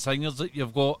bands and singers that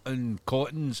you've got in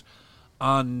Cottons.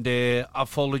 And I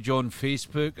followed you on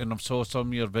Facebook and I saw some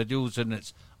of your videos, and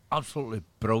it's absolutely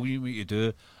brilliant what you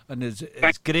do. And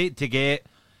it's great to get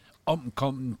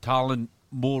up-and-coming talent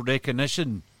more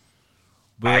recognition.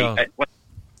 I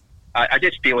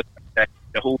just feel that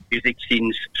the whole music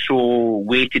scene's so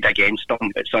weighted against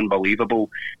them. It's unbelievable.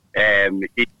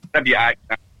 Tribute acts,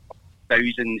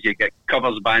 thousands. You get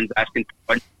covers bands asking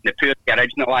for money. The poor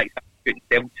original acts couldn't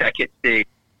sell tickets.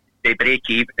 They break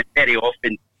even. And very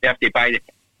often they have to buy the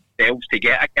tickets themselves to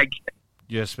get a gig.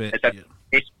 Yes, mate.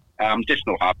 I'm just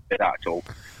not happy with that at all.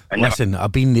 And listen,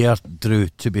 I've been there, Drew,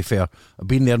 to be fair. I've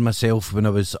been there myself when I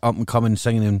was up and coming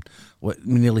singing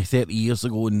nearly 30 years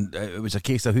ago, and it was a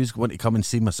case of who's going to come and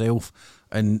see myself.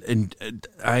 And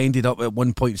I ended up at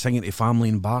one point singing to family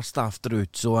and bar staff, Drew.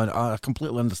 So I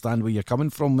completely understand where you're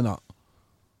coming from with that.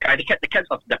 The kids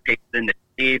are depicting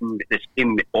the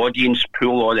same audience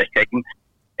pool all the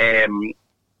time.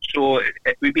 So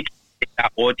if we could take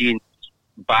that audience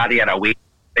barrier away,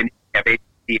 then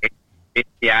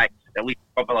the acts, at least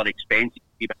cover our expenses,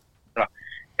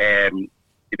 to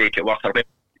make it worth our while.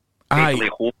 I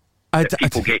hope that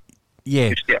people get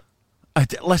used to it.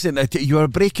 Listen, you were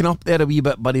breaking up there a wee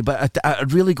bit, buddy, but I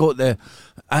really got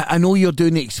I know you're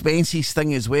doing the expenses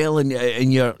thing as well, and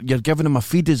you're giving them a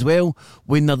feed as well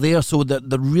when they're there, so that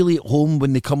they're really at home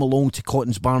when they come along to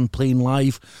Cotton's Barn playing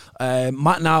live.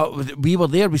 Matt and I, we were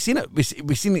there. We've seen it.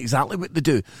 We've seen exactly what they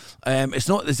do. It's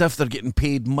not as if they're getting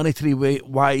paid monetary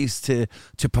wise to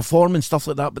perform and stuff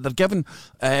like that, but they're given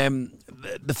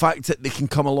the fact that they can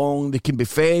come along, they can be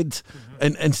fed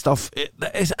and stuff.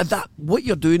 That what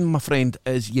you're doing, my friend,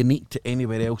 is unique to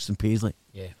anywhere else in Paisley.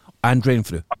 Yeah. And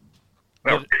Renfrew.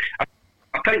 Well, I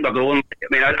think we're the only. I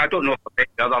mean, I don't know if we're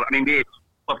the other. I mean, we've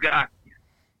got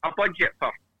a budget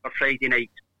for Friday night,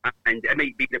 and it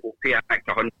might be that we'll pay an act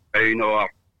 £100 or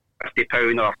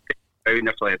 £50 or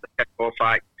 £50 if the kick-off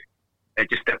act. It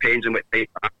just depends on what type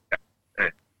of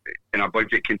act in our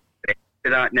budget can be to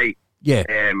that night.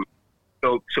 Yeah.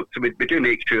 So we do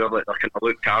make sure that they're kind of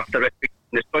looked after it.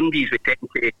 The Sundays we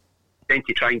tend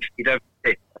to try and feed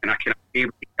everybody, and I can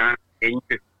able to can't send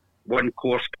you one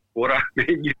course before a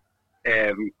menu.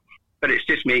 But it's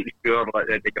just making sure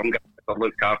that the younger are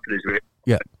looked after as well.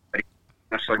 Yeah. On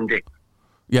a Sunday.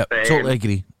 Yeah, totally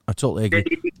agree. I totally agree.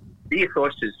 The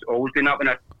ethos has always been up, and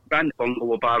I ran the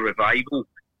Bungalow Bar Revival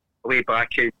way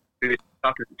back in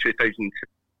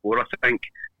 2004, I think.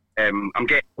 I'm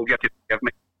getting older, to forgive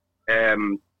me.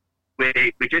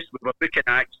 We were booking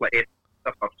acts like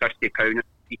for £50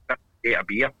 a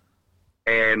beer.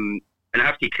 And I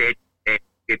have to credit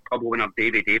the pub owner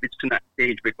David Davidson at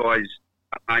stage, because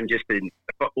I'm just the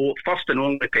first and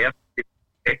only person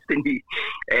testing me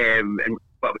and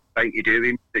what we're trying to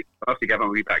do. I have to give him a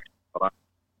wee back for that.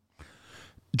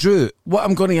 Drew, what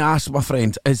I'm going to ask, my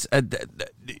friend, is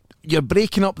you're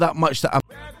breaking up that much that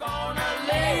We're gonna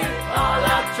leave all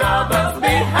our troubles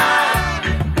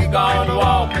behind. We're gonna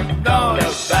walk, don't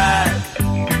look back.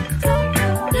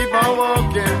 Keep on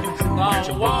walking, keep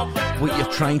on walking. what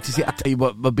you're trying to say. I tell you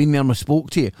what, we've been there and we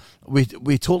spoke to you.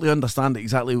 We totally understand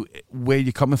exactly where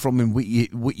you're coming from and what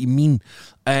you mean.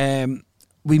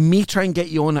 We may try and get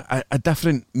you on a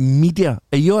different media.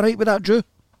 Are you all right with that, Drew?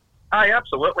 Aye,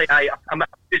 absolutely. I'm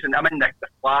in the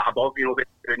flat above, doing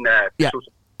yeah.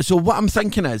 So what I'm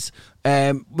thinking is,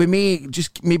 we may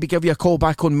just maybe give you a call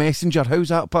back on Messenger. How's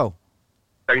that, pal?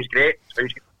 Sounds great.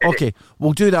 Okay,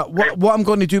 we'll do that. What I'm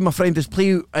going to do, my friend, is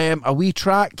play a wee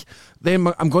track. Then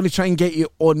I'm going to try and get you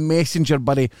on Messenger,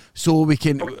 buddy, so we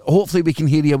can hopefully we can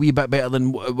hear you a wee bit better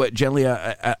than what generally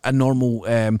a normal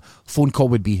phone call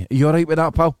would be. Are you all right with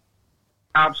that, pal?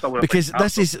 Absolutely. Because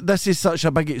this is such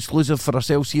a big exclusive for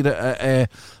ourselves here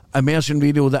at Immersion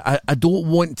Radio that I don't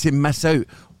want to miss out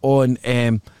on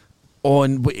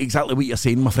exactly what you're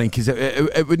saying, my friend, because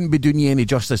it wouldn't be doing you any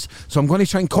justice. So I'm going to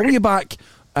try and call you back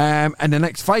in the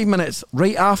next 5 minutes,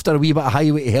 right after a wee bit of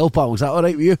Highway to Hell, pal. Is that all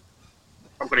right with you?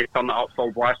 I'm going to turn that up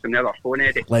full blast on the other phone,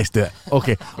 Eddie. Let's do it.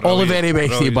 Okay. All the very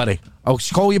best to you, buddy. I'll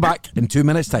call you back in 2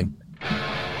 minutes' time.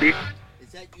 Is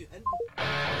that you hinting?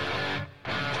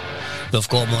 we've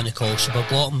got him on the call, so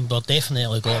we've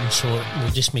definitely got him, so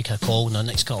we'll just make a call in the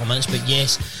next couple of minutes. But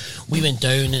yes, we went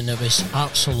down and it was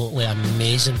absolutely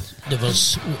amazing. There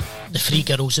was the 3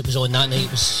 girls that was on that night.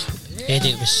 It was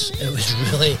Eddie, it was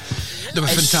really, they were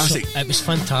fantastic. It was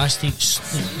fantastic.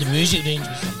 The music range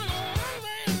was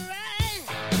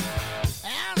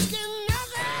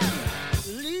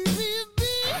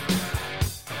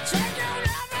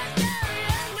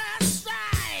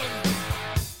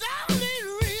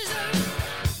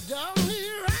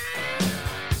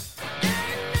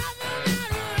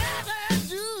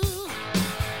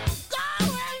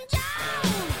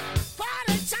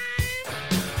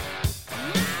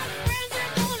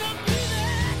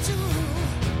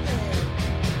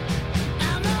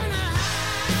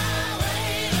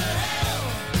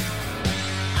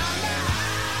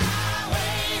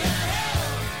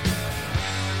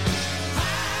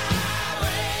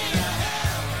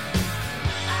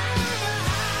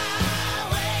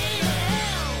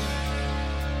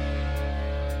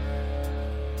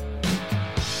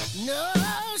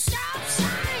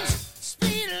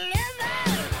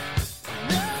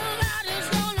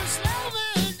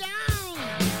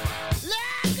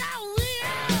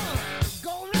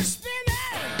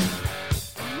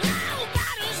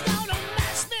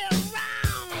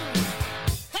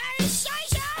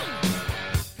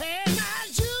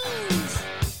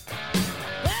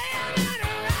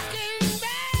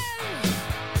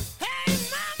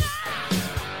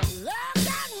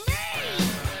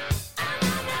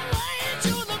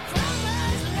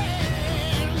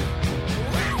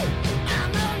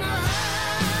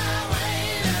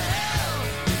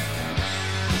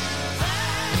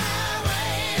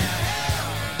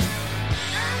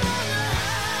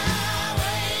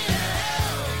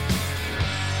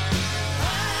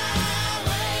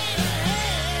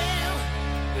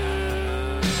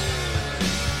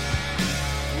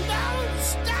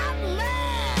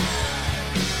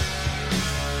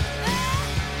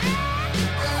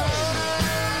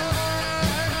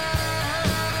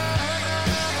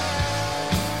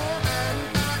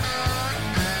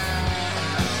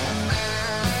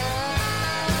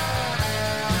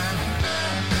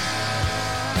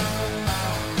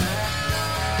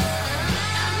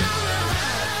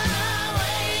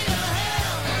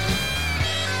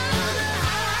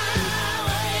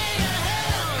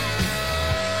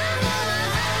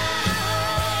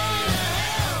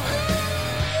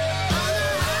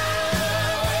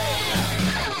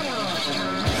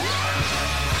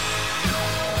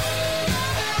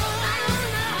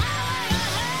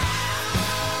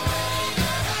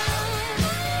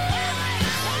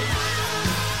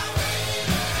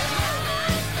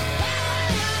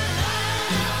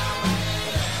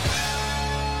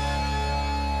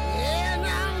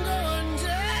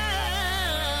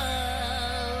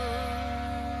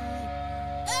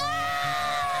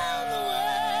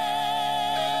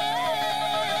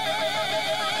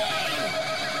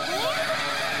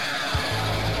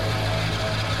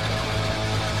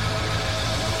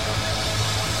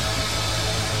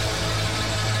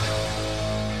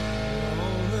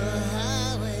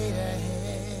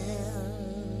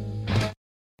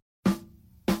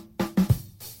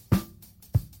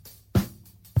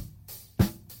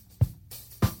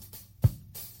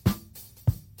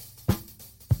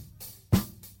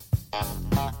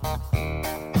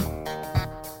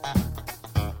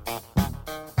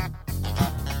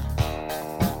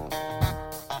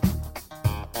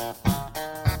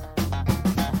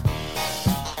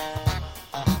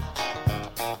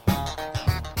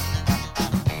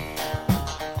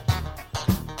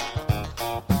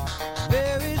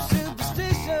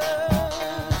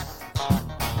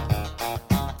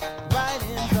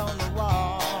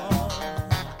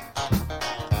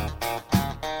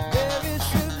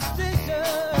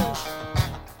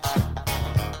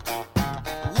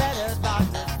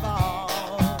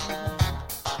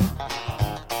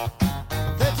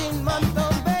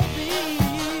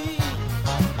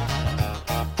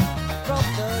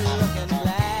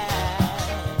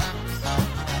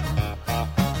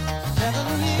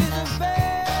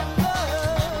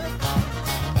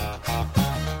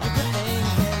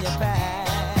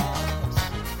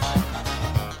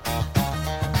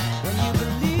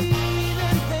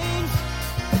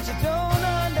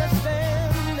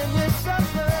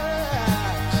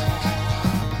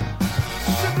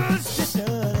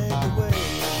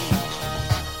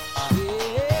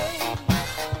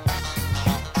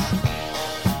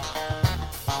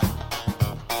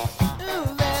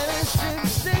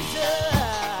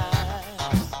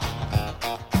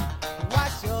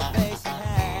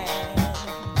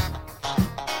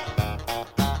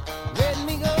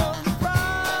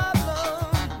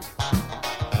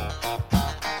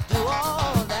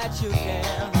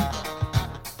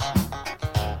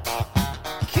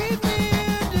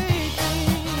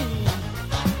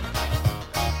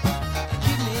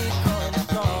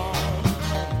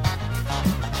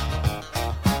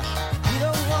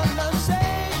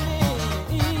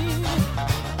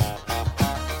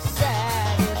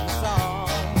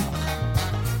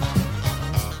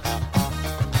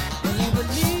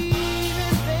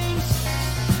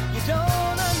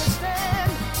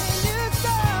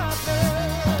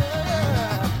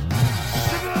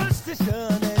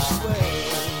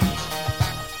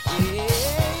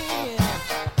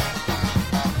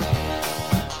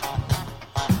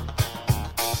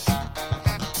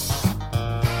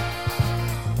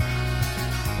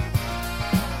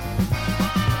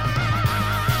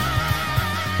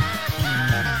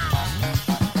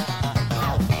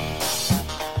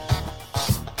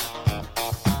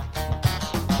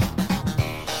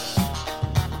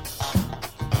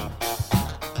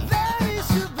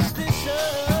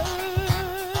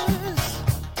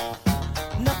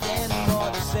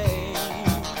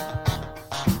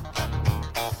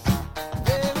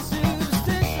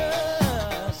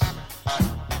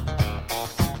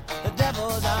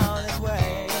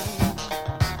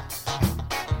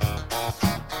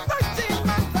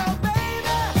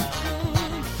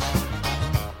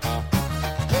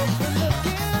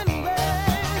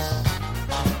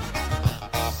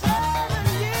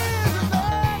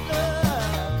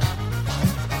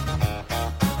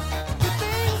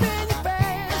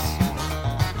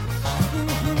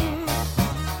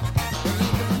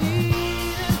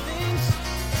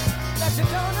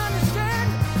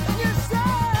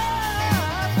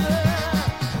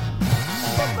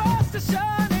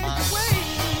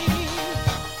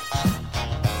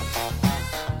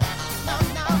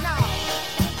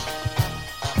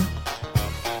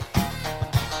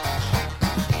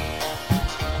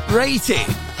Righty,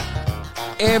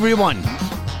 everyone.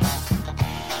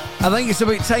 I think it's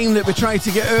about time that we try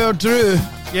to get our Drew.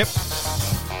 Yep.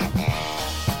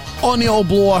 On the old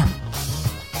blower.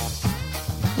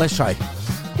 Let's try.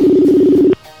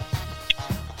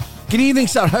 Good evening,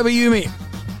 sir. How are you, mate?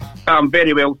 I'm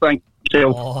very well, thank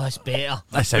you. Oh, that's better.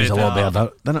 That sounds a lot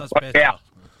better, doesn't it? That's better.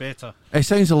 Better. It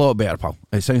sounds a lot better, pal.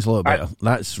 It sounds a lot better.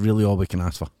 That's really all we can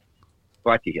ask for.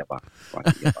 Glad to hear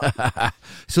that.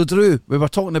 So, Drew, we were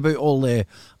talking about all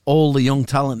the young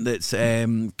talent that's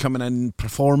coming in,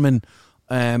 performing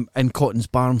in Cotton's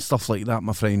Bar and stuff like that,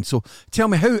 my friend. So, tell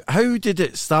me, how did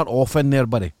it start off in there,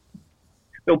 buddy?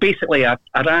 Well, basically, I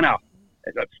ran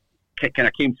kind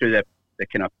of came through the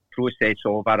kind of process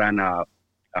of I ran a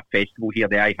festival here,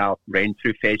 the iHeart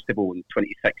Renfrew Festival in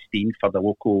 2016 for the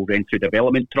local Renfrew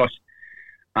Development Trust,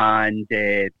 and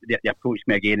they approached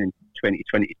me again in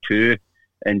 2022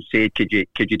 and said, could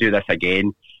you do this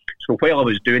again? So while I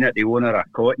was doing it, the owner of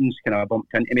Cotton's kind of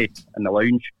bumped into me in the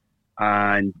lounge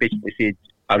and basically said,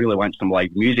 I really want some live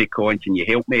music on, can you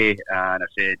help me? And I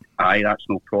said, aye, that's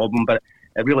no problem, but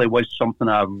it really was something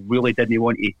I really didn't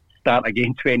want to start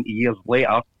again 20 years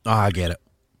later. Ah, I get it.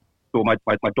 So my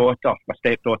daughter, my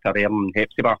stepdaughter, Erin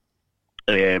Hepzibah,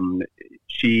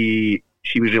 she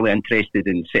was really interested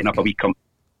in setting up a wee company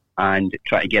and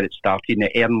trying to get it started. And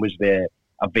Erin was the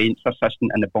events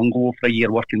assistant in the bungalow for a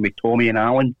year, working with Tommy and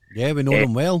Alan. Yeah, we know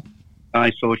them well.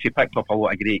 So she picked up a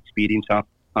lot of great experience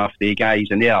after the guys,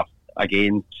 and they're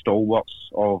again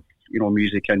stalwarts of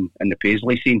music in the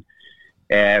Paisley scene.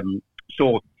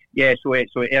 So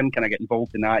Erin kind of got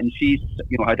involved in that, and she's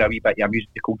had a wee bit of a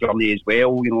musical journey as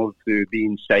well, through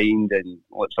being signed and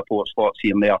support slots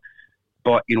here and there.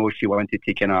 But she wanted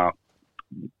to kind of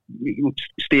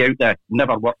stay out there,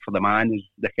 never work for the man is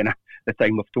the kind of the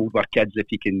thing we've told our kids. If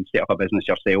you can set up a business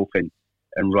yourself and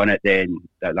run it, then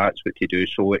that's what to do.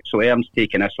 So Erin's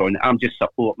taking this on. I'm just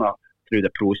supporting her through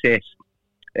the process.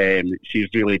 She's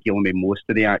really dealing with most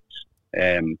of the acts.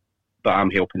 But I'm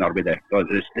helping her with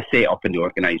the set-up and the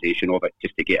organisation of it,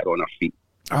 just to get her on her feet.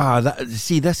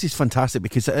 This is fantastic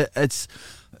because it's,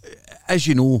 as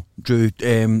you know, Drew,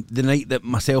 the night that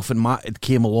myself and Matt had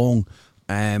came along,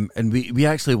 and we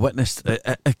actually witnessed,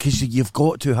 because you've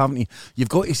got to, haven't you? You've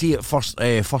got to see it first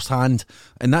hand,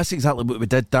 and that's exactly what we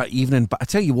did that evening. But I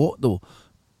tell you what, though,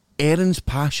 Erin's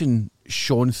passion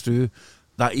shone through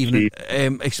that evening,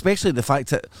 especially the fact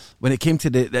that when it came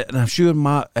to and I'm sure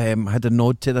Matt had a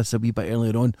nod to this a wee bit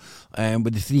earlier on,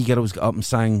 when the three girls got up and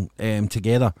sang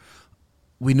together,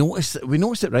 we noticed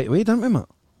it right away, didn't we, Matt?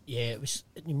 Yeah, it was.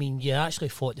 I mean, you actually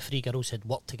thought the three girls had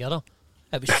worked together.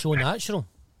 It was so natural.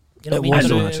 You know what I mean? Was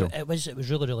so natural. It was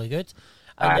really, really good.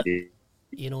 And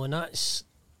and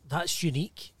that's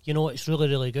unique. It's really,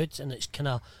 really good, and it's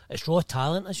raw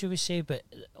talent, as you would say. But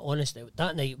honestly,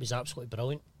 that night was absolutely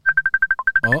brilliant.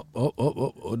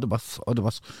 Oh, the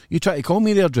bus. You try to call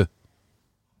me there, Drew?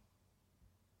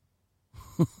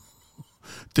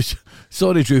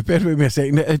 Sorry, Drew, bear with me a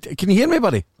second. Can you hear me,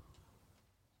 buddy?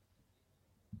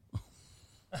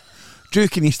 Drew,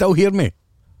 can you still hear me?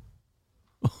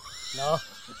 No.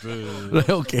 Right,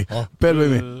 okay. Bear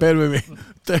with me.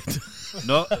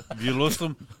 No, have you lost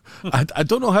him? I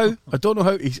don't know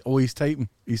how. He's typing.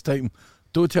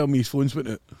 Don't tell me his phone's went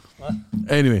out. What?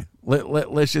 Anyway,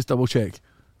 let's just double check.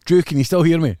 Drew, can you still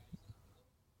hear me?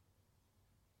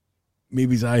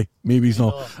 Maybe he's aye, maybe he's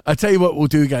not. I tell you what we'll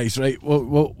do, guys. Right,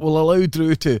 we'll allow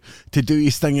Drew to do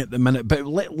his thing at the minute. But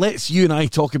let's you and I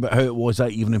talk about how it was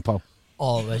that evening, pal.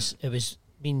 Oh, it was.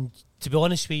 I mean, to be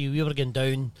honest with you, we were going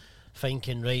down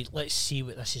thinking, right, let's see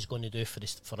what this is going to do for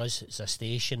us as a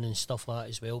station and stuff like that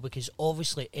as well. Because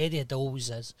obviously Eddie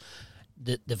Adolves is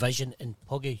the vision, and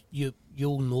Puggy,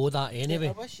 you'll know that anyway.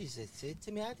 I wish you had said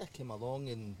to me, I'd have come along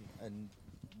and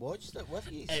watched it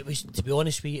with you. It was, to be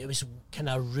honest with you, it was kind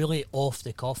of really off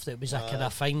the cuff. It was a kind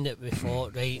of thing that we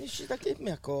thought, right. You should have given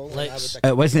me a call.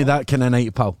 It wasn't that kind of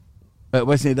night, pal. It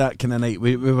wasn't that kind of night.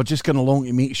 We were just going along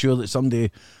to make sure that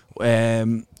somebody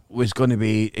was going to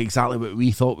be exactly what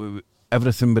we thought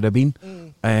everything would have been.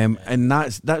 And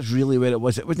that's really where it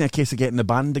was. It wasn't a case of getting the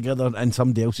band together in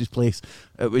somebody else's place.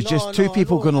 It was just two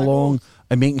people going along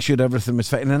and making sure everything was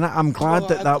fitting. And I'm glad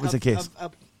that was the case.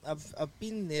 I've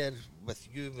been there with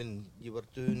you when you were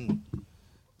doing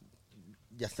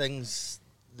your things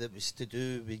that was to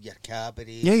do with your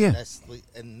cabaret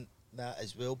and that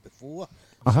as well before.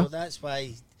 So that's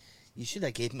why you should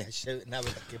have gave me a shout and I would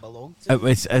have come along to it.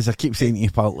 Was, as I keep saying to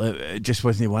you, pal, it just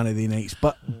wasn't one of the nights.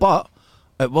 But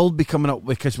it will be coming up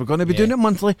because we're going to be doing it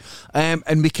monthly,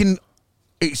 and we can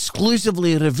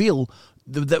exclusively reveal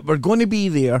that we're going to be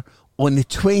there on the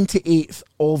 28th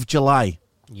of July.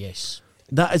 Yes.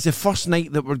 That is the first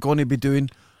night that we're going to be doing.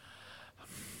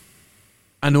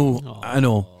 I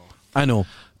know.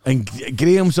 And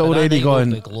Graham's But that already night will gone.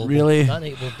 be global. Really? That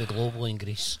night will be global in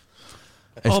Greece.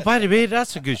 Oh, by the way,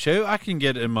 that's a good shout. I can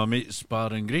get it in my mate's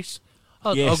bar in Greece.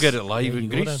 I'll get it live There in you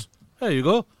go Greece. There you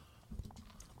go.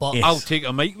 But Yes. I'll take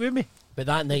a mic with me. But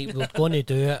that night we're going to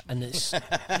do it, and it's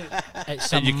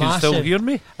And you can still hear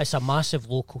me. It's a massive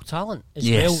local talent as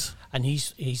Yes. well, and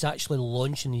he's actually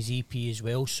launching his EP as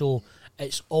well. So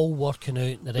it's all working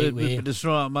out the right way. But it's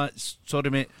not, Matt. Sorry,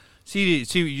 mate. See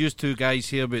what you used to guys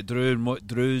here about Drew and what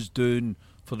Drew's doing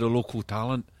for the local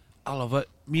talent. I love it.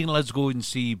 Me and Liz go and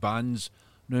see bands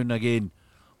now and again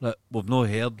that we've not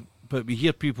heard, but we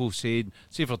hear people saying,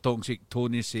 say for talking sake,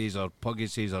 Tony says or Puggy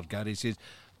says or Gary says,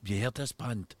 have you heard this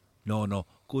band? No,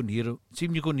 go and hear them. See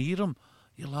when you go and hear them,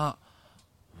 you're like,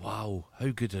 wow, how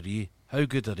good are they? How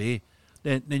good are they?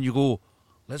 Then you go,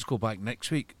 let's go back next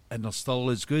week, and they're still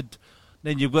as good.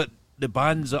 Then you've got the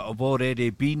bands that have already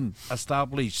been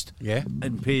established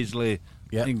in Paisley,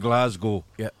 in Glasgow,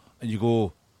 and you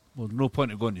go, well, no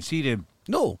point in going to see them.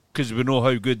 No. Because we know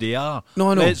how good they are.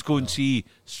 No, I know. Let's go and see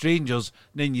strangers.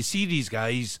 Then you see these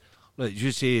guys, like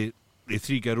you say, the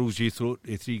three girls you thought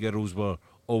the three girls were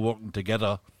all working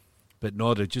together, but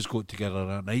no, they just got together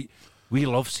that night. We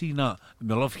love seeing that, and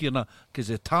we love hearing that, because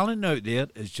the talent out there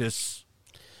is just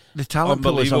the talent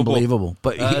pool is unbelievable.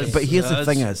 But here's the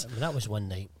thing is, that was one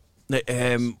night.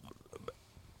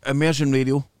 Immersion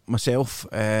Radio, myself,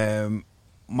 Matt,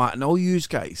 and all you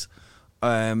guys,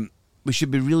 we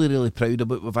should be really, really proud of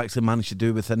what we've actually managed to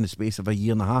do within the space of a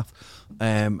year and a half.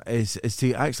 Is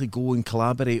to actually go and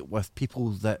collaborate with people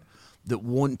that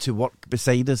want to work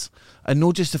beside us, and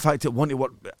not just the fact that want to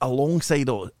work alongside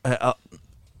of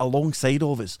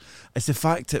us. It's the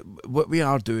fact that what we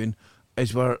are doing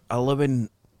is we're allowing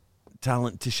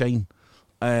talent to shine.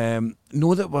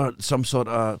 Know that we're some sort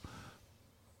of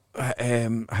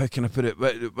how can I put it?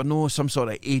 We're not some sort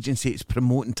of agency that's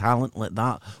promoting talent like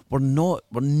that. We're not.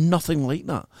 We're nothing like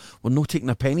that. We're not taking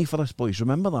a penny for us, boys.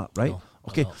 Remember that, right? No,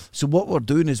 okay. So what we're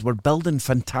doing is we're building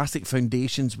fantastic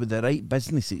foundations with the right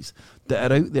businesses that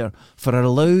are out there for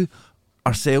allow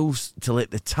ourselves to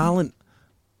let the talent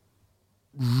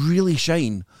really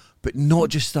shine, but not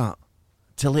just that,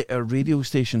 to let our radio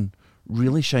station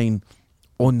really shine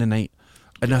on the night.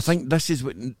 And I think this is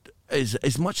what is,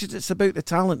 as much as it's about the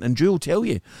talent, and Drew will tell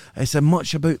you, it's as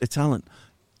much about the talent.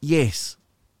 Yes,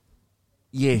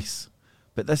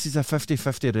 but this is a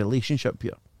 50-50 relationship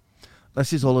here.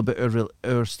 This is all about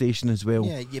our station as well.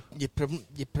 Yeah,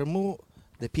 you promote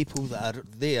the people that are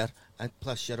there, and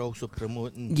plus you're also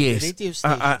promoting the radio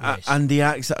station. And the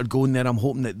acts that are going there, I'm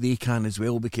hoping that they can as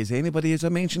well, because anybody, as I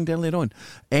mentioned earlier on,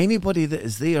 anybody that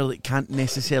is there that can't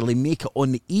necessarily make it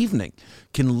on the evening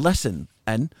can listen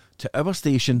in to our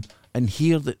station and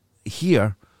hear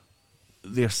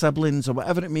their siblings or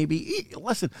whatever it may be.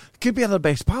 Listen, it could be their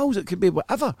best pals, it could be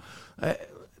whatever.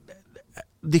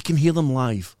 They can hear them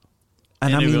live.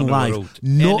 And Anywhere I mean live.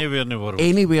 Anywhere in the world.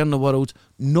 Anywhere in the world.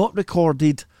 Not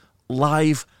recorded,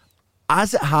 live,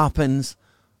 as it happens.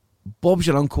 Bob's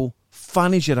your uncle,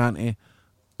 Fanny's your auntie,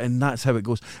 and that's how it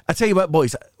goes. I tell you what,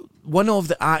 boys, one of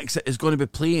the acts that is going to be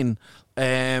playing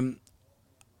at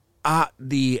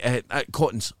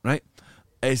Cotton's, right,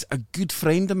 is a good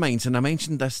friend of mine, and I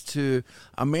mentioned this to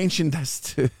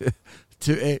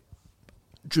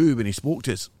Drew when he spoke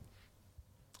to us.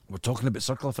 We're talking about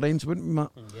Circle of Friends, wouldn't we,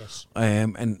 Matt? Yes.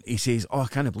 And he says, "Oh, I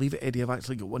can't believe it, Eddie. I've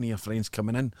actually got one of your friends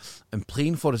coming in and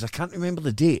playing for us. I can't remember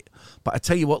the date, but I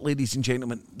tell you what, ladies and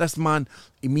gentlemen, this man,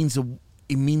 he means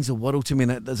the world to me.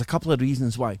 And there's a couple of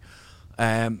reasons why.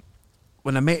 When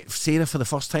I met Sarah for the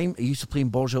first time, I used to play in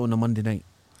Borja on a Monday night,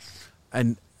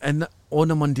 and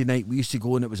on a Monday night we used to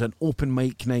go, and it was an open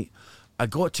mic night. I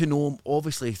got to know him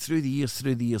obviously through the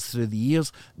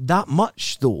years. That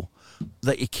much though,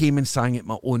 that he came and sang at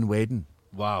my own wedding.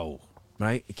 Wow.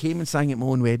 Right? He came and sang at my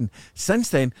own wedding. Since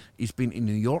then, he's been in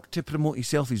New York to promote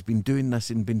himself. He's been doing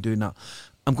this and been doing that.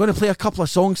 I'm going to play a couple of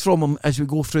songs from him as we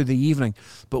go through the evening.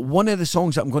 But one of the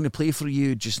songs that I'm going to play for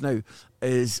you just now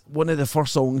is one of the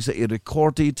first songs that he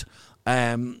recorded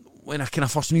when I kind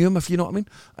of first knew him, if you know what I mean.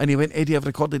 And he went, "Eddie, I've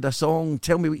recorded this song.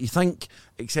 Tell me what you think,"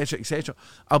 etc., etc.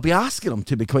 I'll be asking him,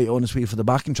 to be quite honest with you, for the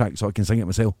backing track so I can sing it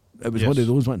myself. It was one of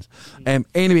those ones.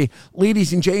 Anyway,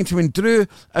 ladies and gentlemen, Drew,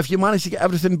 if you manage to get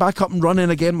everything back up and running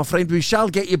again, my friend, we shall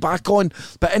get you back on.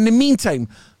 But in the meantime,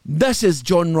 this is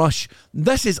John Rush.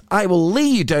 This is I Will Lay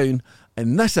You Down.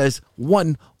 And this is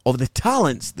one of the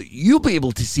talents that you'll be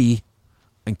able to see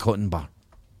in Cotton Bar.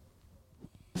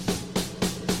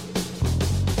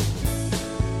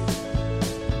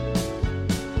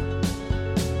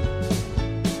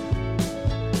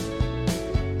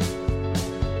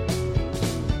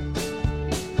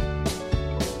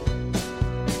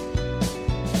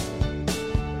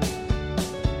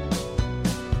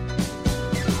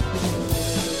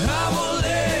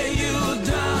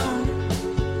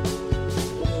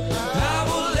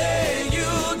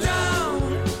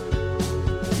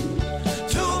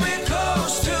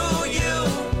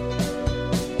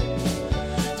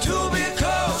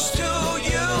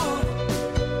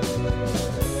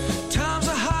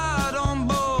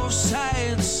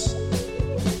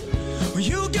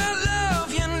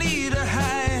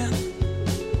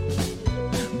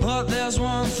 there's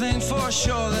one thing for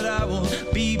sure, that I will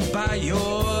be by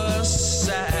your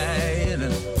side.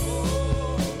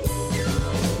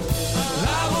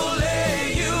 I will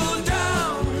lay you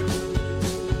down.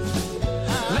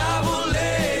 I will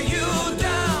lay you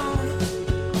down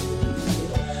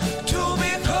to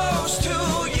be close to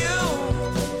you,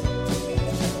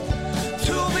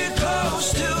 to be close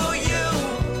to you.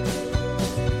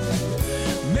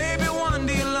 Maybe one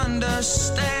day you'll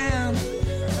understand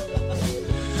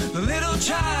the little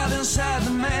child inside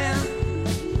the man.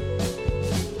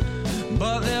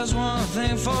 But there's one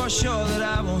thing for sure, that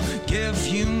I will give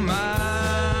you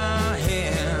my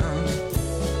hand.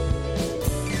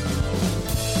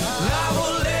 I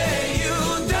will lay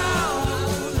you down.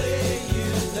 I will lay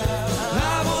you down.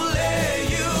 I will lay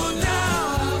you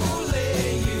down. I will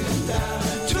lay you down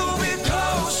to be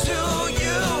close to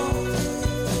you,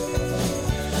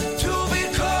 to be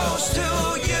close to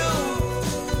you.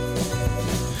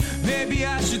 Maybe I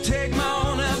should take my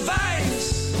own advice.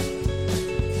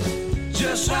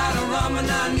 Just try to run when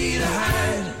I need a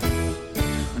hide.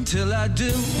 Until I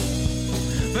do,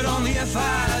 but only if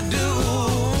I do.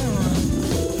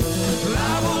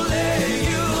 I will lay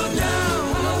you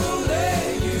down. I will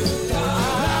lay you down.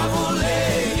 I will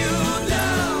lay you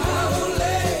down. I will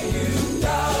lay you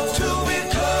down to be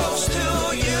close to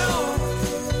you,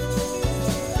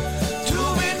 to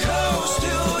be close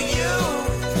to you.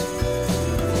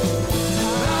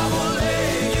 I will lay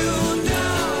you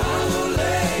down. I will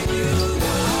lay you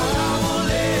down. I will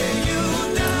lay you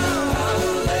down. I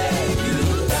will lay you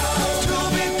down to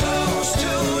be close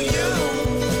to you,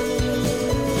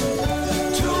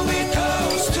 to be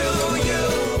close to you,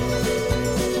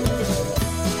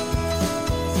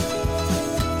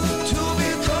 to be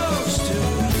close to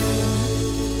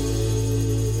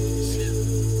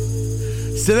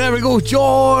you. So there we go,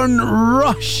 John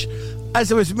Rush.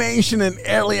 As I was mentioning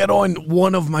earlier on,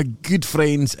 one of my good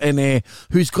friends, and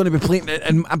who's going to be playing.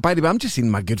 And by the way, I'm just saying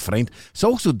my good friend. It's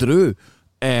also Drew.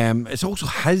 It's also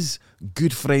his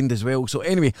good friend as well. So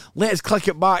anyway, let's click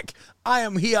it back. I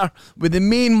am here with the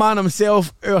main man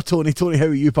himself, our Tony. Tony, how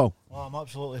are you, pal? Oh, I'm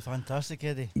absolutely fantastic,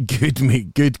 Eddie. Good,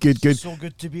 mate. Good. So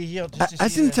good to be here. Just to see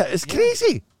Isn't it? It's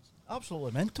crazy.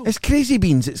 Absolutely mental. It's crazy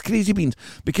beans. It's crazy beans.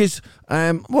 Because,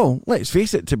 well, let's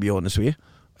face it, to be honest with you,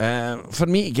 for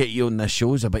me to get you on this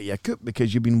show is a bit of a coup,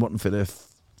 because you've been working for the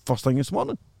first thing this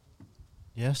morning.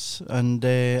 Yes, and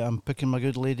I'm picking my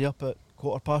good lady up at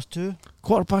 2:15.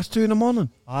 2:15 in the morning?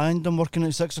 And I'm working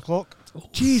at 6 o'clock.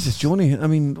 Jesus, Johnny. I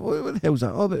mean, what the hell's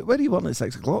that? Oh, but where are you working at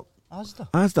 6 o'clock?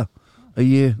 Asda. Are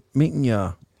you making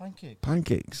your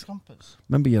Pancakes. Crumpets.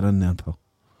 Remember you're in there, pal.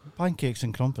 Pancakes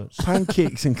and crumpets.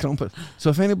 Pancakes and crumpets. So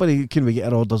if anybody, can we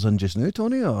get our orders in just now,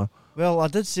 Tony, or? Well, I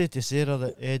did say to Sarah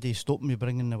that Eddie stopped me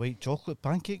bringing the white chocolate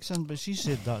pancakes in, but she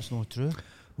said that's not true.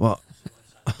 What?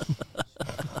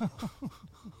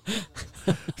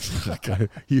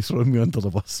 You throwing me under the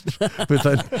bus.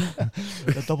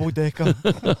 The double decker.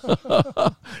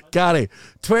 Gary,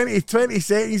 20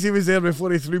 seconds he was there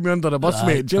before he threw me under the bus, Aye,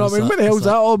 mate. Do you know what I mean? What the that's hell's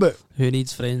that all about? Who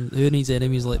needs friends? Who needs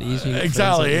enemies like these? You get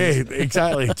Exactly, friends like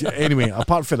exactly. Anyway,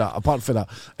 apart from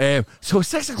that. So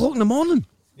 6 o'clock in the morning?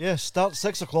 Yeah, start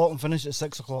 6 o'clock and finish at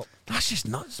 6 o'clock. That's just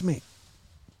nuts, mate.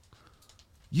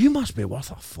 You must be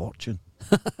worth a fortune.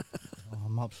 Oh,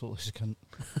 I'm absolutely skint.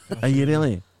 Are you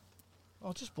really?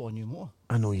 I just bought a new motor.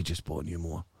 I know you just bought a new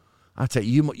motor. I tell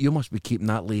you, you must be keeping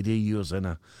that lady of yours in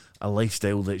a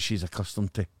lifestyle that she's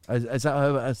accustomed to. Is that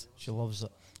how it is? She loves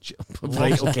it.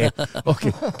 Right, okay.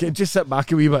 Okay, just sit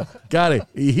back a wee bit. Gary, are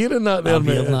you hearing that there,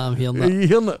 mate? I'm hearing that. Are you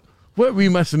hearing that? What are we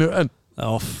missing out in?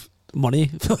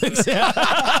 Money.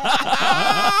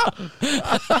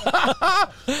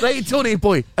 Right, Tony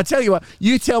boy, I tell you what,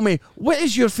 you tell me, what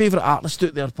is your favourite artist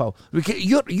out there, pal?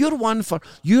 You're one for,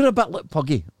 you're a bit like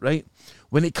Puggy, right?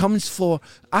 When it comes for,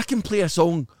 I can play a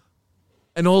song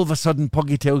and all of a sudden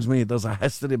Puggy tells me there's a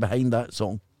history behind that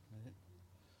song.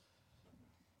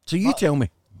 So you tell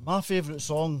me. My favourite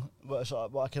song, what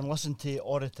I can listen to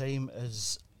all the time,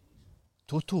 is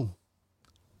Toto.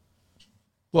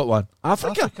 What one?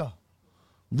 Africa.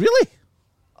 Really?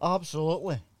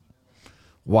 Absolutely.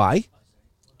 Why?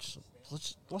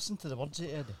 Let's listen to the words of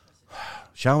it, Eddie.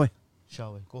 Shall we?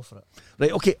 Shall we? Go for it.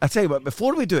 Right, okay, I tell you what,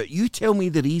 before we do it, you tell me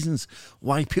the reasons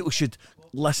why people should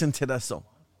listen to this song.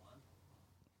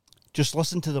 Just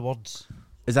listen to the words.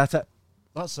 Is that it?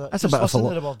 That's it. That's Just a bit listen of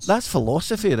to the words. That's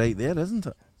philosophy right there, isn't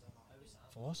it?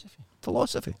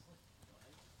 Philosophy.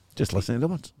 Just listen to the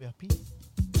words. With a P.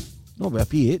 No, with a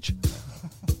PH.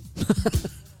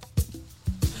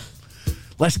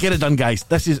 Let's get it done, guys.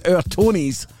 This is our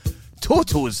Tony's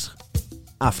Toto's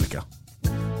Africa.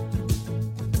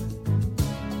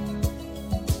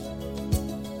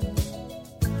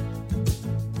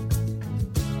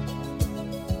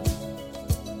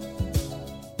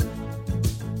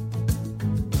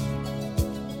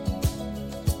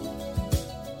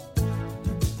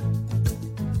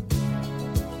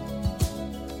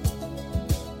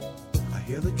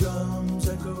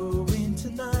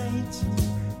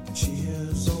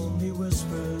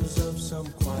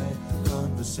 some quiet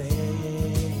conversation.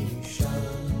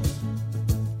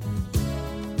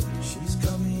 She's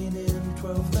coming in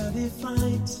 12:30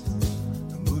 flight.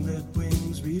 The moonlit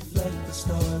wings reflect the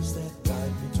stars that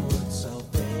guide me towards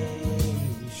salvation.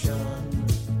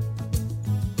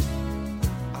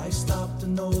 I stopped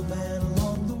an old man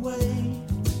along the way,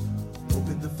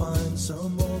 hoping to find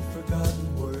some old forgotten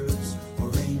words or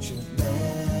ancient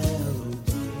melodies.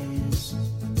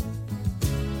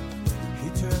 He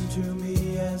turned to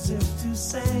me as if to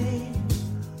say,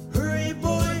 hurry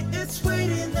boy, it's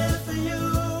waiting there for you.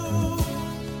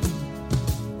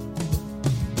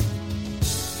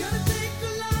 Gonna take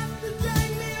a lot to drag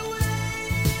me away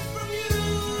from you.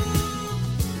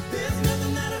 There's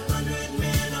nothing that 100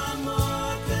 men or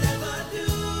more could ever do.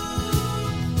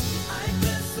 I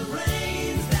guess the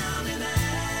rain's down in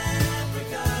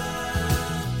Africa.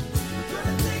 We're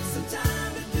gonna take some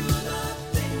time to do the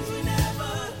things we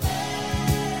never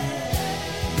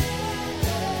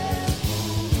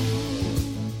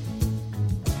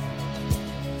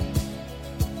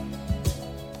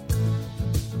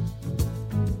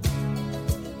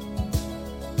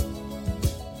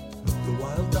The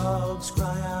wild dogs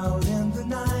cry out in the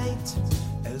night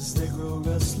as they grow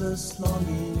restless,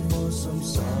 longing for some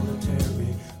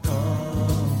solitary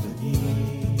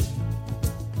company.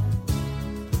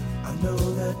 I know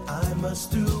that I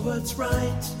must do what's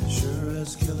right, sure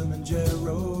as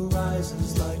Kilimanjaro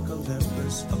rises like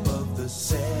Olympus above the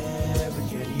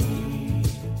Serengeti.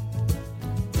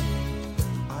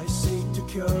 I seek to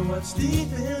cure what's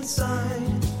deep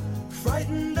inside,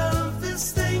 frightened of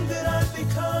this thing that I've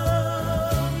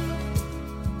become.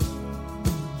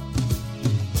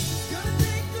 Gonna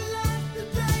take a lot to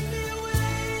drag me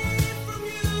away from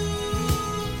you.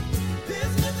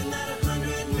 There's nothing that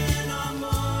 100 men or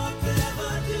more could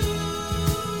ever do.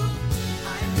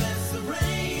 I guess the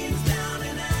rain's down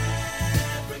in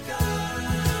Africa.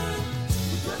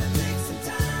 We're gonna take some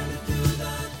time to do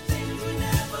the things we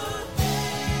never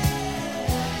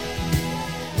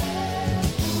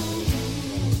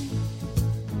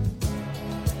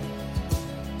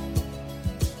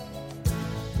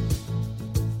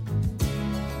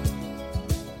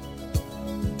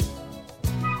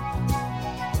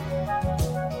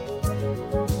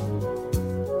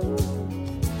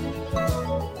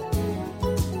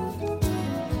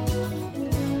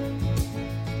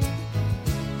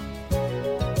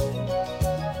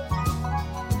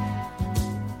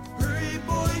Hurry,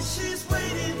 boy, she's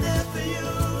waiting there for you.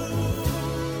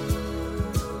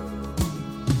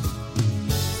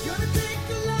 Gonna take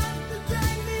a lot to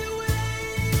drag me away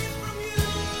from you.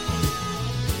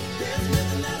 There's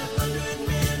nothing that 100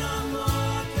 men or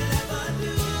more could ever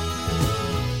do.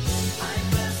 I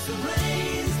guess the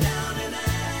rain's down in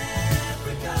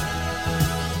Africa.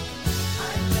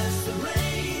 I guess the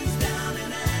rain's down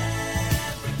in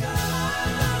Africa.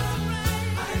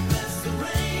 I guess the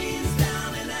rain's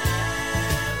down in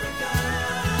Africa.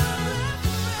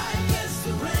 I guess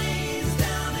the rain's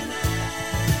down in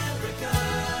Africa.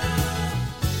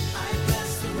 I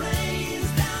guess the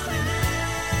rain's down in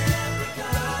Africa.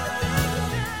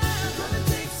 We're gonna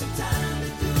take some time to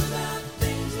do the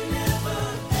things we never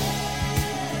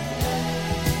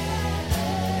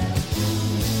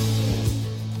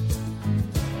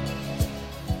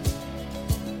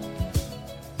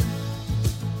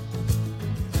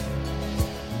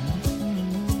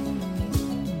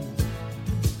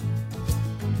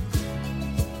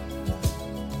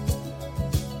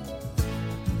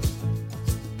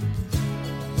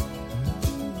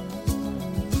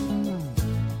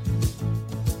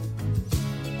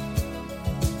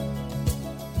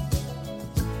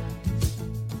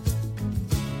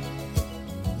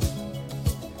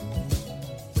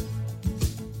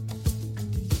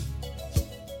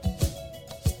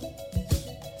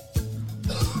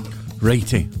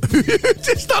Righty.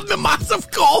 Just had a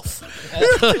massive cough.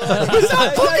 Was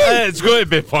that Puggy? It's going to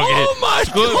be Puggy. Oh my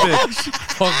It's going to be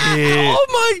Puggy. Oh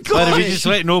my By the way, god. just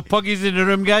let you know, Puggy's in the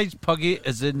room, guys. Puggy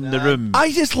is in the room.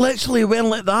 I just literally went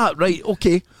like that. Right,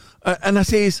 okay. And I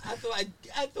says, I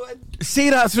thought say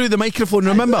that through the microphone,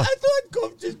 remember? I thought I'd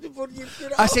come just before you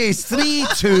put it I up. says 3,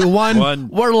 2, 1. One.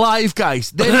 We're live,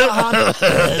 guys. Then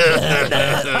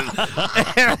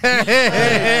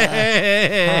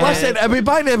Listen, are we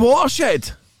back in the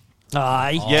watershed?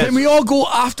 Aye. Yes. Can we all go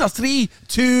after 3,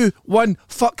 2, 1?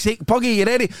 Fuck's sake, Puggy, you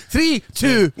ready? 3,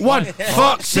 2, 1.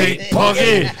 Fuck's sake,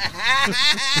 Puggy.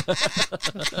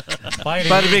 By the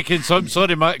By the way, way,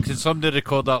 sorry, Matt, can somebody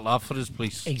record that laugh for us,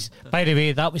 please? by the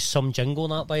way, that was some jingle,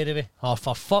 that, by the way. Oh,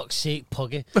 for fuck's sake,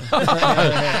 Puggy. We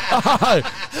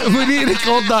need to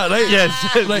record that, right? Yes.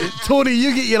 Right, Tony,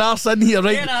 you get your arse in here,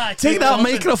 right? Yeah, Take that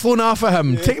microphone off of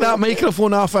him. Take that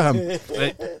microphone off of him.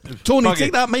 Right. Tony, Puggy.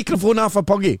 take that microphone off of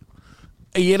Puggy.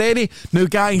 Are you ready? Now,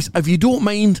 guys, if you don't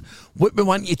mind, what we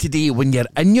want you to do when you're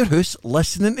in your house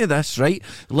listening to this, right?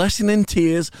 Listening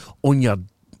to us on your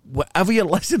whatever you're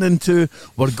listening to,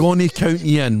 we're going to count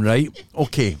you in, right?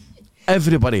 Okay,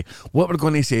 everybody, what we're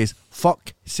going to say is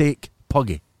fuck sake,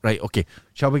 Puggy. Right? Okay.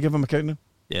 Shall we give him a countdown?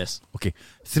 Yes. Okay.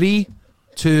 3,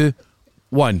 2,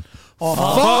 1.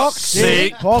 Fuck's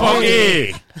sake,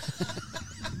 Puggy.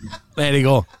 There you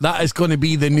go. That is going to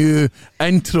be the new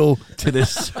intro to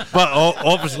this. But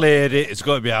obviously, Eddie, it's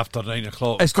got to be after 9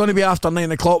 o'clock. It's going to be after 9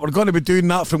 o'clock. We're going to be doing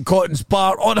that from Cotton's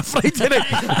Bar on a Friday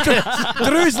night.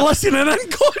 Drew's listening in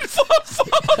going, for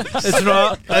fuck's It's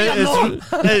not. No.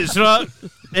 It's not.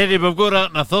 Eddie, we've got that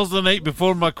on a Thursday night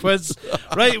before my quiz.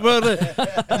 Right, well,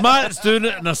 Matt's doing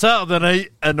it on a Saturday night,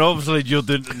 and obviously you're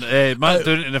doing it. Matt's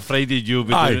doing it on a Friday, you'll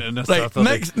be doing it on a right.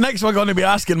 Saturday. Next we're going to be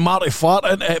asking Matt to fart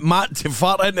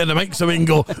into the mic so we can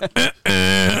go. Do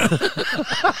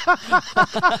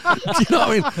you know what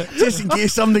I mean? Just in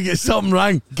case somebody gets something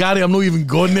wrong. Gary, I'm not even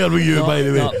going there with you, by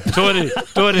the way.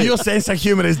 Tony. Your sense of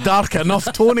humour is dark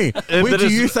enough, Tony. What do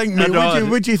you think, mate?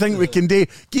 What do you think we can do?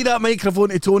 Give that microphone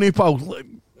to Tony, pal.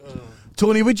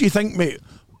 Tony, what do you think, mate?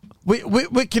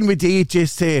 What can we do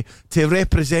just to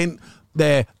represent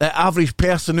the average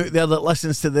person out there that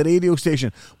listens to the radio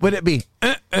station? Would it be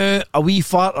a wee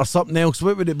fart or something else?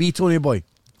 What would it be, Tony boy?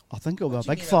 I think it'll be a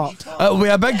big fart. It'll be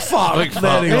a big fart.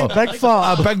 There you go. Big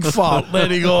fart. A big fart.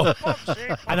 There you go.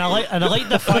 And I like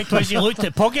the fact was you looked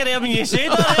at Puggy there when you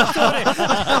said that,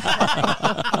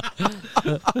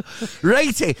 Tony.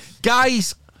 Righty,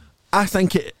 guys. I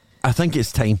think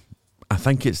it's time.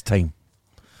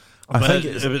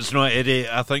 If it's not Eddie,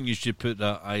 I think you should put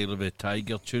that Eye of a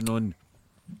Tiger tune on.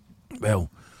 Well,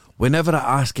 whenever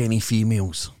I ask any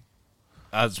females,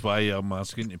 That's why I'm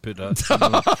asking to put that tune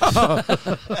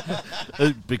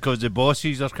on. Because the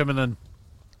bosses are coming in.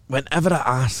 whenever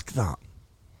I ask that,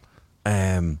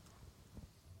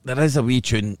 there is a wee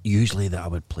tune usually that I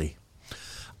would play.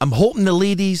 I'm hoping the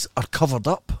ladies are covered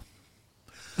up.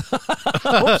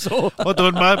 Hope so. Hold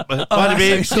on, man. By the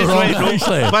way,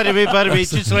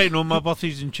 just let you know, my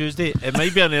birthday's on Tuesday. It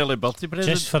might be an early birthday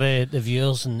present. Just for the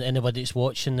viewers and anybody that's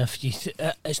watching, if you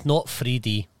it's not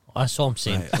 3D. That's all I'm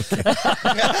saying. Right, okay.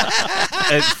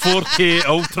 It's 4K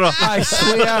Ultra. I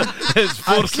swear. It's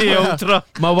 4K Ultra.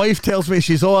 My wife tells me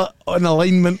she's all on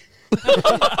alignment.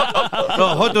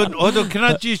 No, hold on. Can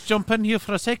I just jump in here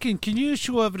for a second? Can you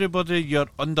show everybody your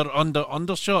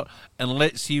undershot and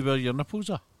let's see where your nipples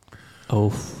are?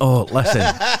 Oh, listen.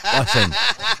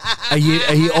 Are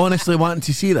you honestly wanting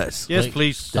to see this? Yes,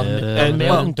 please. No,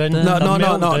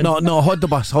 hold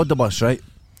the bus, right?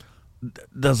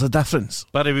 There's a difference.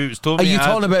 By the way, it was Tony. Are you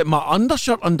talking about my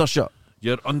undershirt?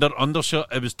 Your undershirt.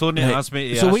 It was Tony Right. asked me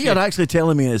to So ask what you're you. actually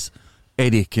telling me is,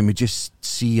 Eddie, can we just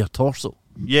see your torso?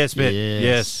 Yes, mate.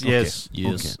 Yes. Yes.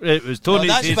 Yes. It was Tony.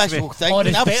 that's says to me- visual Oh, thinking.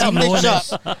 there's I've better seen known this this.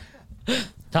 shit.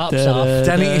 Taps off.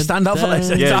 Do I need to stand up for this?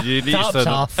 Yeah, you need to Taps stand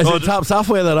up. off. Is it taps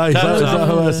halfway there? Aye. Is Taps that off.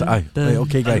 how it is? Aye. Right,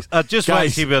 okay, guys. I just want to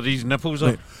Guys. see where these nipples are.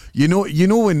 Right. You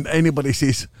know when anybody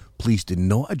says, please do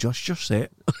not adjust your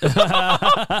set.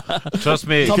 Trust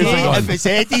me. For me, if it's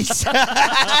Eddie's.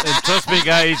 Trust me,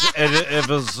 guys. If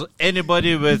there's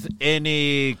anybody with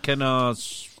any kind of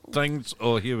things,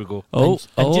 oh, here we go.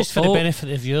 And just for the benefit of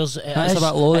the viewers, That's a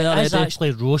bit low there, it is Eddie.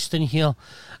 actually roasting here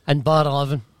in bar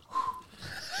 11.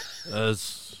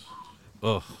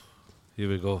 Oh, here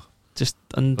we go. Just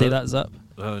undo that zip.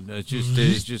 It's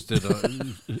just did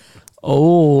that.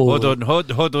 Oh. Hold on.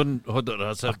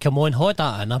 That's Oh, it. come on, hold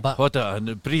that in a bit. Hold it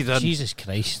and breathe in. Jesus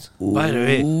Christ. By the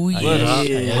way, look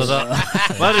at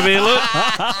that. By the way,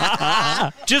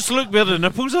 look. Just look where the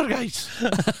nipples are, guys.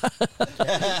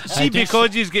 See,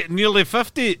 because he's getting nearly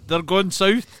 50, they're going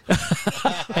south.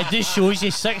 It just shows you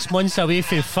 6 months away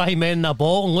from 5 men in a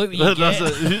ball, and look what you That's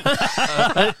get.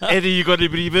 it. Eddie, you got to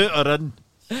breathe out or in?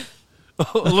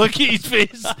 Oh, look at his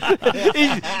face.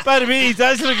 By the way, he's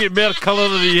actually got more colour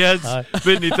than he has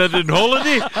when he did in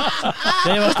holiday.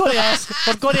 Right,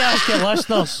 we're going to ask your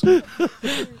listeners.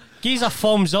 Give us a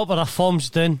thumbs up or a thumbs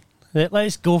down. Right,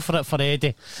 let's go for it for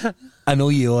Eddie. I know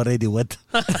you already would.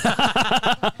 By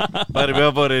the way,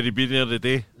 I've already been here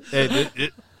today.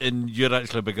 And you're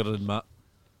actually bigger than Matt.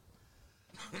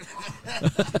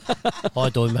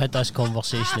 Hold on, we had this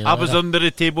conversation I was earlier. under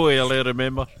the table earlier,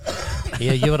 remember?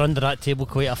 Yeah, you were under that table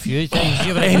quite a few times.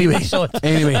 You were Anyway, It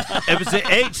It was the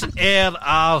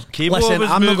XLR cable I listen, was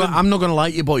I'm moving. not going to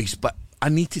lie to you boys, but I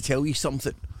need to tell you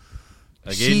something.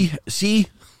 Again? See,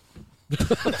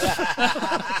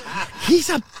 he's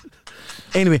a.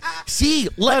 Anyway, see,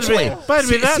 literally. By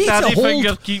the way, that see to daddy hold-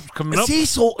 finger keeps coming up. See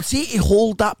to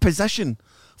hold that position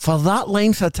for that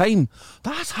length of time.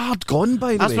 That's hard gone,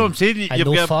 by the That's way. what I'm saying. I You've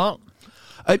know got fart.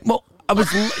 Well, I was.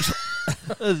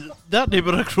 that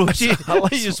neighbour across you.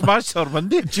 You smashed her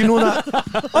window. Do you know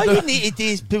that? All you need to do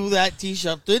is pull that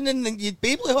t-shirt down and then you'd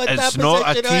be able to hold that It's not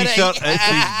a position, t-shirt, alright? it's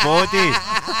his body.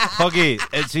 Huggy,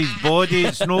 it's his body,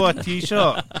 it's not a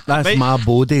t-shirt. That's my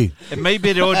body. It might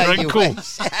be the odd You wrinkle.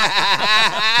 wish.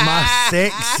 My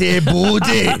sexy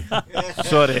body.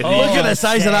 Sorry. Look at the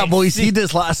size of that boy's head.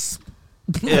 It's like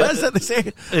what is it they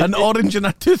say? An orange and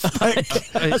a toothpick.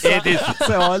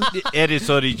 Eddie,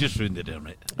 sorry, you just ruined it there,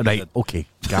 mate. Right, okay,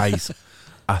 guys.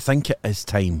 I think it is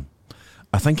time.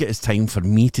 I think it is time for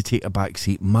me to take a back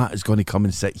seat. Matt is going to come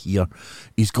and sit here.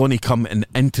 He's going to come and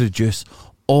introduce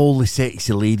all the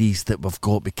sexy ladies that we've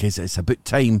got, because it's about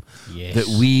time that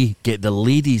we get the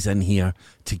ladies in here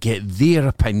to get their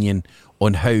opinion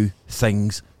on how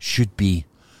things should be.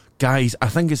 Guys, I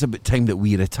think it's about time that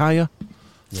we retire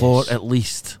for at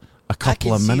least a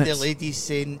couple of I can minutes. see the ladies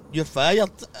saying, "You're fired."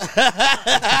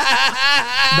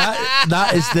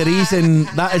 That is the reason.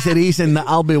 That is the reason that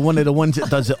I'll be one of the ones that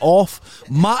does it off.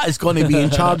 Matt is going to be in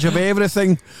charge of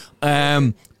everything.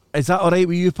 Is that all right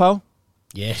with you, pal?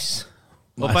 Yes.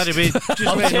 Well, by the way, just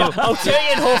I'll tell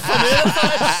you in half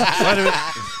an hour.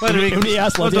 by the way, We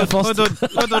asked Lydia first.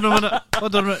 hold on a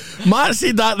minute. Matt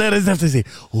said that there as if to say,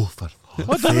 "Oh, for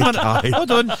fuck's sake, aye."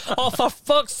 Hold on. Oh, for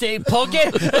fuck's sake, Puggy.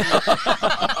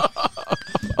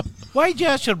 Why'd you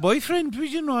ask your boyfriend?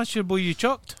 Would you not ask your boy you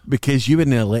chucked? Because you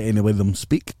wouldn't let any of them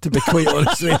speak. To be quite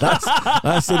honest, with you.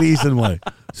 That's the reason why.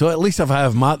 So at least if I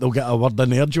have Matt, they'll get a word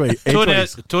in edgeways. Tony,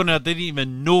 I didn't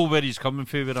even know where he's coming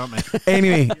from with that, mate.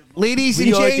 Anyway, ladies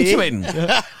and gentlemen,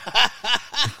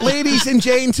 ladies and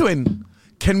gentlemen,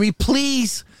 can we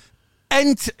please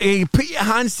put your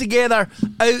hands together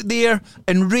out there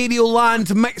in Radio Land,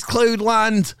 Mixcloud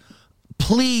Land?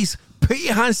 Please put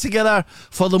your hands together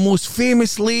for the most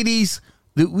famous ladies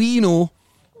that we know.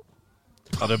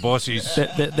 Are the bosses?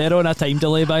 They're on a time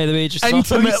delay, by the way. Just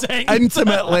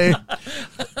Intimately.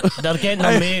 They're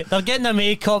getting their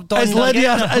makeup done.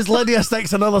 As Lydia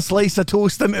sticks another slice of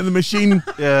toast into the machine.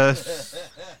 Yeah.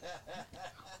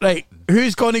 Right,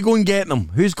 who's going to go and get them?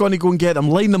 Who's going to go and get them?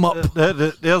 Line them up.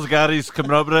 There's Gary's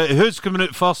coming up. Right, who's coming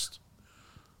out first?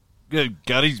 Good,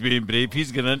 Gary's being brave.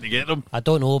 He's going in to get them. I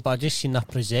don't know, but I just seen a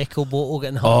Prosecco bottle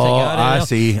getting hurt Oh, to Gary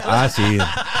I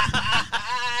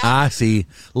there. see.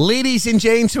 Ladies and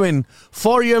gentlemen,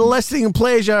 for your listening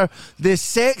pleasure, the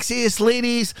sexiest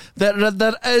ladies that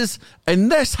there is in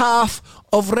this half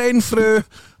of Renfrew,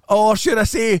 or should I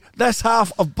say, this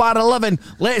half of Bar 11.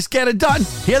 Let's get it done.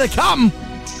 Here they come.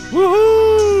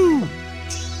 Woohoo!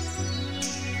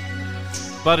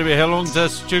 By the way, how long's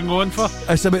this tune going for?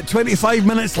 It's about 25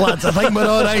 minutes, lads. I think we're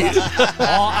all right.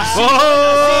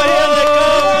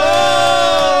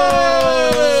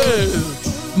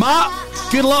 Matt,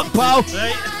 good luck, pal.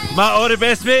 Right. Matt, all the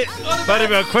best, mate. By the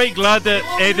way, I'm quite glad that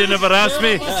Eddie never asked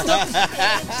me.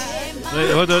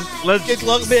 Right, hold on. Let's Good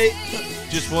luck, mate.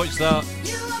 just watch that.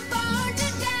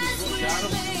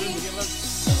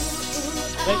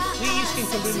 Right, please, can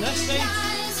come in this side.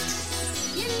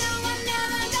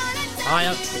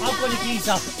 I'm going to give you a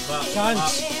chance.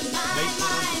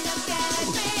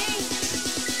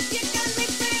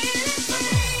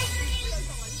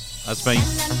 That's fine.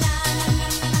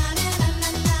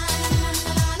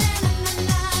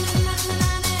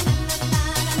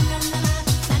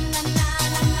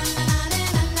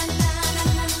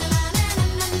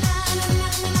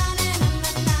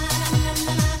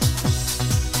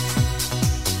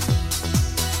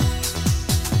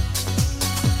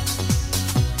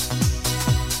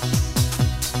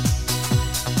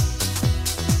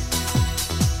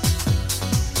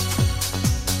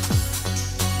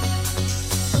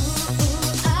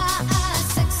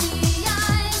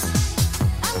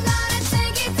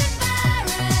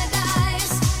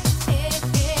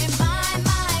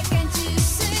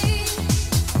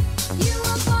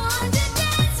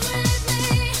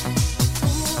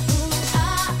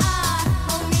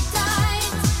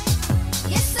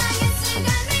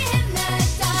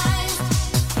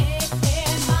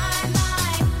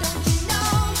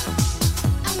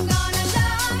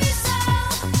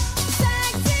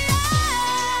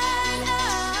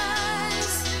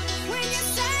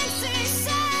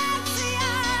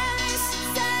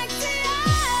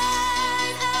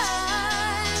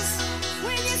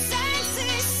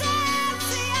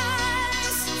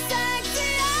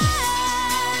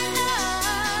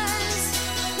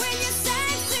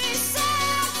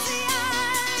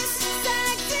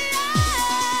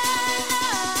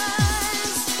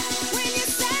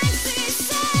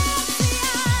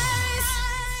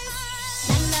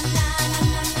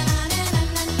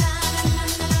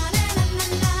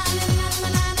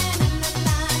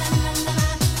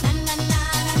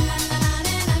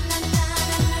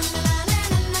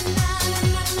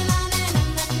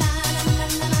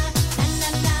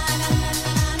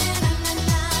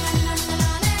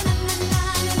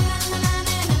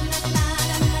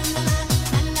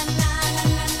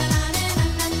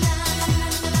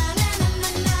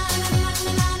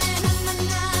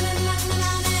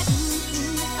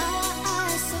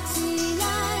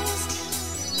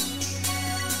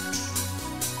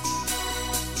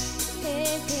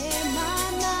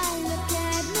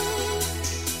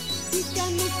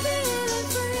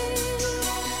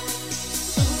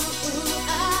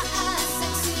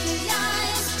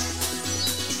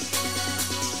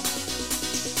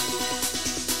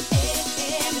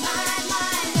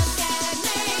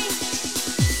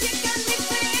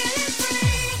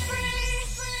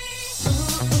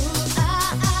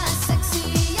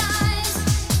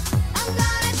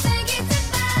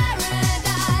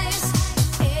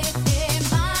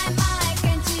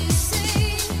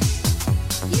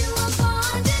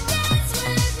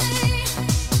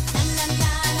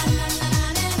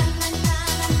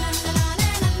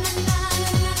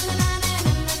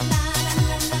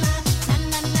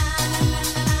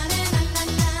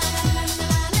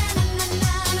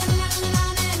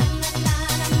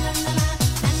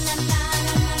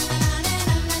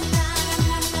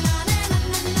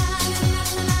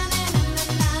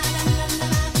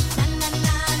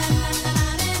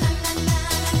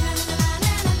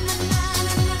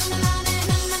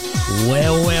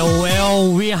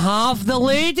 have the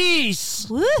ladies.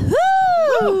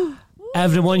 Woohoo!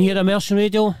 Everyone here at Immersion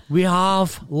Radio, we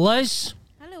have Liz.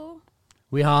 Hello.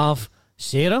 We have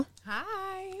Sarah.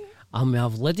 Hi. And we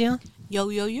have Lydia. Yo,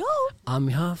 yo, yo. And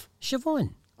we have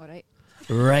Siobhan. All right.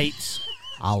 Right.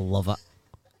 I love it.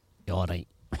 You're all right.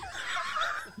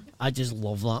 I just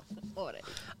love that. All right.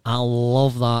 I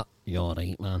love that. You're all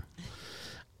right, man.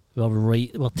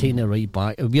 We're taking it right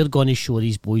back. We're going to show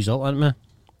these boys up, aren't we?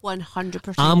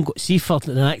 100%. See, for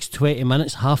the next 20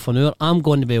 minutes, half an hour, I'm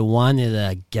going to be one of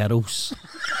the girls.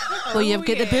 Well, you've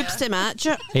got the boobs to match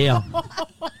it. Here.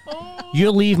 You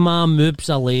leave my moobs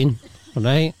alone,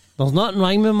 right? There's nothing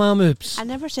wrong with my moobs. I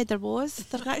never said there was.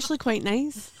 They're actually quite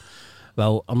nice.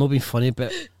 Well, I'm not being funny,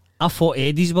 but I thought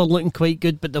Eddie's were looking quite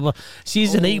good, but they were, see,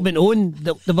 as the night went on,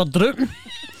 they were drooping.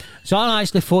 So I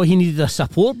actually thought he needed a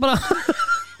support bra.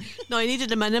 No, I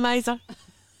needed a minimiser.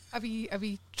 Have you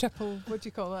triple, what do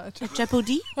you call that? Triple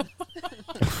D?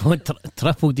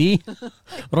 Triple D.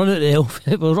 Run out the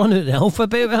alphabet. We'll run out the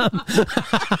alphabet with him.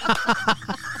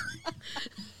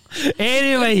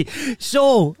 Anyway,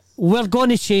 so we're going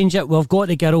to change it. We've got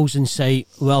the girls in sight.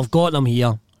 We've got them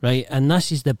here, right? And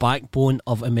this is the backbone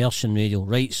of Immersion Radio,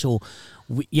 right? So,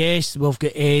 yes, we've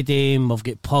got Eddie, we've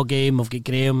got Puggy, we've got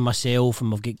Graham, myself,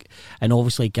 and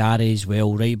obviously Gary as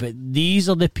well, right? But these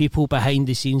are the people behind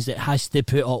the scenes that has to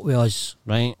put up with us,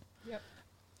 right? Yep.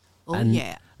 Oh,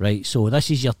 yeah. Right, so this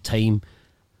is your time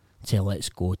to let's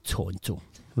go Tonto,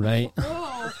 right?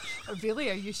 Oh, really?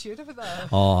 Are you sure about that?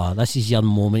 Oh, this is your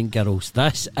moment, girls.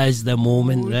 This is the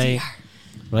moment, right?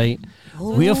 Right.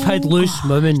 We've had loose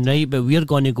women, right? But we're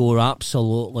going to go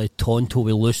absolutely Tonto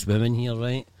with loose women here,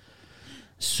 right?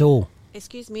 So.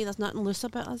 Excuse me, there's nothing loose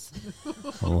about us.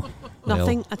 Oh,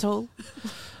 Nothing at all.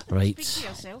 Right. Speak for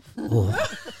yourself. Oh.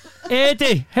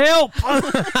 Eddie, help!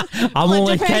 I'm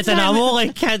only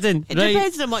kidding. It Right.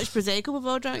 depends on how much Prosecco we've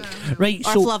all drank. Right,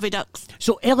 Or so fluffy ducks.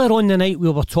 So earlier on the night we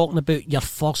were talking about your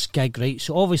first gig, right?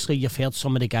 So obviously you've heard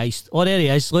some of the guys. Oh, there he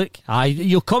is. Look,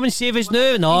 you'll come and save us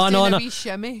now. No, He's no, doing no. a wee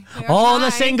shimmy. There. Oh, Hi.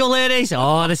 the single ladies.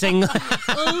 Oh, the single.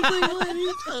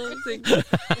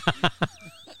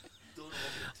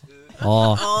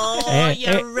 Oh, you're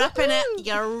eh. ripping it.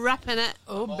 You're ripping it.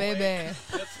 Oh, baby.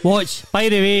 Watch. By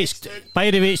the way,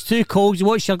 it's too cold.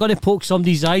 Watch, you're going to poke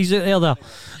somebody's eyes out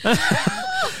there.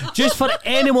 Just for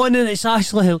anyone that's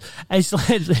actually is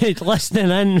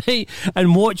listening in, right,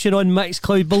 and watching on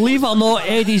Mixcloud, believe it or not,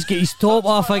 Eddie's got his top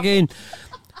off again.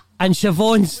 And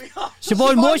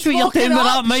Siobhan, watch what you're doing with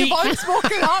that mic. Siobhan's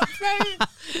smoking up, right?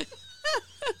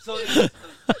 Sorry.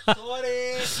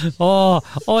 Oh,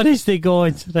 honest to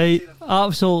God, right?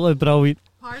 Absolutely brilliant.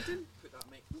 Pardon?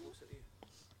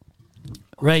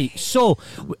 Right, so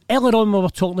earlier on we were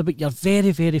talking about your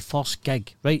very, very first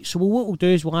gig, right? So what we'll do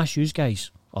is we'll ask you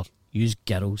guys, or you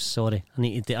girls, sorry, I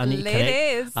need to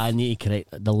correct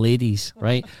the ladies,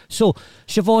 right? So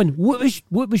Siobhan, what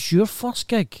was your first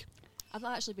gig? I've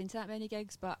not actually been to that many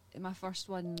gigs, but my first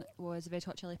one was Red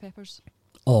Hot Chili Peppers.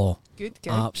 Oh, good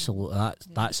gig. Absolutely,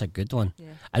 that's a good one. Yeah.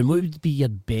 And what would be your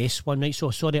best one, right?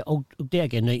 So sorry, I'll do it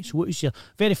again, right? So what was your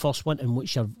very first one, and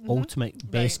what's your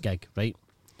ultimate best gig, right?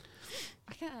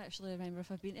 I can't actually remember if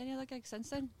I've been to any other gigs since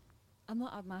then. I'm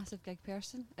not a massive gig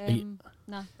person.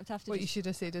 Nah, I'd have to. What you should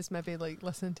have said is maybe like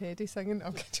listen to Eddie singing.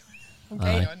 I'm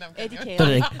Aye. Eddie Did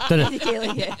Kelly. it- Eddie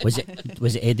Kelly, yeah.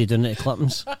 Was it Eddie doing it at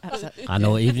Clippins? That's it. I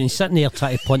know, even he's sitting there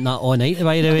trying to punt that all night,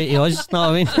 by the way, he was,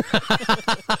 know what I mean?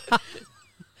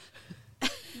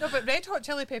 No, but Red Hot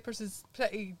Chili Peppers is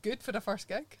pretty good for a first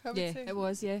gig, I would Yeah, say. it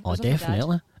was, yeah. It Oh, was with my dad.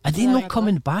 definitely. Are they Yeah, not my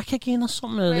coming dad. back again or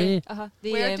something? Are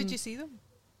they? Where did you see them?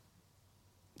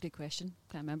 Good question.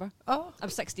 Can't remember. Oh. I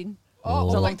was 16. Oh, It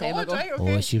was a my long time God, ago. right,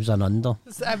 okay. Oh, she was an under.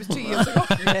 That was 2 years ago.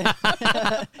 Yeah.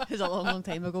 It was a long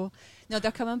time ago. No,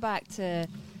 they're coming back to,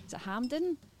 is it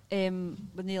Hampden? When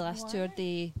they last toured,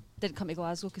 they didn't come to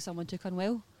Glasgow because someone took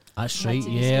unwell. That's They had right, to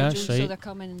yeah, reschedule, that's So right. they're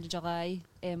coming in July.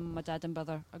 My dad and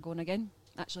brother are going again.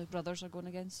 Actually, brothers are going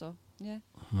again, so yeah.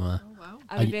 Wow.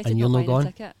 I And- regretted and you're not not buying a going?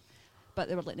 ticket, but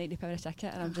they were like £90 a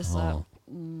ticket, and I'm just Oh. like,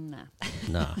 nah.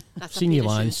 Nah. That's a Seen you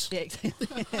pair of once. shoes. Yeah,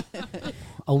 exactly.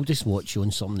 I'll just watch you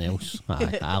on something else.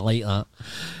 I like that.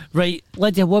 Right,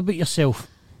 Lydia, what about yourself?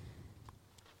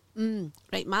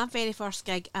 Right, my very first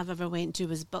gig I've ever went to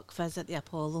was Buck Fizz at the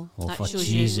Apollo. Oh, That for shows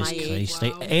Jesus you my Christ.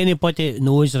 age. Right? Anybody that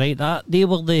knows, right, that they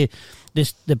were the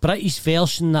British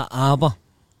version of ABBA.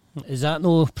 Is that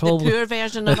no problem? The poor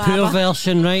version The of poor ABBA.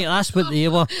 version, right? That's what they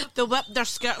were. They whipped their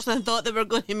skirts and thought they were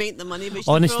going to make the money. But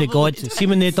Honest to God, see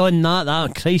when they done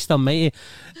that, Christ almighty,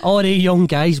 all the young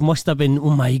guys must have been, oh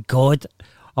my God,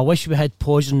 I wish we had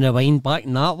pause and rewind back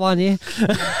in that one, eh?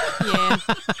 Yeah,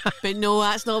 but no,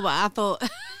 that's not what I thought.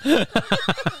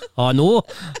 Oh no,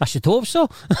 I should hope so.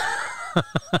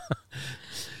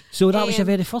 So that was your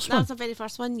very first That one? was the very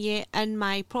first one, yeah. And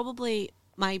probably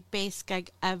my best gig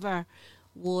ever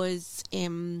was,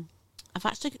 I've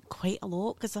actually got quite a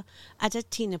lot, because I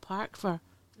did Tina Park for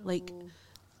like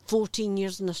 14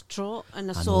 years in a trot,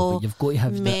 and I I know, saw but you've got to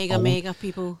have the mega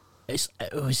people. It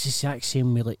was the exact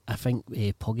same way, like, I think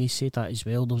Puggy said that as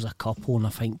well. There was a couple, and I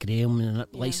think Graham, and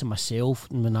likes of myself,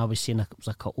 and when I was saying it was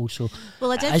a couple, so...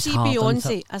 Well, I it did is see hard, isn't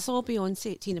Beyonce. it? I saw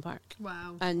Beyonce at Tina Park.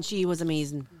 Wow. And she was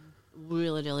amazing.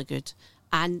 Really, really good.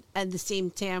 And in the same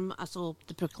term, I saw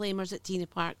the Proclaimers at Tina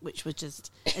Park, which was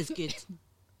just as good.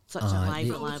 Such a live,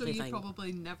 So lively you thing.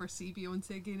 probably never see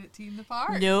Beyonce again at Tina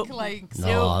Park. Nope. Like,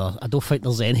 No, I don't think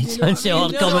there's any You know chance what I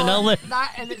of mean? her coming No, early.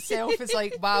 That in itself is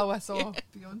like, wow, I saw Beyonce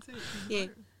at Tina Yeah.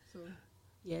 Park. So.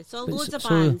 Yeah, so But loads of so-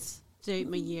 bands throughout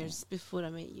my years before I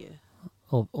met you.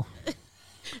 Oh.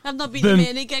 I've not been Boom. to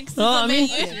many gigs since Know what I I met mean?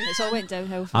 you. Yeah, it all went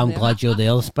downhill from I'm there. glad you're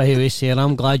there, by the way, Sarah.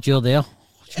 I'm glad you're there.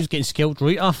 She was getting scaled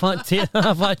right off that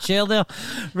chair there.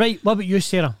 Right, what about you,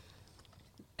 Sarah?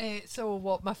 So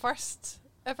what, my first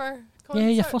ever concert? Yeah,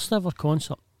 your first ever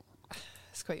concert.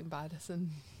 It's quite embarrassing.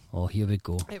 Oh, here we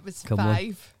go. It was Come on.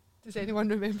 5. Does anyone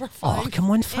remember 5? Oh,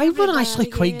 come on. 5 were actually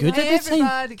quite good at the time.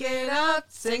 Everybody get up,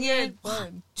 sing it.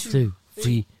 1, 2,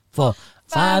 3, 4,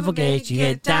 5 will get you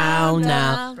get down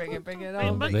now. Bring it on. Bring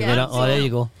it on. Oh, there you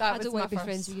go. That I was don't my want to be first.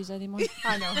 friends with you anymore.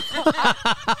 I know.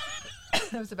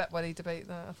 I was a bit worried about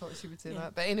that. I thought she would say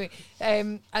that. But anyway,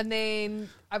 and then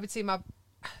I would say my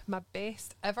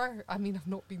best ever. I mean, I've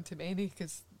not been to many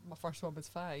because my first one was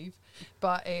 5.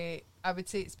 But I would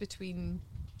say it's between...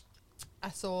 I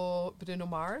saw Bruno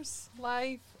Mars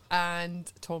live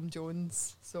and Tom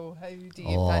Jones. So how do you pick?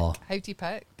 How do you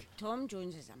pick? Tom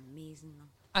Jones is amazing, though.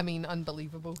 I mean,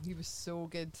 unbelievable. He was so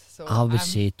good. So I would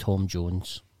say Tom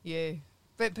Jones. yeah.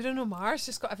 But Bruno Mars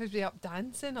just got everybody up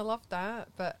dancing. I loved that.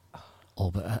 But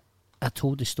Oh, but I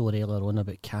told the story earlier on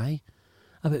about Kai,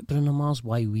 about Bruno Mars,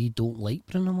 why we don't like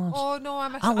Bruno Mars. oh no, I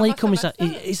missed. I like him as must a,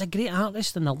 have missed he's a great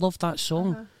artist and I love that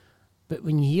song. Uh-huh. But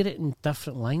when you hear it in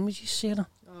different languages, Sarah,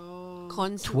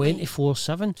 Constantly.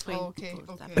 24/7, it.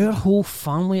 Okay. our whole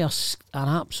family are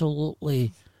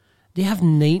absolutely, they have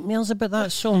nightmares about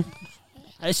that song.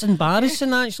 It's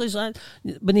embarrassing actually. It's like,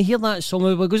 when you hear that song,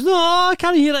 everybody goes, "No, I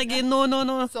can't hear it again."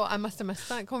 No. So I must have missed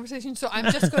that conversation. So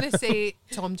I'm just going to say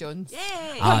Tom Jones.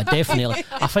 Ah, definitely.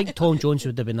 I think Tom Jones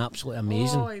would have been absolutely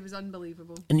amazing, Oh, he was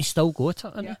unbelievable. and he's still got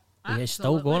it. Hasn't he? He's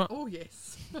still got it. Oh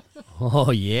yes. Oh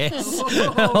yes.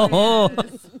 Oh,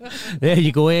 there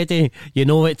you go, Eddie. You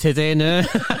know what to do now.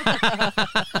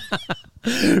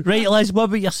 Right, Liz, what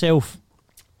about yourself?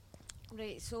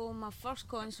 Right, so my first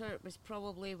concert was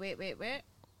probably Wet, Wet, Wet.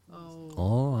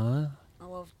 Oh, I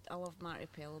loved Marty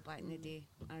Pello back in the day.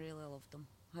 I really loved him.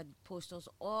 Had posters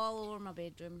all over my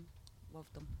bedroom.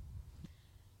 Loved them.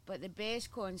 But the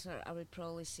best concert I would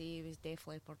probably say was Def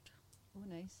Leppard. Oh,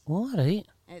 nice. all right.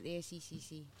 At the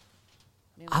SECC.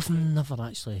 I've never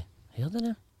actually heard of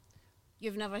it.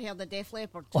 You've never heard of Def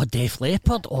Leppard? Oh, Def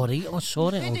Leppard. All right. Oh,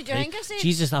 sorry. Who did you Okay. think I said?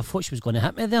 Jesus, I thought she was going to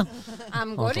hit me there.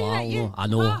 I'm I going was to like, hit you. oh, I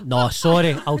know. No,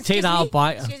 sorry. I'll take Excuse that me?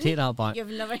 back. I'll Excuse take me? that back. You've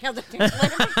never heard of Def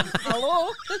Leppard? Hello?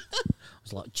 I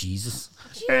was like, Jesus.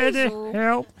 Eddie,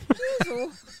 help.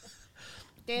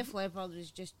 Def Leppard was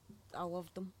just, I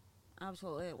loved them.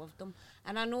 Absolutely loved them.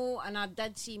 And I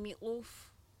did see Meatloaf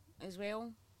as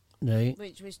well. Right.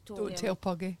 Which was totally... Don't tell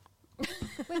Puggy.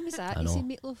 When was that? I You see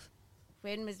know. Meatloaf?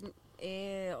 When was...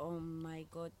 oh my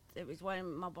God. It was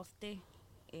my birthday.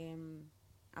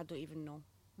 I don't even know.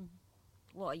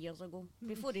 A lot of years ago.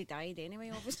 Before he died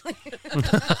anyway, obviously.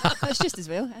 That's just as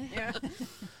well. Eh? Yeah.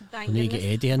 Thank We need to get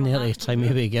goodness. Eddie in there to try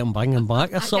maybe get him banging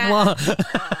back or something like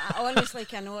that. I honestly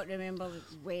cannot remember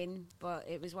when, but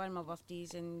it was one of my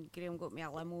birthdays and Graham got me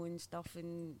a limo and stuff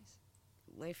and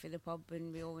left for the pub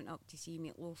and we all went up to see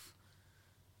Meatloaf.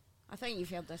 I think you've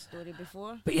heard this story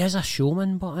before. But he is a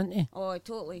showman, but isn't he? Oh,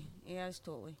 totally. He is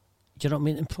totally. Do you know what I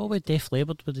mean? And probably Def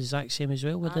Leppard were the exact same as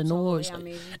well. Would they know? Absolutely It's like,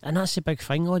 amazing. and that's the big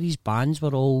thing. All these bands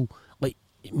were all like,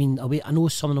 I mean, I know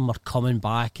some of them are coming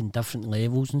back in different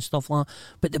levels and stuff like that,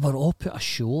 but they were all put a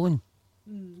show on.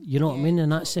 You know what I mean?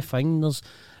 And that's the thing. There's,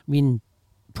 I mean,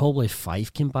 probably if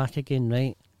 5 came back again,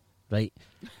 right? Right.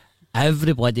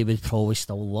 Everybody would probably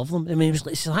still love them. I mean, it was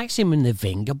like, it's like same when the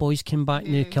Venga Boys came back.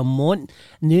 Now, come on.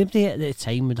 Nobody at the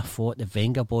time would have thought the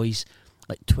Venga Boys,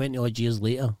 like 20 odd years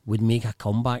later, would make a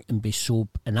comeback and be so,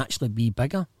 and actually be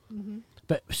bigger.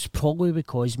 But it's probably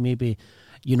because maybe,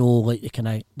 you know, like the kind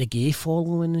of the gay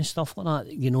following and stuff like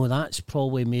that, you know, that's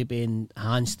probably maybe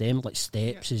enhanced them, like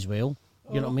Steps as well.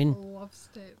 You know what I mean? I love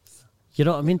Steps. You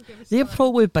know what I mean? They're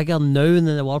probably bigger now than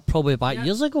they were probably back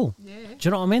years ago. Yeah. Do you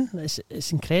know what I mean?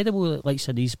 It's incredible, like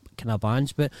said, these kind of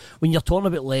bands. But when you're talking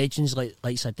about legends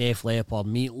like said Def Leppard,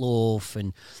 Meatloaf,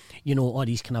 and you know all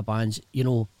these kind of bands, you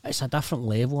know it's a different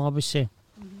level. I would say,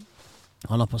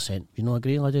 100%. You know,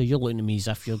 agree, Lydia? You're looking at me as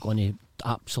if you're going to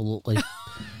absolutely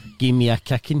give me a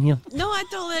kick in here. No, I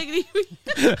totally agree with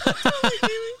you.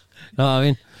 You know what I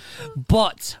mean?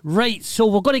 But, right, so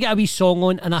we're going to get a wee song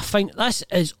on, and I think this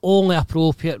is only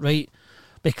appropriate, right?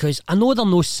 Because I know they're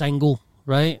no single,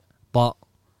 right? But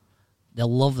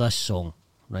they'll love this song,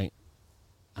 right?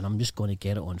 And I'm just going to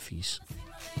get it on for yous.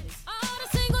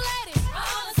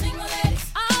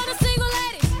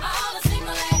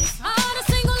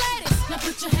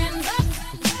 Put your hands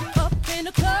up in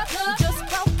the club. You just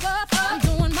broke up. I'm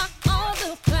doing my own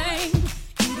little thing.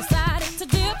 You decided to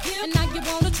dip, and now you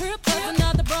want a trip. 'Cause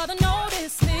another brother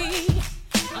noticed me.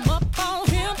 I'm up on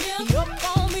him, he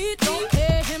up on me. Don't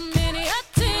pay him any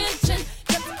attention.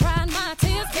 Kept crying my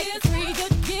tears, get 3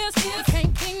 good years. You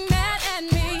can't be mad at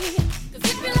me. 'Cause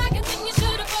if you like it, then you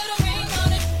should've put a ring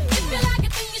on it. If you like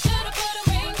it, then you should've put a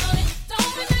ring on it.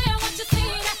 Don't be mad what you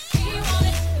see that he want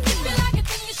it. If you like it,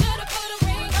 then you should've put a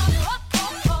ring on it.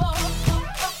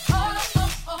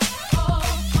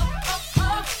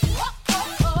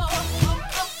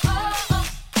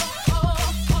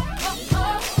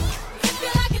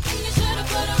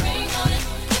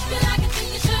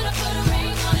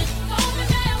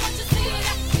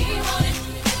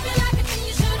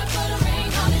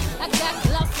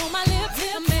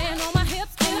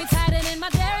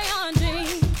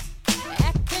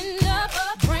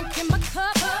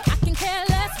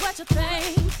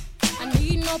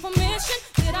 No permission,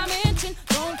 did I mention?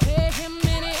 Don't pay him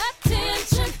any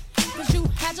attention. 'Cause you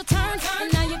had your turn,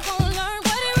 and now you're gonna learn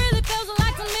what it really feels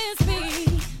like to miss me.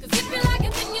 'Cause if you like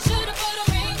it, then you should've put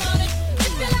a ring on it.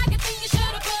 If you like it, then you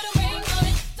should've put a ring on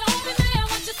it. Don't be mad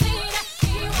what you see that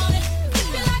he want it. If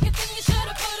you like it, then you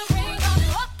should've put a ring on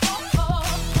it.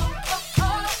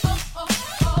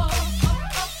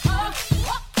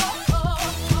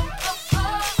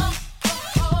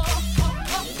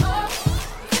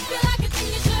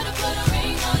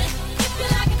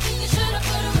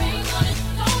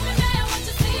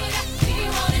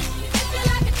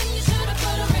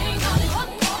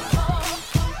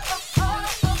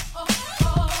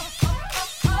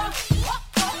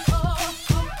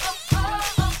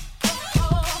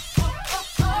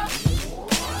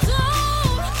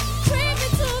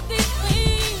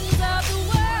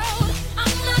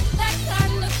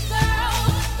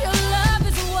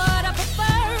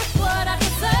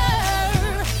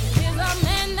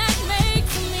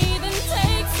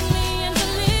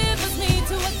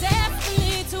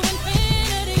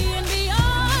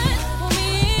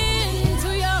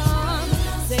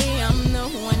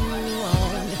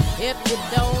 If you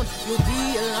don't, you'll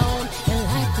be alone, and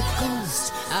like a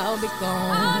ghost, I'll be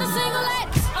gone. All the single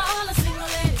ladies, all the single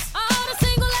ladies, all the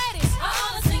single ladies,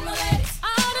 all the single ladies,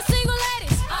 all the single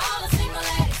ladies, all the single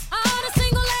ladies, all the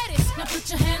single ladies. Now put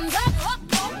your hands up.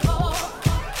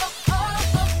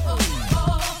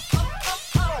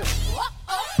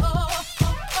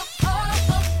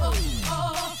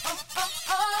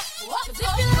 If you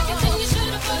like it, then you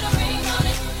should've put a ring on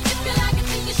it. If you like it,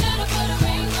 then you should've put a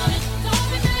ring on it. Don't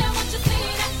be mad what you see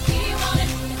that he want it.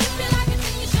 If you like it,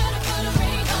 then you should've put a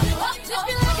ring on it. If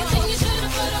you like it, then you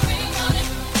should've put a ring on it.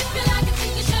 If you like it,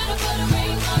 then you should've put a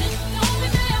ring on it. Don't be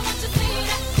mad what you see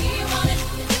that he want it.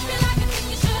 If you like it, then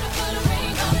you should've put a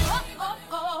ring on it.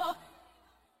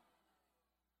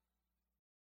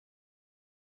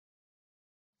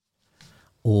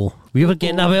 Oh, we were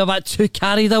getting away a bit too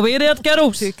carried away there,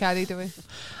 girls. Too carried away.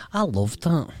 I loved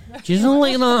that. Do you know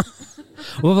like that?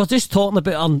 We were just talking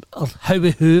about our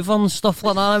Howie Hoover and stuff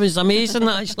like that. It was amazing,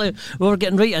 actually. We were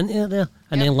getting right into it there.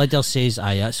 And then Lydia says,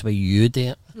 aye, that's why you do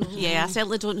it. Yeah, I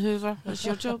certainly don't hoover. It's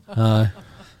your job. I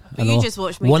But you know. just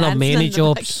watch me One of dancing many in the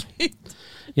jobs.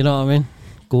 You know what I mean?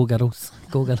 Go girls.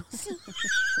 Go girls.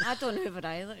 I don't hoover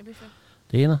either, to be fair.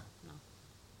 Do you know?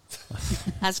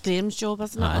 That's Graham's job,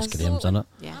 isn't it? That's Graham's, isn't it?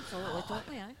 Yeah. Absolutely,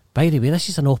 totally, aye. By the way, this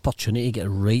is an opportunity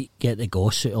to get the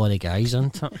goss out of all the guys,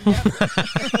 isn't it?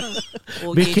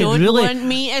 Oh, We you could don't really- want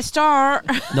me to start.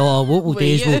 No, what we'll Will do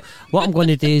is, you? what I'm going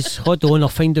to do is, hold on, I'll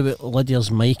find out what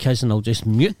Lydia's mic is and I'll just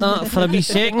mute that for a wee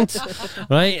second,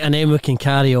 right? And then we can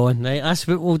carry on, right? That's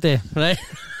what we'll do, right?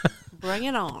 Bring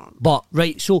it on. But,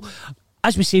 right, so,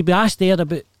 as we said, we asked there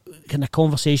about kind of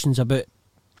conversations about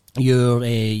your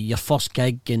first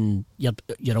gig and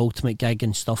your ultimate gig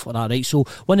and stuff like that, right? So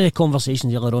one of the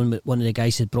conversations earlier on, one of the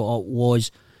guys had brought up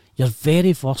was your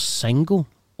very first single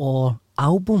or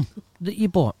album that you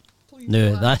bought.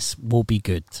 Now, this will be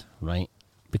good, right?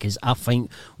 Because I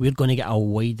think we're going to get a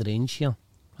wide range here.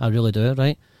 I really do,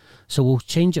 right? So we'll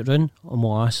change it round and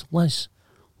we'll ask Liz,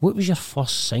 what was your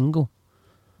first single?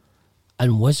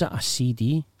 And was it a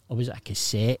CD or was it a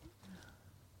cassette?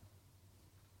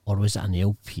 Or was it an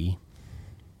LP?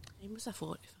 Mine was a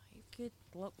 45. Good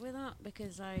luck with that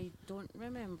because I don't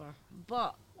remember.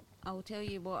 But I'll tell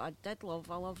you what I did love.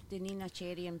 I loved the Nina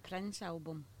Cherry and Prince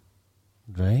album.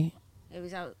 Right. It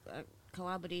was a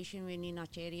collaboration with Nina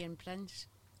Cherry and Prince.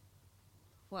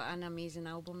 What an amazing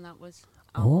album that was.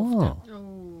 I loved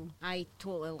it. I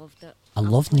totally loved it. I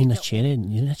love Nina Cherry.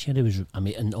 Nina Cherry was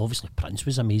amazing. And obviously Prince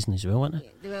was amazing as well, wasn't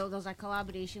it? Well, there's a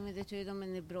collaboration with the two of them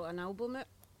and they brought an album out.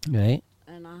 Right.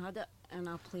 And I had it and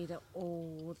I played it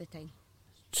all the time.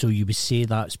 So you would say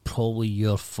that's probably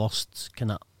your first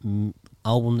kind of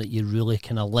album that you really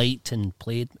kind of liked and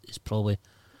played. Is probably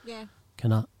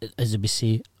kind of, as we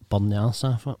say, burn the arse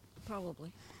off it.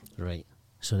 Probably. Right.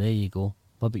 So there you go.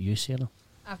 What about you, Sarah?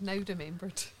 I've now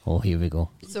remembered. Oh, here we go.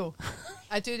 So,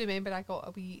 I do remember I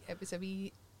got it was a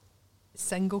wee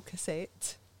single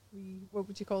cassette. What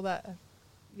would you call that?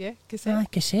 Cassette. Ah,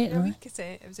 cassette, A wee right.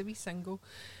 cassette. It was a wee single.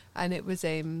 And it was,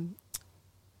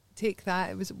 Take That.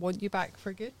 It was Want You Back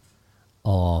for Good.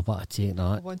 Oh, but I take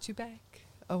I that. want you back.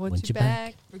 I want you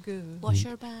back for good. Wash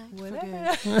your back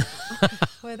Whatever. for good.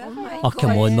 Whatever. Oh,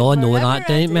 come on, no, I know that,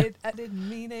 didn't we? I didn't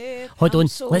mean it. Hold on,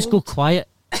 so let's go old. quiet.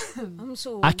 I'm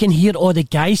so I can hear all the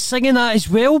guys singing that as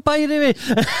well, by the way.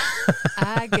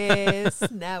 I guess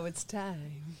now it's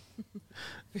time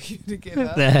for you to give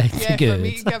up. That's For good.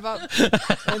 me to give up.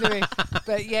 Anyway,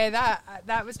 but yeah,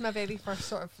 that was my very first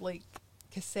sort of like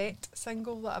cassette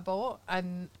single that I bought,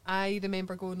 and I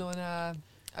remember going on a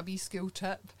wee school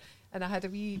trip, and I had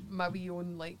my wee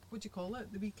own, like, what do you call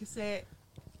it? The wee cassette.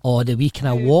 Oh, the wee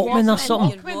kind of Walkman or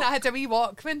something. Walkman. I had a wee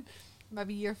Walkman. My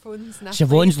wee earphones. And I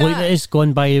Siobhan's played looking that. at us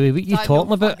going, by the way, what you I had talking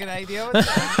no about? fucking idea what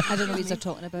I don't know what you're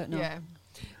talking about now. Yeah.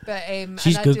 But,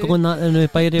 She's and I do- Googling that now,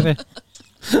 by the way.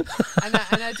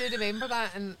 and I do remember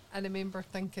that, and I remember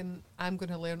thinking, I'm going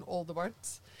to learn all the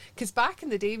words. Because back in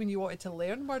the day when you wanted to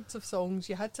learn words of songs,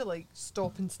 you had to like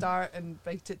stop and start and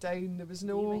write it down. There was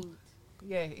no... Rewind.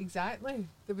 Yeah, exactly.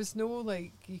 There was no,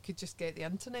 like, you could just get the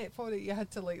internet for it. You had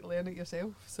to, like, learn it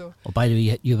yourself. So, Oh, by the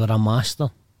way, you were a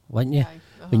master, weren't you? Aye,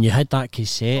 When you had that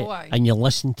cassette Oh, aye. and you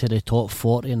listened to the top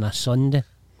 40 on a Sunday.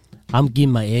 I'm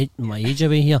giving my age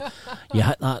away here. You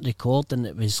hit that record and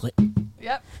it was like...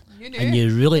 yep, you knew. And you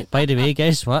really... By the way,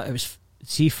 guess what? It was...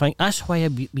 See, that's why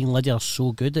me and Lydia are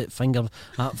so good at finger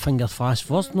fast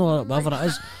first, no, whatever it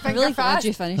is. I'm really glad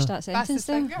you finished that sentence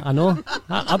there. I know.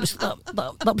 That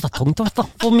was a tongue twister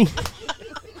for me.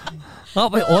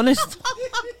 That was honest.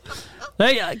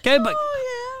 Right, get me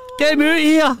out of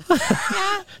here.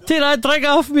 Take that drink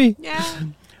off me. Yeah.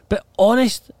 But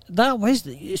honest,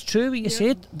 it's true what you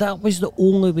said. That was the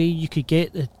only way you could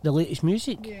get the latest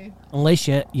music. Yeah. Unless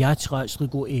you actually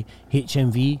go to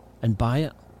HMV and buy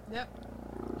it. Yep.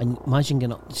 And imagine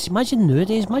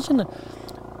nowadays, imagine it.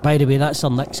 By the way, that's our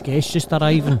next guest just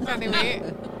arriving. Anyway,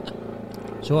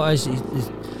 So it is.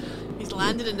 He's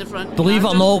landed in the front. Believe it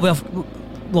or not,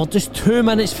 we're just 2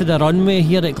 minutes for the runway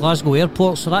here at Glasgow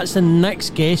Airport, so that's the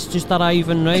next guest just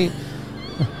arriving, right?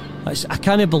 I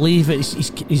can't believe it.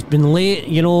 He's been late,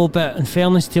 you know, but in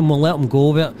fairness to him, we'll let him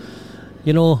go. But,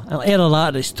 you know, either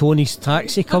that or it's Tony's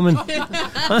taxi coming.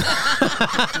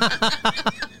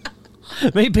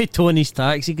 Maybe Tony's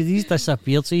taxi, because he's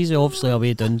disappeared, so he's obviously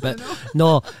away done. But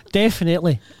no,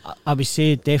 definitely, I would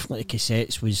say definitely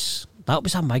cassettes was a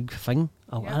big thing.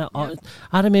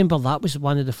 I remember that was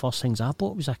one of the first things I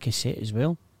bought was a cassette as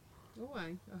well. oh,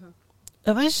 aye.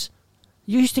 It was.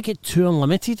 You used to get 2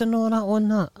 Unlimited and all that on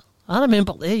that. I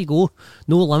remember, there you go,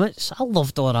 No Limits. I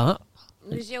loved all that.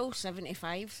 It was the old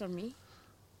 75 for me.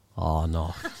 Oh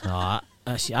no, I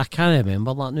can't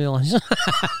remember that now. Liz.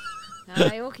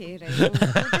 Aye, okay, right. We'll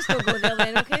just not go there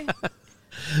then, okay?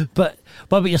 But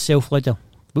what about yourself, Lydia?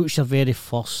 What was your very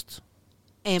first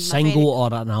My single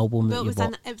or an album that Well, you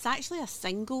bought? it was actually a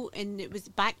single, and it was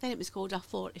back then. It was called a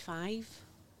 45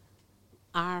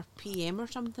 RPM or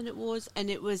something. It was, and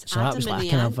it was. So that Adam was and like the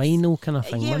kind of Ants. vinyl kind of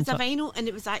thing, Yeah, it was a wasn't it? vinyl, and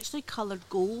it was actually coloured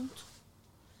gold.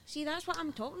 See, that's what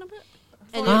I'm talking about.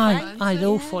 And Aye, the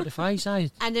old 45s,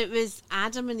 aye. And it was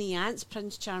Adam and the Ants,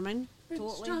 Prince Charming.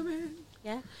 Totally.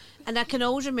 Yeah. And I can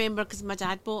always remember because my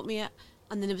dad bought me it,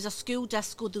 and then there was a school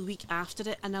disco the week after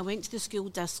it, and I went to the school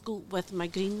disco with my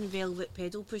green velvet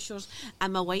pedal pushers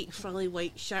and my white frilly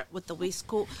white shirt with the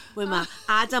waistcoat with my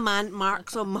adamant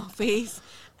marks on my face,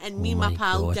 and me and my my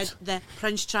pal God. did the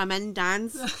Prince Charming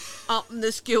dance up in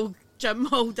the school gym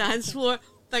hall dance floor,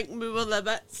 thinking we were the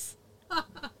bits.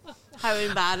 How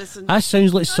embarrassing. That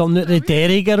sounds like something that the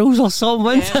Derry Girls or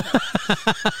something.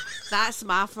 That's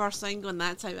my first single, and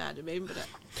that's how I remember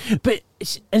it. But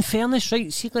in fairness,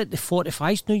 right, see like the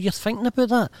 45s now, you're thinking about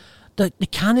that. The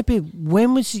can't be,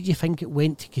 when was it you think it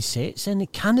went to cassettes, and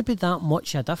it can't be that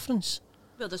much a difference.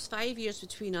 Well, there's 5 years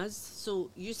between us, so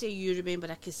you say you remember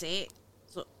a cassette.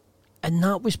 So And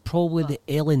that was probably the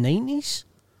early 90s.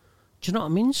 Do you know what I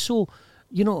mean? So,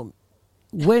 you know,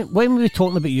 when we were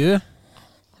talking about you,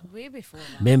 Way before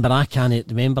that. remember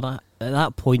at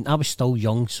that point I was still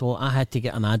young, so I had to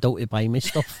get an adult to buy me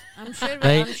stuff. I'm sure.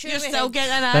 Right. I'm sure you're we still had-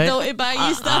 getting an adult to buy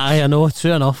you stuff. I know,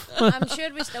 true enough. I'm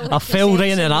sure we still. Had I fell right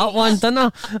cassettes into in that the one, 80s. didn't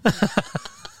I?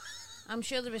 I'm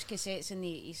sure there was cassettes in the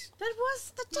 80s. There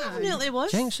definitely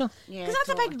was. Think so? Yeah, Because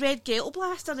I had a big red ghetto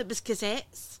blaster that was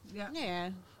cassettes. Yeah.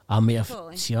 I mean,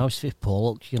 Totally. see, I was for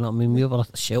Pollock, you know what I mean? We were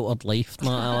a sheltered life, do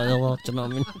you know what I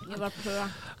mean? You were poor.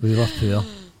 We were poor.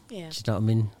 Yeah. Do you know what I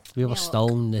mean? We were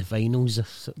still on the vinyls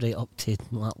right up to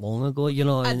not long ago, you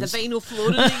know. And and the it's- vinyl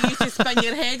flooring that you used to spin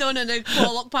your head on in the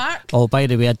Pollock Park. Oh, by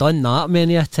the way, I done that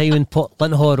many a time in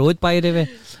Linhall Road, by the way.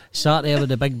 Sat there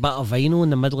with a big bit of vinyl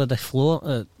in the middle of the floor,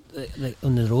 on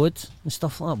the road and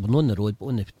stuff like that. Well, not on the road, but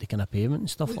on the kind of pavement and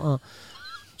stuff like that.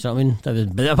 Do you know what I mean? That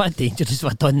would be a bit dangerous if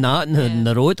I'd done that in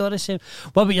the road or the same.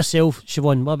 What about yourself,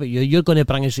 Siobhan? What about you? You're going to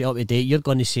bring us right up to date. You're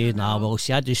going to say, nah, well,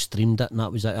 see, I just streamed it and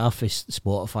that was it. Off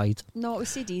Spotify. No, it was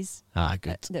CDs. Ah,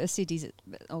 good. It was CDs.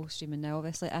 All streaming now,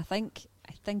 obviously. I think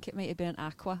it might have been an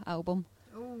Aqua album.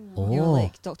 Oh. You know,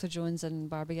 like Dr. Jones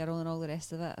and Barbie Girl and all the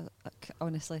rest of it.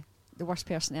 Honestly, the worst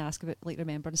person to ask about like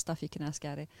remembering stuff, you can ask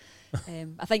Gary.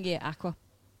 I think Aqua.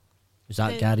 Was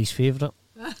that Gary's favourite?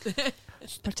 Get the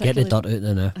Particularly- dirt out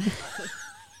there now.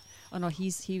 Oh no,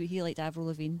 he liked Avril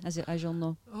Lavigne, as you'll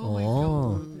know.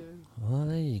 Oh,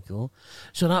 there you go.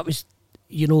 So that was,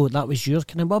 you know, that was your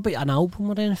kind of. What about an album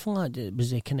or anything like that?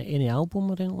 Was it kind of any album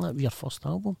or anything like that? Your first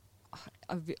album?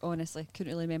 Honestly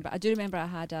couldn't really remember. I do remember I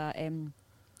had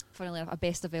funnily enough, a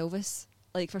best of Elvis.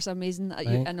 Like for some reason,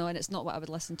 Right. I know, and it's not what I would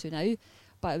listen to now,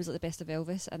 but it was like the best of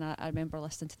Elvis, and I remember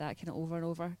listening to that kind of over and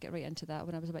over. Get right into that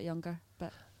when I was a bit younger,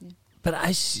 but yeah. But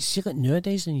I see, like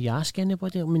nowadays, and you ask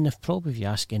anybody, I mean, if you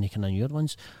ask any kind of your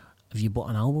ones, have you bought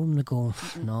an album? They go,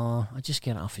 no, I just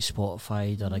get it off of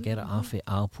Spotify or I get it off of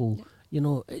Apple. Yep. You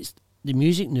know, it's the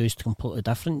music now is completely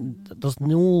different. There's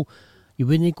no, you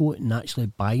wouldn't go out and actually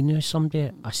buy now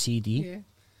somebody a CD. Yeah.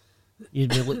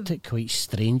 You'd be looked at quite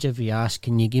strange if you ask,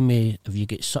 can you give me, if you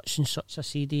get such and such a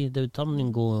CD? They would turn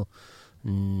and go,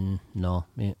 no,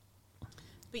 mate.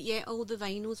 But yeah, all the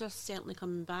vinyls are certainly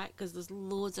coming back because there's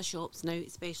loads of shops now,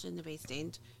 especially in the West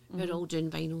End, who are all doing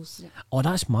vinyls. Oh,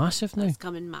 that's massive now. It's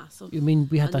coming massive. I mean,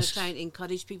 we had and this- they're trying to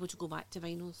encourage people to go back to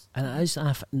vinyls. And it is,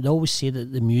 they always say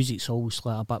that the music's always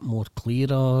like a bit more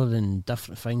clearer and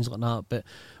different things like that. But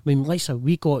I mean, like I said,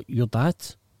 we got your dad,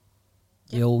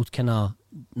 the old kind of,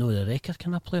 the record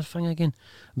kind of player thing again.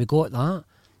 We got that,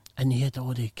 and he had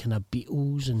all the kind of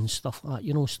Beatles and stuff like that.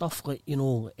 You know, stuff like, you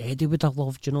know, Eddie would have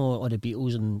loved, you know, all the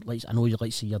Beatles, and like I know you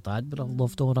like to say your dad would have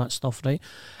loved all that stuff, right?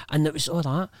 And it was all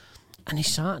that, and he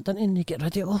sat, didn't he, and he get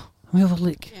rid of it all. We were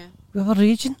like, we were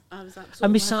raging. I was absolutely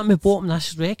And we sat and we bought him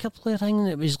this record player thing, and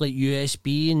it was like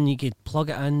USB, and you could plug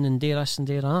it in and do this and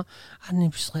do that. And he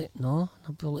was like, no. And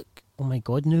I'd be like, oh my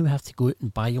God, now we have to go out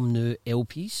and buy him new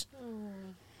LPs.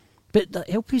 But the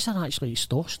LPs are actually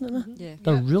extortionate now. Yeah.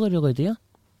 They're really, really there.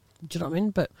 Do you know what I mean?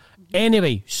 But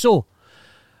anyway, so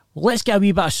let's get a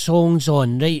wee bit of songs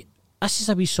on, right? This is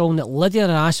a wee song that Lydia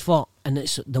asked for, and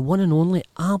it's the one and only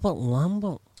Albert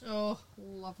Lambert. Oh,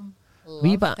 love him.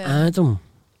 Wee bit Adam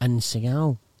and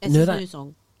Segal. It's Now his that- new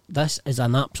song. This is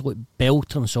an absolute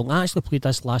belter song. I actually played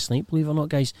this last night, believe it or not,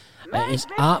 guys. It is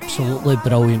absolutely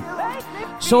brilliant.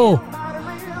 So,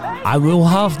 I will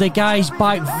have the guys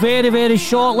back very, very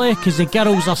shortly because the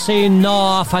girls are saying, no,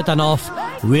 I've had enough.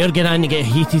 We're going to get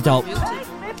heated up.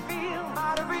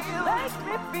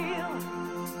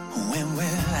 When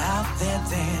we're out there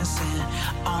dancing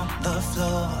on the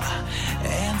floor,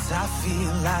 and I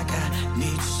feel like I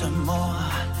need some more.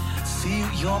 Feel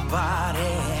your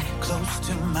body close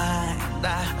to mine.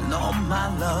 I know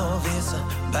my love is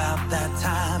about that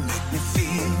time. Make me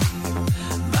feel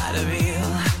mighty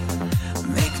real.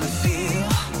 Make me feel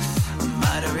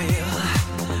mighty real.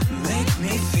 Make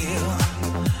me feel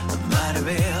mighty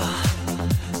real.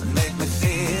 Make me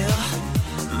feel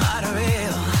mighty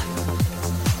real.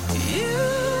 You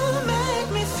make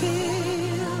me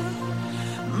feel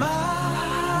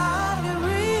mighty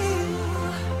real.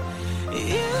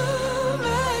 You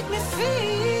make me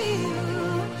feel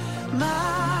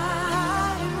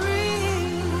mighty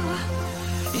real.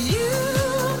 You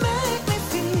make me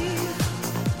feel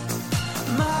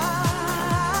mighty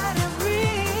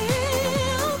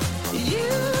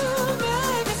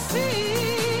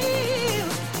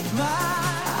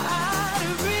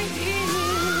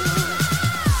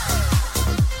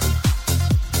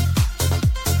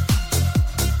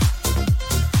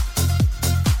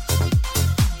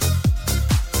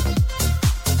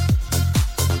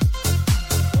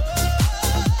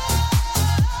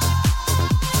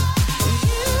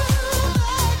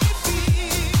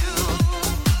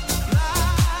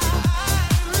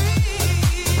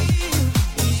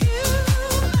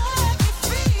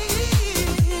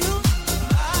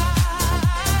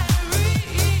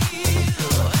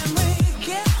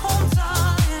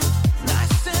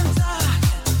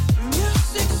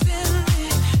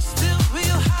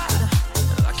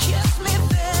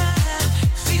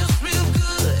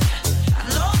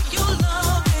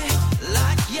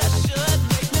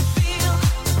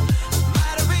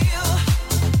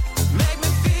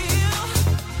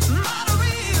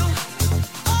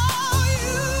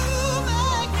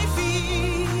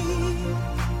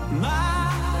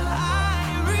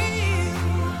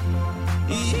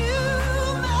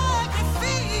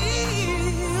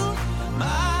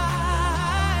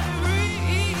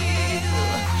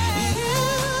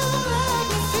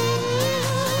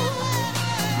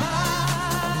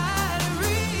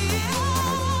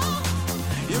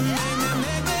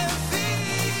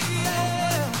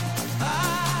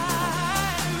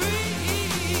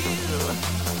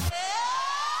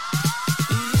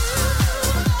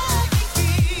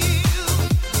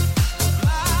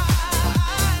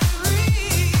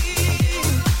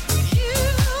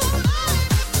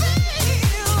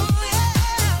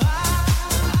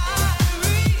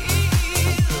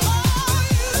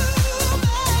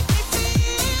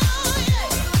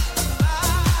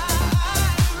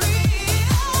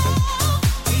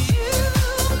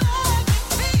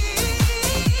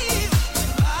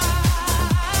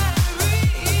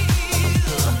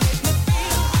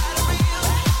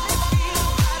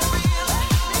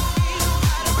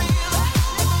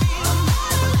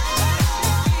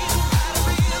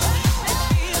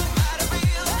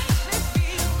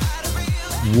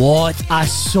What a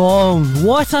song!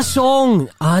 What a song!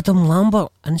 Adam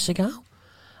Lambert and Seagal.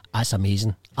 That's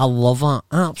amazing. I love that.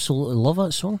 I absolutely love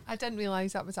that song. I didn't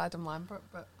realise that was Adam Lambert,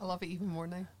 but I love it even more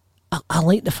now. I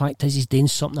like the fact is he's doing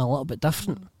something a little bit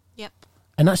different. Yep.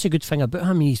 And that's a good thing about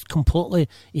him. He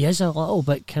is a little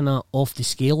bit kind of off the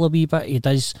scale a wee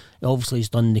bit. Obviously he's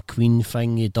done the Queen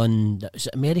thing. Is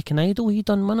it American Idol he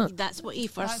done, wasn't it? That's what he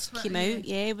first came out.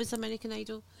 Yeah, it was American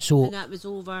Idol. So- and that was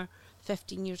over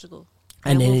 15 years ago.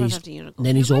 And Well, then over he's, 15 years ago.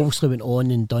 then he's obviously went on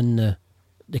and done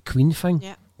the Queen thing,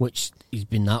 Yeah. which he's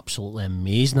been absolutely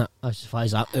amazing at. As far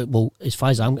as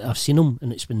I've seen him,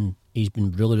 and he's been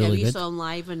really, Yeah, really we good. saw him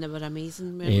live and they were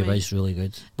amazing. Yeah, he was really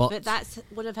good. But that's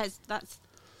one of his. That's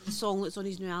the song that's on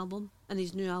his new album, and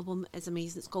his new album is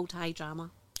amazing. It's called High Drama.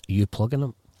 Are you plugging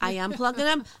him? I am plugging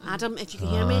him, Adam. If you can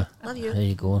hear me, love you. There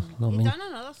you go. No, I He mean, done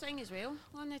another thing as well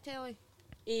on the telly.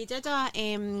 He did a.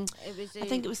 It was. I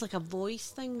think it was like a voice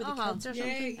thing with the kids or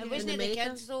something. It wasn't in the America.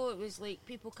 kids though. It was like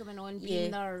people coming on being Yeah.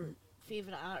 their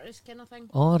favourite artist kind of thing.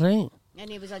 all right.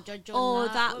 And he was a judge on Oh,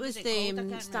 that. that What was it the called? I can't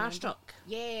remember. Starstruck.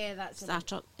 Yeah, that's the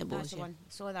Starstruck. one. It That's was, the yeah. one.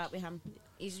 Saw that with him.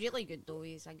 He's really good though.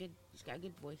 He's got a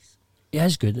good voice. It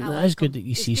is good. I It like is good him. that you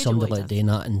He's see good at somebody what he like does. doing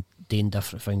that and doing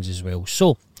different things as well.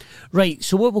 So, right.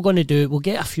 So what we're going to do? We'll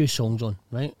get a few songs on.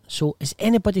 Right. So, is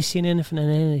anybody saying anything in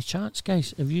any of the chats,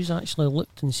 guys? Have you actually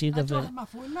looked and seen I the? don't have my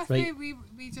phone with Right. me.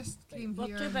 We just came We're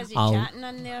here. too busy I'll- chatting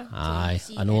in there. to Aye,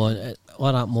 see I know. him.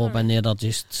 All that mob in there are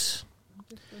just.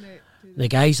 The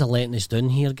guys are letting us down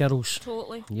here, girls.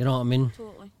 Totally. You know what I mean?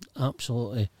 Totally.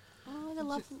 Absolutely. Oh, the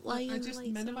love I lion just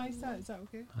lights. minimised that. Is that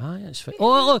okay? Aye, it's fine.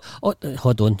 Oh,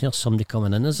 hold on. There's somebody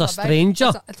coming in. There's a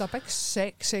stranger. It's a big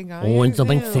sexy guy. Oh, it's a out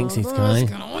big there. sexy What's guy.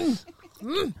 going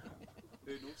on?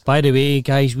 By the way,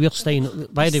 guys, we're staying.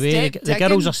 By the way, Step the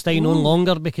girls digging. are staying on Ooh.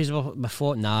 longer because we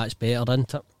thought, nah, it's better,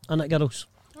 isn't it? Isn't it, girls?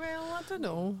 Well, I don't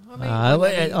know. I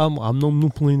might I'm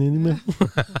not playing anymore.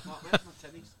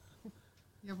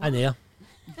 In there.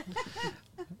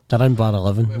 They're in bar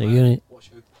 11. The unit.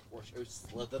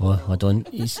 Oh, hold on.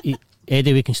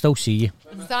 Eddie, we can still see you.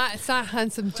 Is that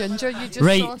handsome ginger you just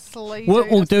Right. saw slide What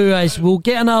out we'll of- do is we'll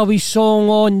get another wee song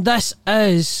on. This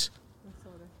is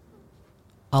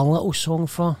a little song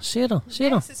for Sarah.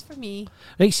 Sarah. Yes, it's for me.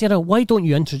 Right, Sarah, why don't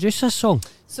you introduce this song?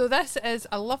 So this is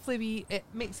a lovely wee. It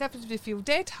makes everybody feel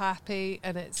dead happy,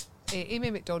 and it's Amy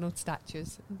McDonald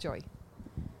statues. Enjoy.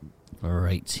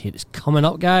 Right, here it's coming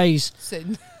up, guys.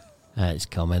 Soon. It's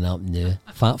coming up now.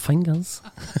 Fat fingers.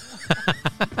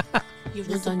 You've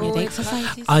not done your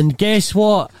exercises. And guess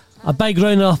what? A big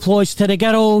round of applause to the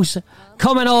girls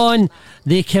coming on.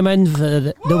 They came in,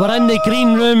 they were in the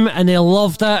green room and they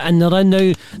loved it, and they're in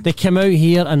now. They came out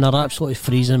here and they're absolutely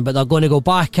freezing, but they're going to go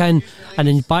back in and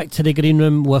then back to the green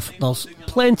room with there's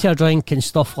plenty of drink and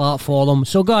stuff like that for them.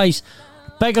 So, guys,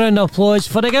 big round of applause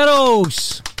for the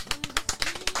girls.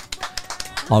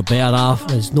 Our better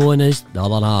half is known as the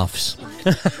other halves.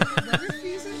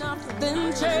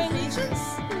 Nothing changes.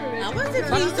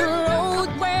 But the road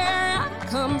where I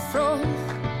come from.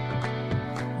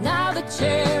 Now the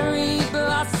cherry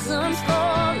blossoms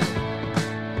fall,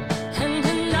 and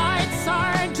the nights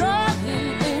are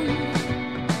drawing in.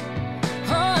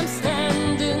 Oh, I'm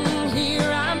standing here,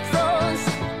 I'm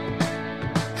frozen,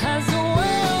 as the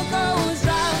world goes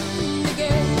round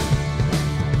again.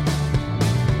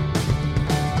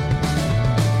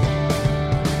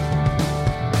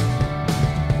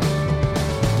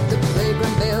 The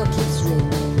playground bell keeps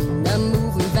ringing, a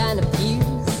moving van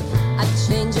appears. A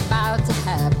change about to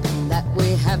happen that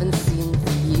we haven't seen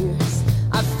for years.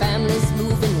 Our family's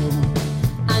moving in,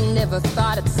 I never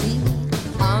thought I'd see.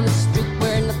 On the street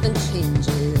where nothing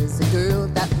changes, a girl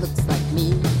that looks like me.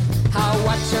 I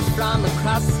watch her from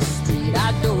across the street,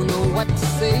 I don't know what to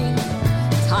say.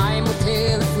 Time will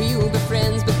tell if we'll be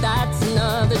friends, but that's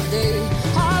another day.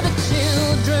 All the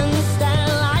children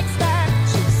stand like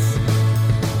statues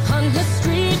on the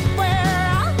street where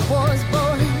I was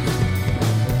born.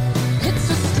 It's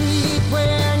a street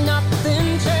where nothing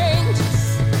changes,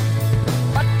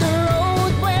 but the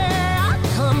road where I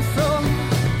come from.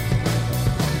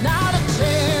 Now the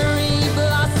cherry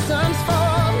blossoms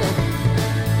falling,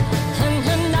 and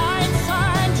the nights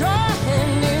are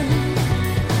drawing in.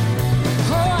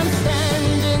 Oh, I'm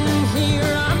standing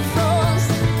here, I'm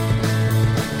frozen,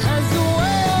 as the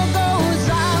world goes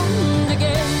round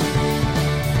again.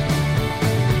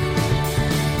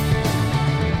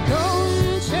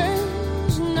 Don't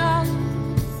change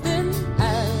nothing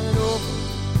at all.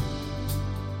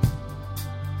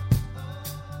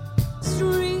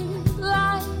 Street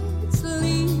lights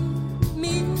lead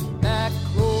me back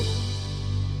home.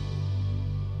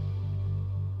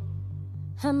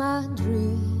 Am I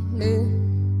dreaming?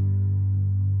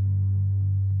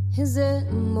 Is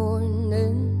it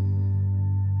morning?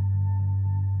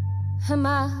 Am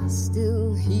I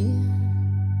still here?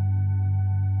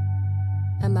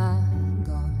 Am I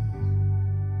gone?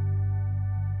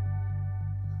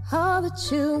 All the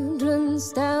children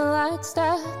stand like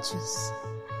statues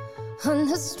on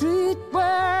the street where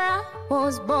I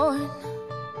was born.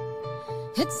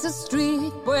 It's a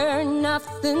street where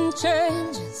nothing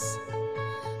changes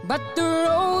but the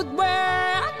road where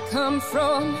I come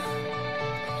from.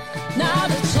 Now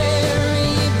the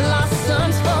cherry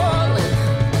blossoms falling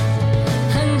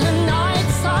and the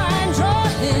nights are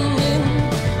drawing in.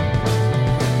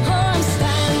 Oh, I'm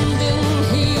standing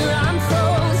here, I'm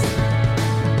frozen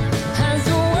as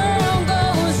the world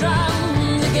goes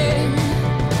round again.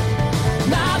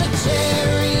 Now the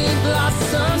cherry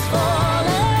blossoms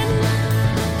falling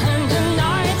and the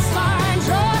nights are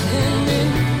drawing in.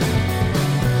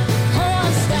 Oh,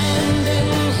 I'm standing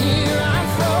here, I'm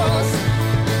frozen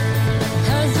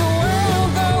as the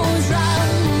world goes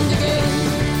round again.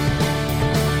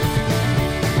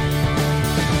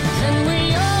 And we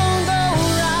all go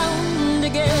round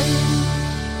again.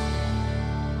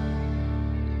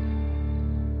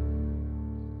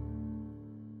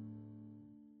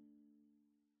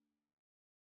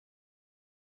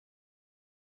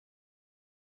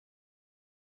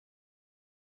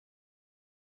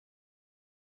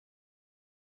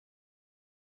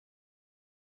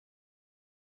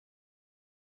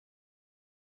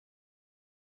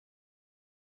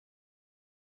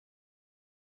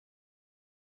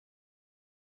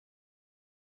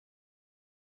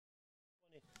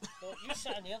 No, you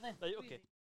sit in there then. Right, okay.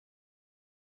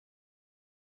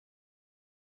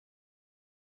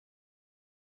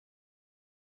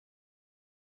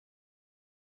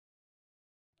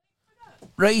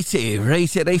 Righty.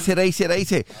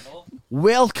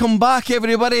 Welcome back,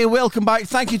 everybody. Welcome back.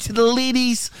 Thank you to the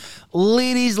ladies.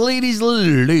 Ladies.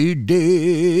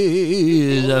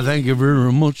 Thank you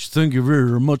very much. Thank you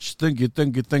very much. Thank you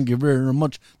very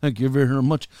much. Thank you very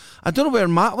much. I don't know where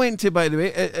Matt went to, by the way.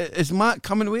 Is Matt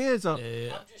coming away? Is that?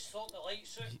 I'm just sorting the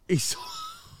lights out.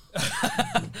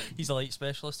 He's a light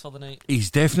specialist for the night.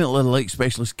 He's definitely a light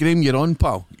specialist. Graham, you're on,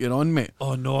 pal. You're on, mate.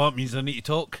 Oh no, that means I need to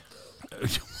talk.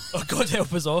 Oh, God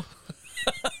help us all.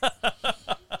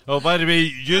 Oh, by the way,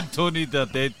 you and Tony did a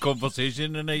dead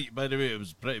conversation tonight. By the way, it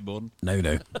was pretty boring. No.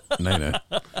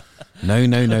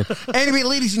 Anyway,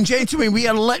 ladies and gentlemen, we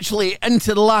are literally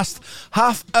into the last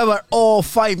half hour of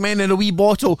Five Men in a Wee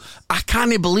Bottle. I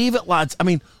can't believe it, lads. I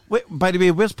mean, wait, by the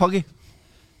way, where's Puggy?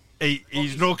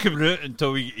 He's not coming out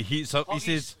until he heats up, he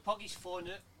says. Puggy's phone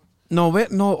out.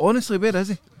 No, honestly, where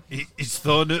is he? He's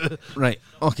thawing out. Right,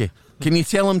 okay. Can you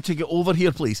tell him to get over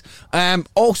here, please?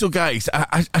 Also, guys,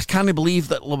 I can't believe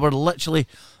that we're literally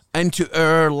into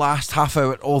our last half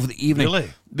hour of the evening.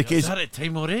 Really? Because is that at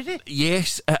time already?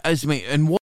 Yes, it is, mate. And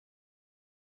what